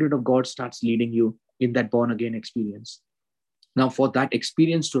when the Spirit of God starts leading you in that born again experience. Now, for that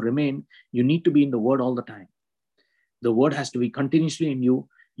experience to remain, you need to be in the word all the time. The word has to be continuously in you.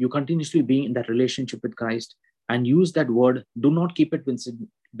 You continuously be in that relationship with Christ and use that word. Do not keep it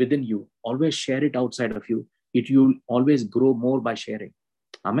within you. Always share it outside of you. You'll always grow more by sharing.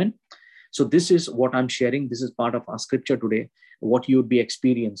 Amen. So this is what I'm sharing. This is part of our scripture today, what you would be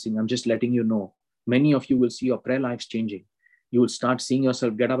experiencing. I'm just letting you know. Many of you will see your prayer lives changing. You will start seeing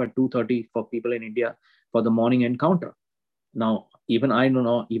yourself get up at 2:30 for people in India for the morning encounter. Now, even I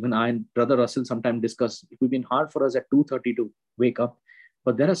and Brother Russell sometimes discuss, it would be hard for us at 2:30 to wake up.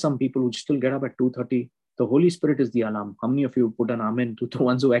 But there are some people who still get up at 2:30. The Holy Spirit is the alarm. How many of you put an amen to the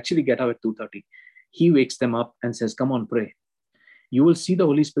ones who actually get up at 2:30? He wakes them up and says, come on, pray. You will see the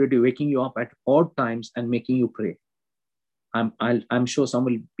Holy Spirit waking you up at odd times and making you pray. I'm sure some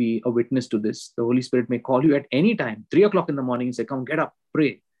will be a witness to this. The Holy Spirit may call you at any time, 3 o'clock in the morning, and say, come, get up,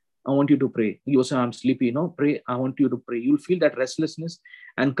 pray. I want you to pray. You say, I'm sleepy. No, pray. I want you to pray. You'll feel that restlessness,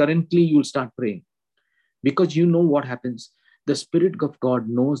 and currently you'll start praying. Because you know what happens. The Spirit of God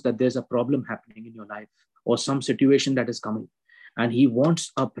knows that there's a problem happening in your life or some situation that is coming. And he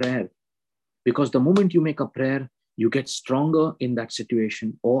wants a prayer. Because the moment you make a prayer, you get stronger in that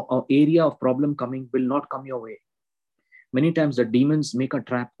situation, or an area of problem coming will not come your way. Many times the demons make a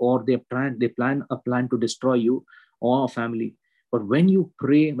trap, or they plan a plan to destroy you or a family. But when you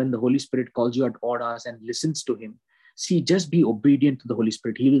pray, when the Holy Spirit calls you at odd hours and listens to him, see, just be obedient to the Holy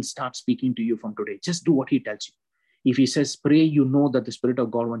Spirit. He will start speaking to you from today. Just do what he tells you. If he says pray, you know that the Spirit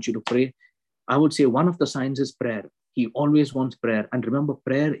of God wants you to pray. I would say one of the signs is prayer. He always wants prayer. And remember,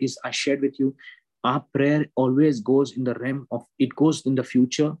 prayer is, I shared with you, our prayer always goes in the realm of, it goes in the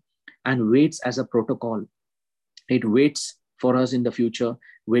future and waits as a protocol. It waits for us in the future,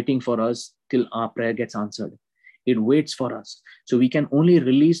 waiting for us till our prayer gets answered. It waits for us. So we can only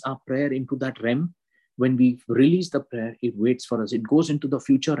release our prayer into that realm. When we release the prayer, it waits for us. It goes into the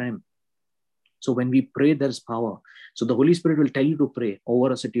future realm. So when we pray, there's power. So the Holy Spirit will tell you to pray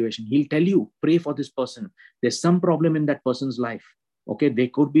over a situation. He'll tell you, pray for this person. There's some problem in that person's life. Okay, they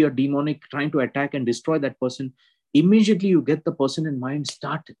could be a demonic trying to attack and destroy that person. Immediately you get the person in mind,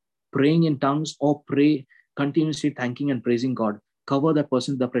 start praying in tongues or pray continuously, thanking and praising God. Cover that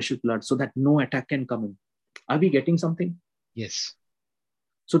person with the precious blood so that no attack can come in. Are we getting something? Yes.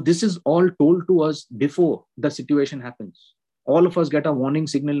 So this is all told to us before the situation happens. All of us get a warning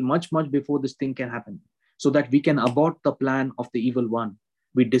signal much before this thing can happen, so that we can abort the plan of the evil one.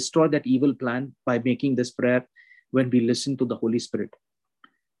 We destroy that evil plan by making this prayer when we listen to the Holy Spirit.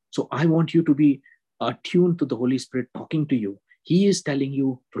 So I want you to be attuned to the Holy Spirit talking to you. He is telling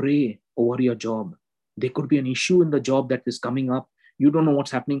you, pray over your job. There could be an issue in the job that is coming up. You don't know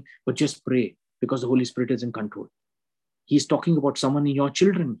what's happening, but just pray, because the Holy Spirit is in control. He's talking about someone in your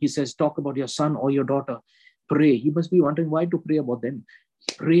children. He says, talk about your son or your daughter. Pray. You must be wondering why to pray about them.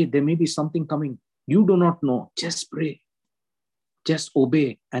 Pray. There may be something coming. You do not know. Just pray. Just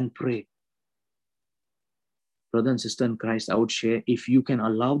obey and pray. Brother and sister in Christ, I would share, if you can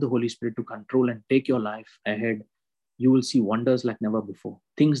allow the Holy Spirit to control and take your life ahead, you will see wonders like never before.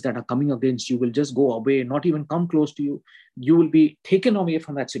 Things that are coming against you will just go away, not even come close to you. You will be taken away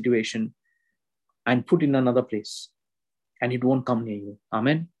from that situation and put in another place, and it won't come near you.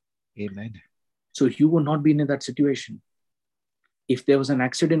 Amen. Amen. So you will not be in that situation. If there was an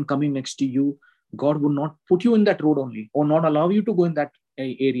accident coming next to you, God would not put you in that road only, or not allow you to go in that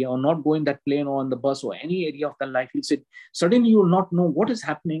area, or not go in that plane or on the bus or any area of the life. He'll say, suddenly you will not know what is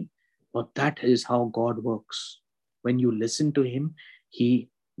happening. But that is how God works. When you listen to him, he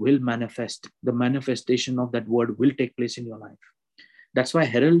will manifest. The manifestation of that word will take place in your life. That's why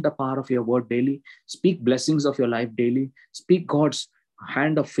herald the power of your word daily. Speak blessings of your life daily. Speak God's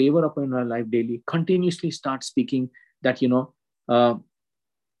hand of favor upon your life daily. Continuously start speaking that,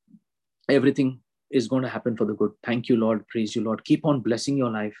 everything is going to happen for the good. Thank you, Lord. Praise you, Lord. Keep on blessing your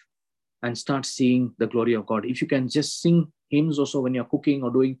life and start seeing the glory of God. If you can just sing hymns also when you're cooking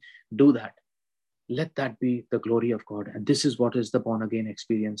or do that. Let that be the glory of God. And this is what is the born again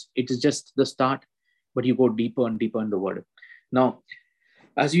experience. It is just the start, but you go deeper and deeper in the word. Now,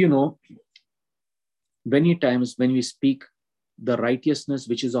 as you know, many times when we speak, the righteousness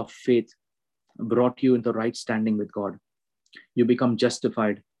which is of faith brought you into right standing with God. You become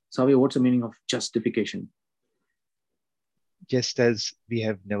justified. Savi, what's the meaning of justification? Just as we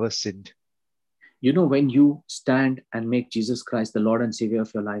have never sinned. When you stand and make Jesus Christ the Lord and Savior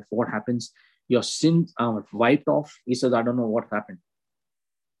of your life, what happens? Your sins are wiped off. He says, I don't know what happened.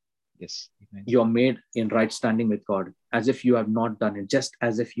 Yes. Amen. You're made in right standing with God, as if you have not done it, just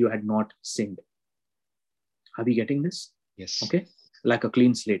as if you had not sinned. Are we getting this? Yes. Okay. Like a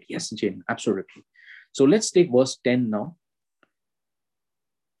clean slate. Yes, Jane, absolutely. So let's take verse 10 now.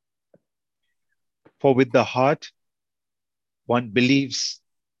 For with the heart, one believes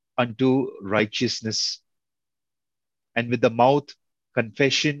unto righteousness, and with the mouth,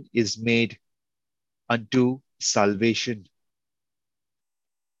 confession is made unto salvation.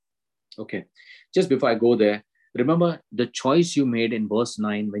 Okay. Just before I go there, remember the choice you made in verse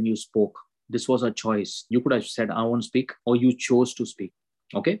 9 when you spoke. This was a choice. You could have said, I won't speak, or you chose to speak.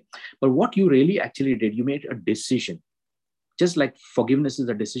 Okay. But what you really actually did, you made a decision. Just like forgiveness is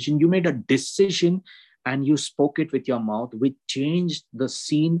a decision, you made a decision and you spoke it with your mouth, which changed the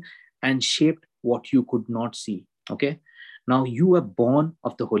scene and shaped what you could not see. Okay. Now you were born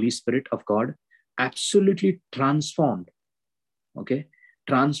of the Holy Spirit of God, absolutely transformed. Okay.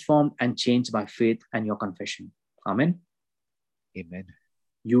 Transformed and changed by faith and your confession. Amen. Amen.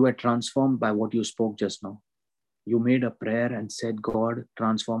 You were transformed by what you spoke just now. You made a prayer and said, God,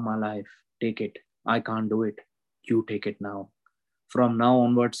 transform my life. Take it. I can't do it. You take it now. From now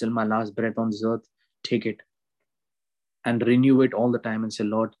onwards till my last breath on this earth, take it and renew it all the time and say,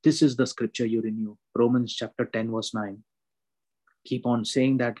 Lord, this is the scripture you renew. Romans chapter 10, verse 9. Keep on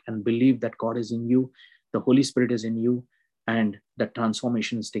saying that and believe that God is in you. The Holy Spirit is in you and that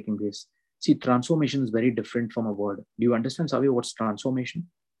transformation is taking place. See, transformation is very different from a word. Do you understand, Savio, what's transformation?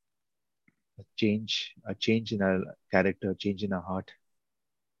 A change in our character, change in our heart.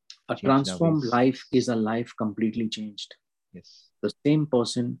 A transformed life is a life completely changed. Yes. The same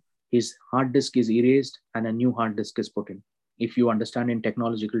person, his hard disk is erased and a new hard disk is put in. If you understand in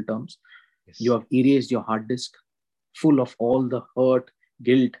technological terms, yes. You have erased your hard disk full of all the hurt,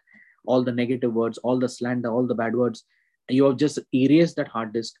 guilt, all the negative words, all the slander, all the bad words. You have just erased that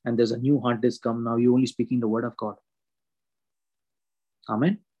hard disk and there's a new hard disk come. Now you're only speaking the word of God.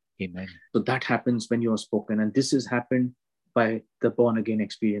 Amen. Amen. So that happens when you are spoken. And this has happened by the born again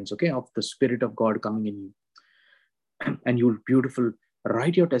experience, okay, of the Spirit of God coming in you. And you'll beautiful,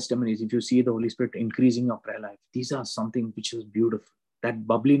 write your testimonies if you see the Holy Spirit increasing your prayer life. These are something which is beautiful. That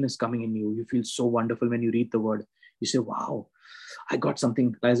bubbliness coming in you. You feel so wonderful when you read the word. You say, wow, I got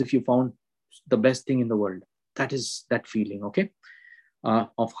something, as if you found the best thing in the world. That is that feeling, okay,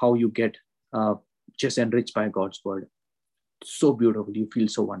 of how you get just enriched by God's word. So beautiful. You feel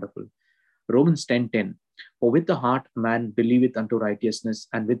so wonderful. Romans 10:10. For with the heart man believeth unto righteousness,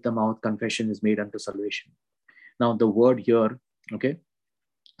 and with the mouth confession is made unto salvation. Now the word here, okay,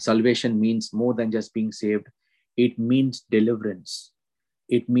 salvation means more than just being saved. It means deliverance.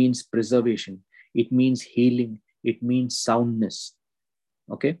 It means preservation. It means healing. It means soundness.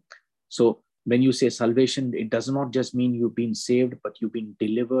 Okay. So when you say salvation, it does not just mean you've been saved, but you've been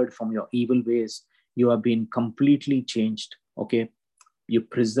delivered from your evil ways. You have been completely changed. Okay. You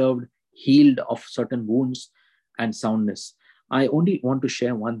preserved, healed of certain wounds and soundness. I only want to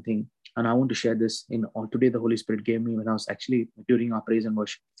share one thing, and I want to share this in all today the Holy Spirit gave me when I was actually during our praise and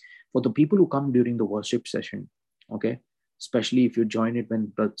worship. For the people who come during the worship session, okay, especially if you join it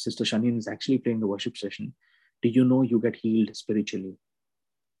when Sister Shanin is actually playing the worship session, do you know you get healed spiritually?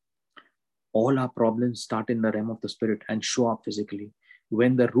 All our problems start in the realm of the spirit and show up physically.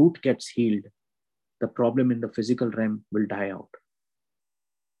 When the root gets healed, the problem in the physical realm will die out.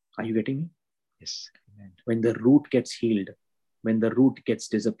 Are you getting me? Yes. Amen. When the root gets healed, when the root gets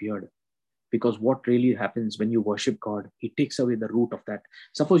disappeared, because what really happens when you worship God, He takes away the root of that.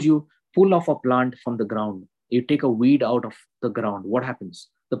 Suppose you pull off a plant from the ground, you take a weed out of the ground. What happens?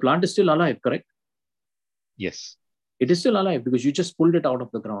 The plant is still alive, correct? Yes. It is still alive because you just pulled it out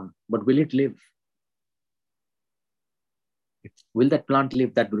of the ground. But will it live? Will that plant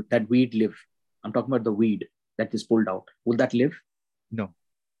live? That weed live? I'm talking about the weed that is pulled out. Will that live? No.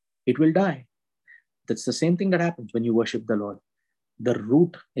 It will die. That's the same thing that happens when you worship the Lord. The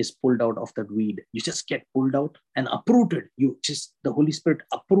root is pulled out of that weed. You just get pulled out and uprooted. The Holy Spirit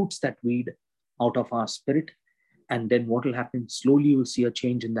uproots that weed out of our spirit. And then what will happen? Slowly you will see a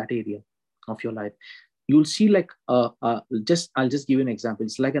change in that area of your life. You'll see like, I'll just give you an example.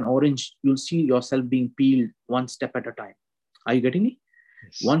 It's like an orange. You'll see yourself being peeled one step at a time. Are you getting me?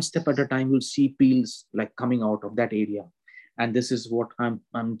 Yes. One step at a time, you'll see peels like coming out of that area. And this is what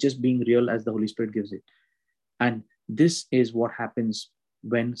I'm just being real as the Holy Spirit gives it. And this is what happens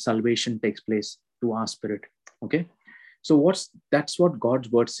when salvation takes place to our spirit. Okay. So that's what God's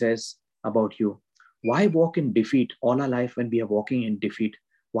word says about you. Why walk in defeat all our life when we are walking in defeat?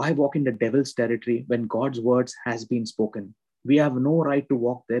 Why walk in the devil's territory when God's words has been spoken? We have no right to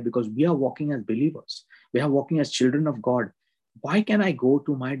walk there because we are walking as believers. We are walking as children of God. Why can I go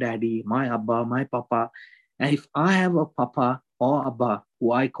to my daddy, my Abba, my Papa? And if I have a Papa or Abba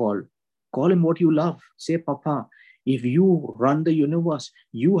who I call him what you love. Say, Papa. If you run the universe,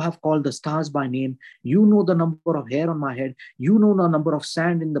 you have called the stars by name. You know the number of hair on my head. You know the number of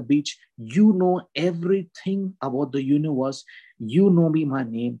sand in the beach. You know everything about the universe. You know me, my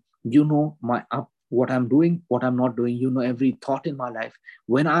name. You know what I'm doing, what I'm not doing. You know every thought in my life.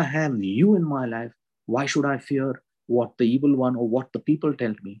 When I have you in my life, why should I fear what the evil one or what the people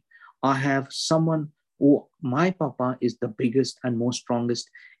tell me? I have someone who, my Papa, is the biggest and most strongest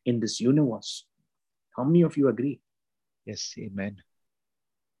in this universe. How many of you agree? Yes, amen.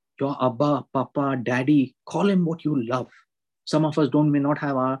 Your Abba, Papa, Daddy, call him what you love. Some of us may not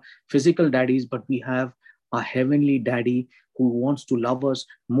have our physical daddies, but we have a heavenly daddy who wants to love us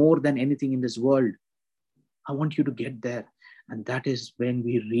more than anything in this world. I want you to get there. And that is when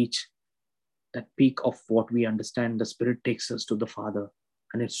we reach that peak of what we understand. The Spirit takes us to the Father.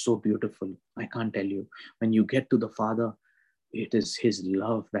 And it's so beautiful. I can't tell you. When you get to the Father, it is His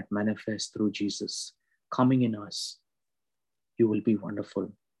love that manifests through Jesus coming in us. You will be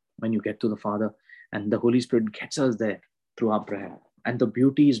wonderful when you get to the Father, and the Holy Spirit gets us there through our prayer. And the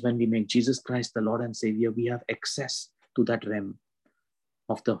beauty is when we make Jesus Christ the Lord and Savior, we have access to that realm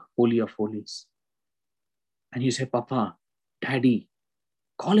of the Holy of Holies. And you say, Papa, Daddy,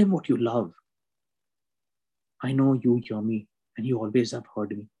 call him what you love. I know you hear me and you always have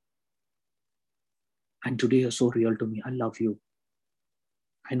heard me. And today you're so real to me. I love you.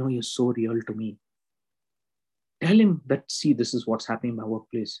 I know you're so real to me. Tell him that, see, this is what's happening in my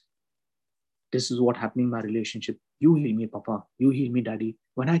workplace. This is what's happening in my relationship. You heal me, Papa. You heal me, Daddy.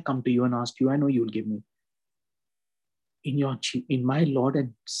 When I come to you and ask you, I know you will give me. In my Lord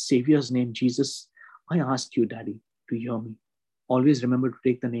and Savior's name, Jesus, I ask you, Daddy, to hear me. Always remember to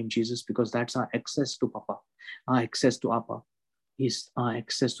take the name Jesus, because that's our access to Papa, our access to Abba. Is our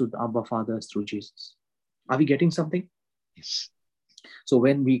access to the Abba Father through Jesus. Are we getting something? Yes. So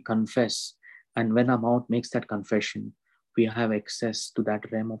when we confess and when our mouth makes that confession, we have access to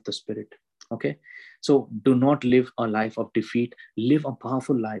that realm of the Spirit. Okay. So do not live a life of defeat. Live a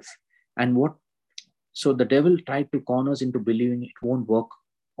powerful life. And so the devil tried to con us into believing it won't work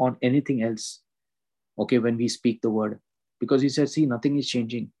on anything else. Okay. When we speak the word, because he said, see, nothing is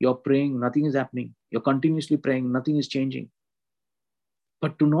changing. You're praying, nothing is happening. You're continuously praying, nothing is changing.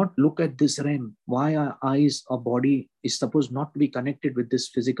 But do not look at this realm. Why our eyes, our body is supposed not to be connected with this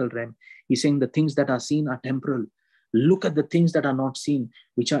physical realm. He's saying the things that are seen are temporal. Look at the things that are not seen,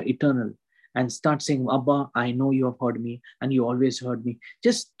 which are eternal. And start saying, Abba, I know you have heard me and you always heard me.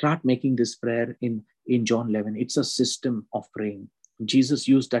 Just start making this prayer in John 11. It's a system of praying. Jesus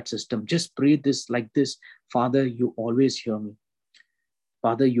used that system. Just pray this like this. Father, you always hear me.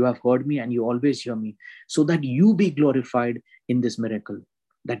 Father, you have heard me and you always hear me, so that you be glorified in this miracle.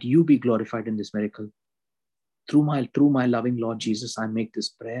 That you be glorified in this miracle. Through my loving Lord Jesus, I make this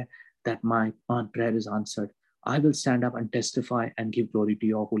prayer that my prayer is answered. I will stand up and testify and give glory to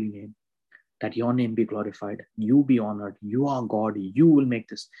your holy name. That your name be glorified. You be honored. You are God. You will make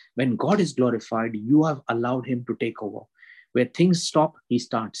this. When God is glorified, you have allowed him to take over. Where things stop, he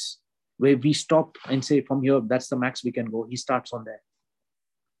starts. Where we stop and say, from here, that's the max we can go, he starts on there.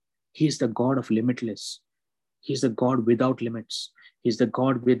 He is the God of limitless. He's the God without limits. He's the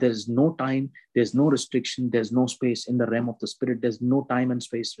God where there's no time, there's no restriction, there's no space in the realm of the Spirit. There's no time and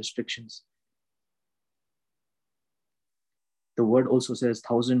space restrictions. The word also says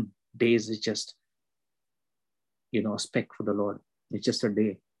 1,000 days is just, a speck for the Lord. It's just a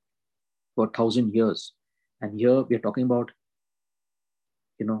day. For 1,000 years. And here we are talking about,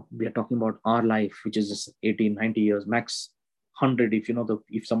 we are talking about our life, which is just 80, 90 years, max 100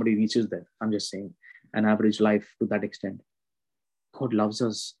 if somebody reaches that. I'm just saying an average life to that extent. God loves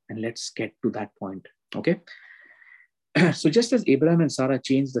us, and let's get to that point. Okay. So just as Abraham and Sarah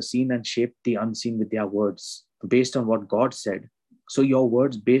changed the seen and shaped the unseen with their words based on what God said, so your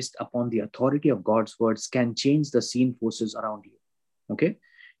words based upon the authority of God's words can change the seen forces around you. Okay.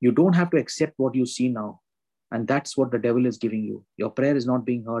 You don't have to accept what you see now. And that's what the devil is giving you. Your prayer is not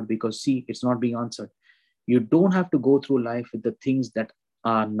being heard because, see, it's not being answered. You don't have to go through life with the things that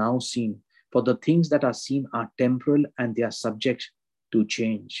are now seen. For the things that are seen are temporal and they are subject to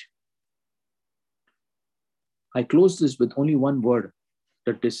change. I close this with only one word.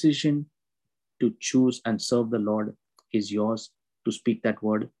 The decision to choose and serve the Lord is yours to speak that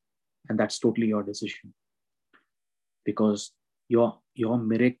word. And that's totally your decision. Because your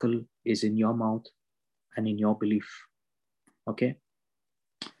miracle is in your mouth and in your belief. Okay?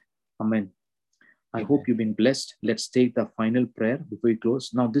 Amen. I hope you've been blessed. Let's take the final prayer before we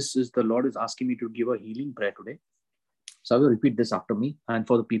close. Now, the Lord is asking me to give a healing prayer today. So I will repeat this after me. And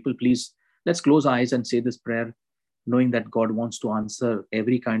for the people, please, let's close our eyes and say this prayer, knowing that God wants to answer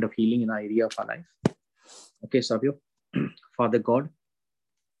every kind of healing in our area of our life. Okay, Savio. Father God.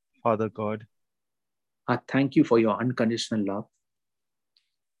 Father God. I thank you for your unconditional love.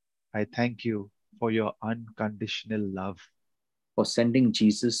 I thank you for your unconditional love. For sending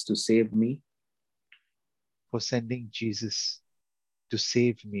Jesus to save me. For sending Jesus to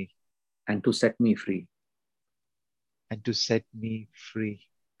save me. And to set me free. And to set me free.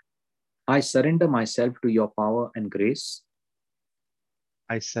 I surrender myself to your power and grace.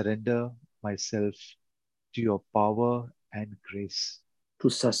 I surrender myself to your power and grace. To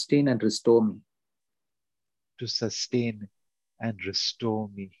sustain and restore me. To sustain and restore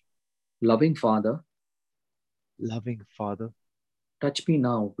me. Loving Father. Loving Father. Touch me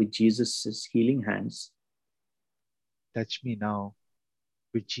now with Jesus' healing hands. Touch me now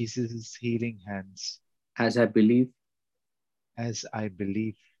with Jesus' healing hands. As I believe. As I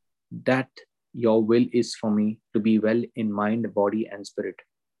believe. That your will is for me to be well in mind, body, and spirit.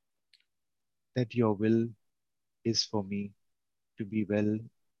 That your will is for me to be well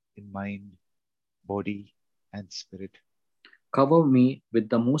in mind, body, and spirit. Cover me with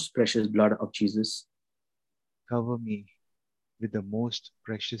the most precious blood of Jesus. Cover me with the most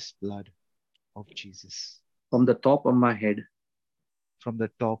precious blood of Jesus. From the top of my head. From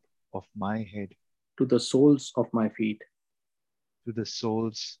the top of my head. To the soles of my feet. To the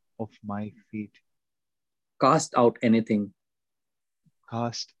soles of my feet. Cast out anything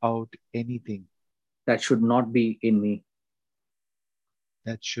Cast out anything that should not be in me.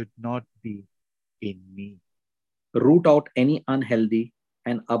 that should not be in me. Root out any unhealthy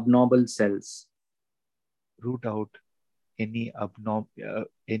and abnormal cells. Root out any abnormal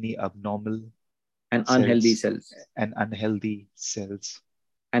and unhealthy cells. And unhealthy cells.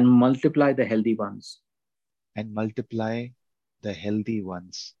 And multiply the healthy ones. And multiply the healthy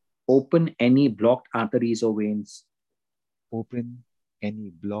ones. Open any blocked arteries or veins. Open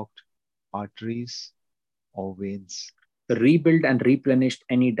any blocked arteries or veins. Rebuild and replenish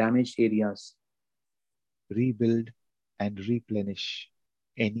any damaged areas. Rebuild and replenish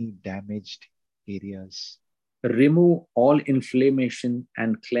any damaged areas. Remove all inflammation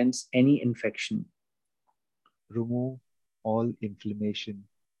and cleanse any infection. Remove all inflammation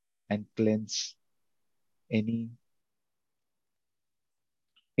and cleanse any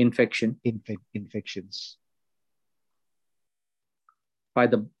infections. By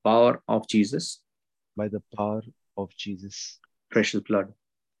the power of Jesus. By the power of Jesus. Precious blood.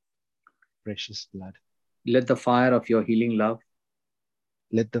 Precious blood. Let the fire of your healing love.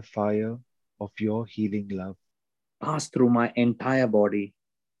 Let the fire of your healing love pass through my entire body.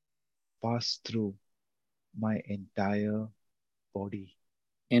 Pass through my entire body.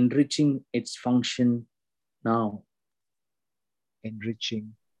 Enriching its function now.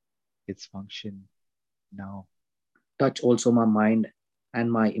 Enriching its function now. Touch also my mind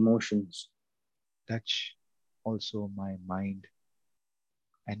and my emotions. Touch also my mind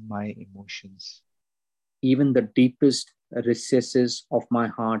and my emotions. Even the deepest recesses of my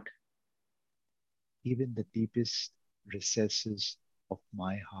heart. Even the deepest recesses of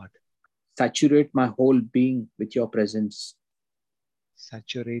my heart. Saturate my whole being with your presence.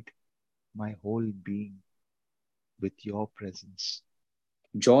 Saturate my whole being with your presence.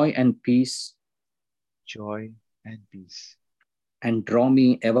 Joy and peace. Joy and peace. And draw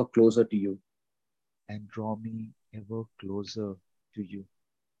me ever closer to you. And draw me ever closer to you.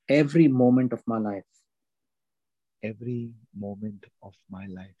 Every moment of my life. Every moment of my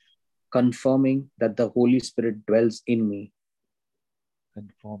life. Confirming that the Holy Spirit dwells in me.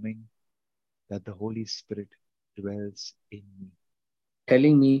 Confirming that the Holy Spirit dwells in me.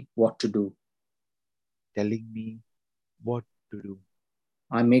 Telling me what to do. Telling me what to do.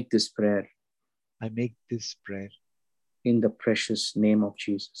 I make this prayer. I make this prayer. In the precious name of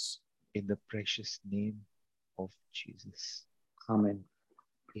Jesus. In the precious name of Jesus. Amen.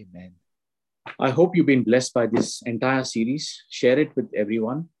 Amen. I hope you've been blessed by this entire series. Share it with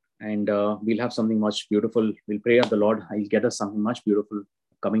everyone. And we'll have something much beautiful. We'll pray of the Lord. He'll get us something much beautiful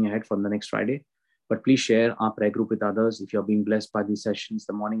coming ahead from the next Friday. But please share our prayer group with others. If you're being blessed by these sessions,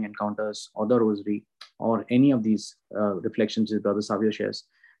 the morning encounters or the rosary or any of these reflections that Brother Savio shares,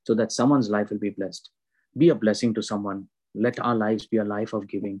 so that someone's life will be blessed. Be a blessing to someone. Let our lives be a life of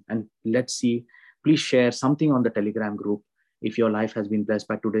giving. And let's see, please share something on the Telegram group if your life has been blessed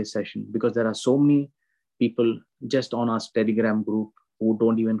by today's session, because there are so many people just on our Telegram group who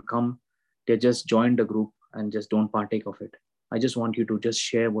don't even come. They just joined the group and just don't partake of it. I just want you to just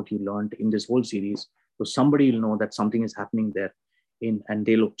share what you learned in this whole series, so somebody will know that something is happening there and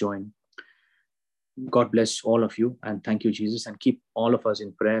they'll join. God bless all of you, and thank you, Jesus, and keep all of us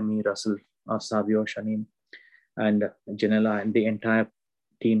in prayer, me, Russell, Savio, Shanim, and Janella, and the entire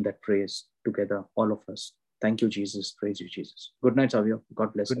team that prays together, all of us. Thank you, Jesus. Praise you, Jesus. Good night, Savio.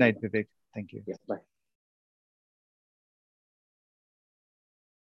 God bless. Good night, Vivek. Thank you. Yeah, bye.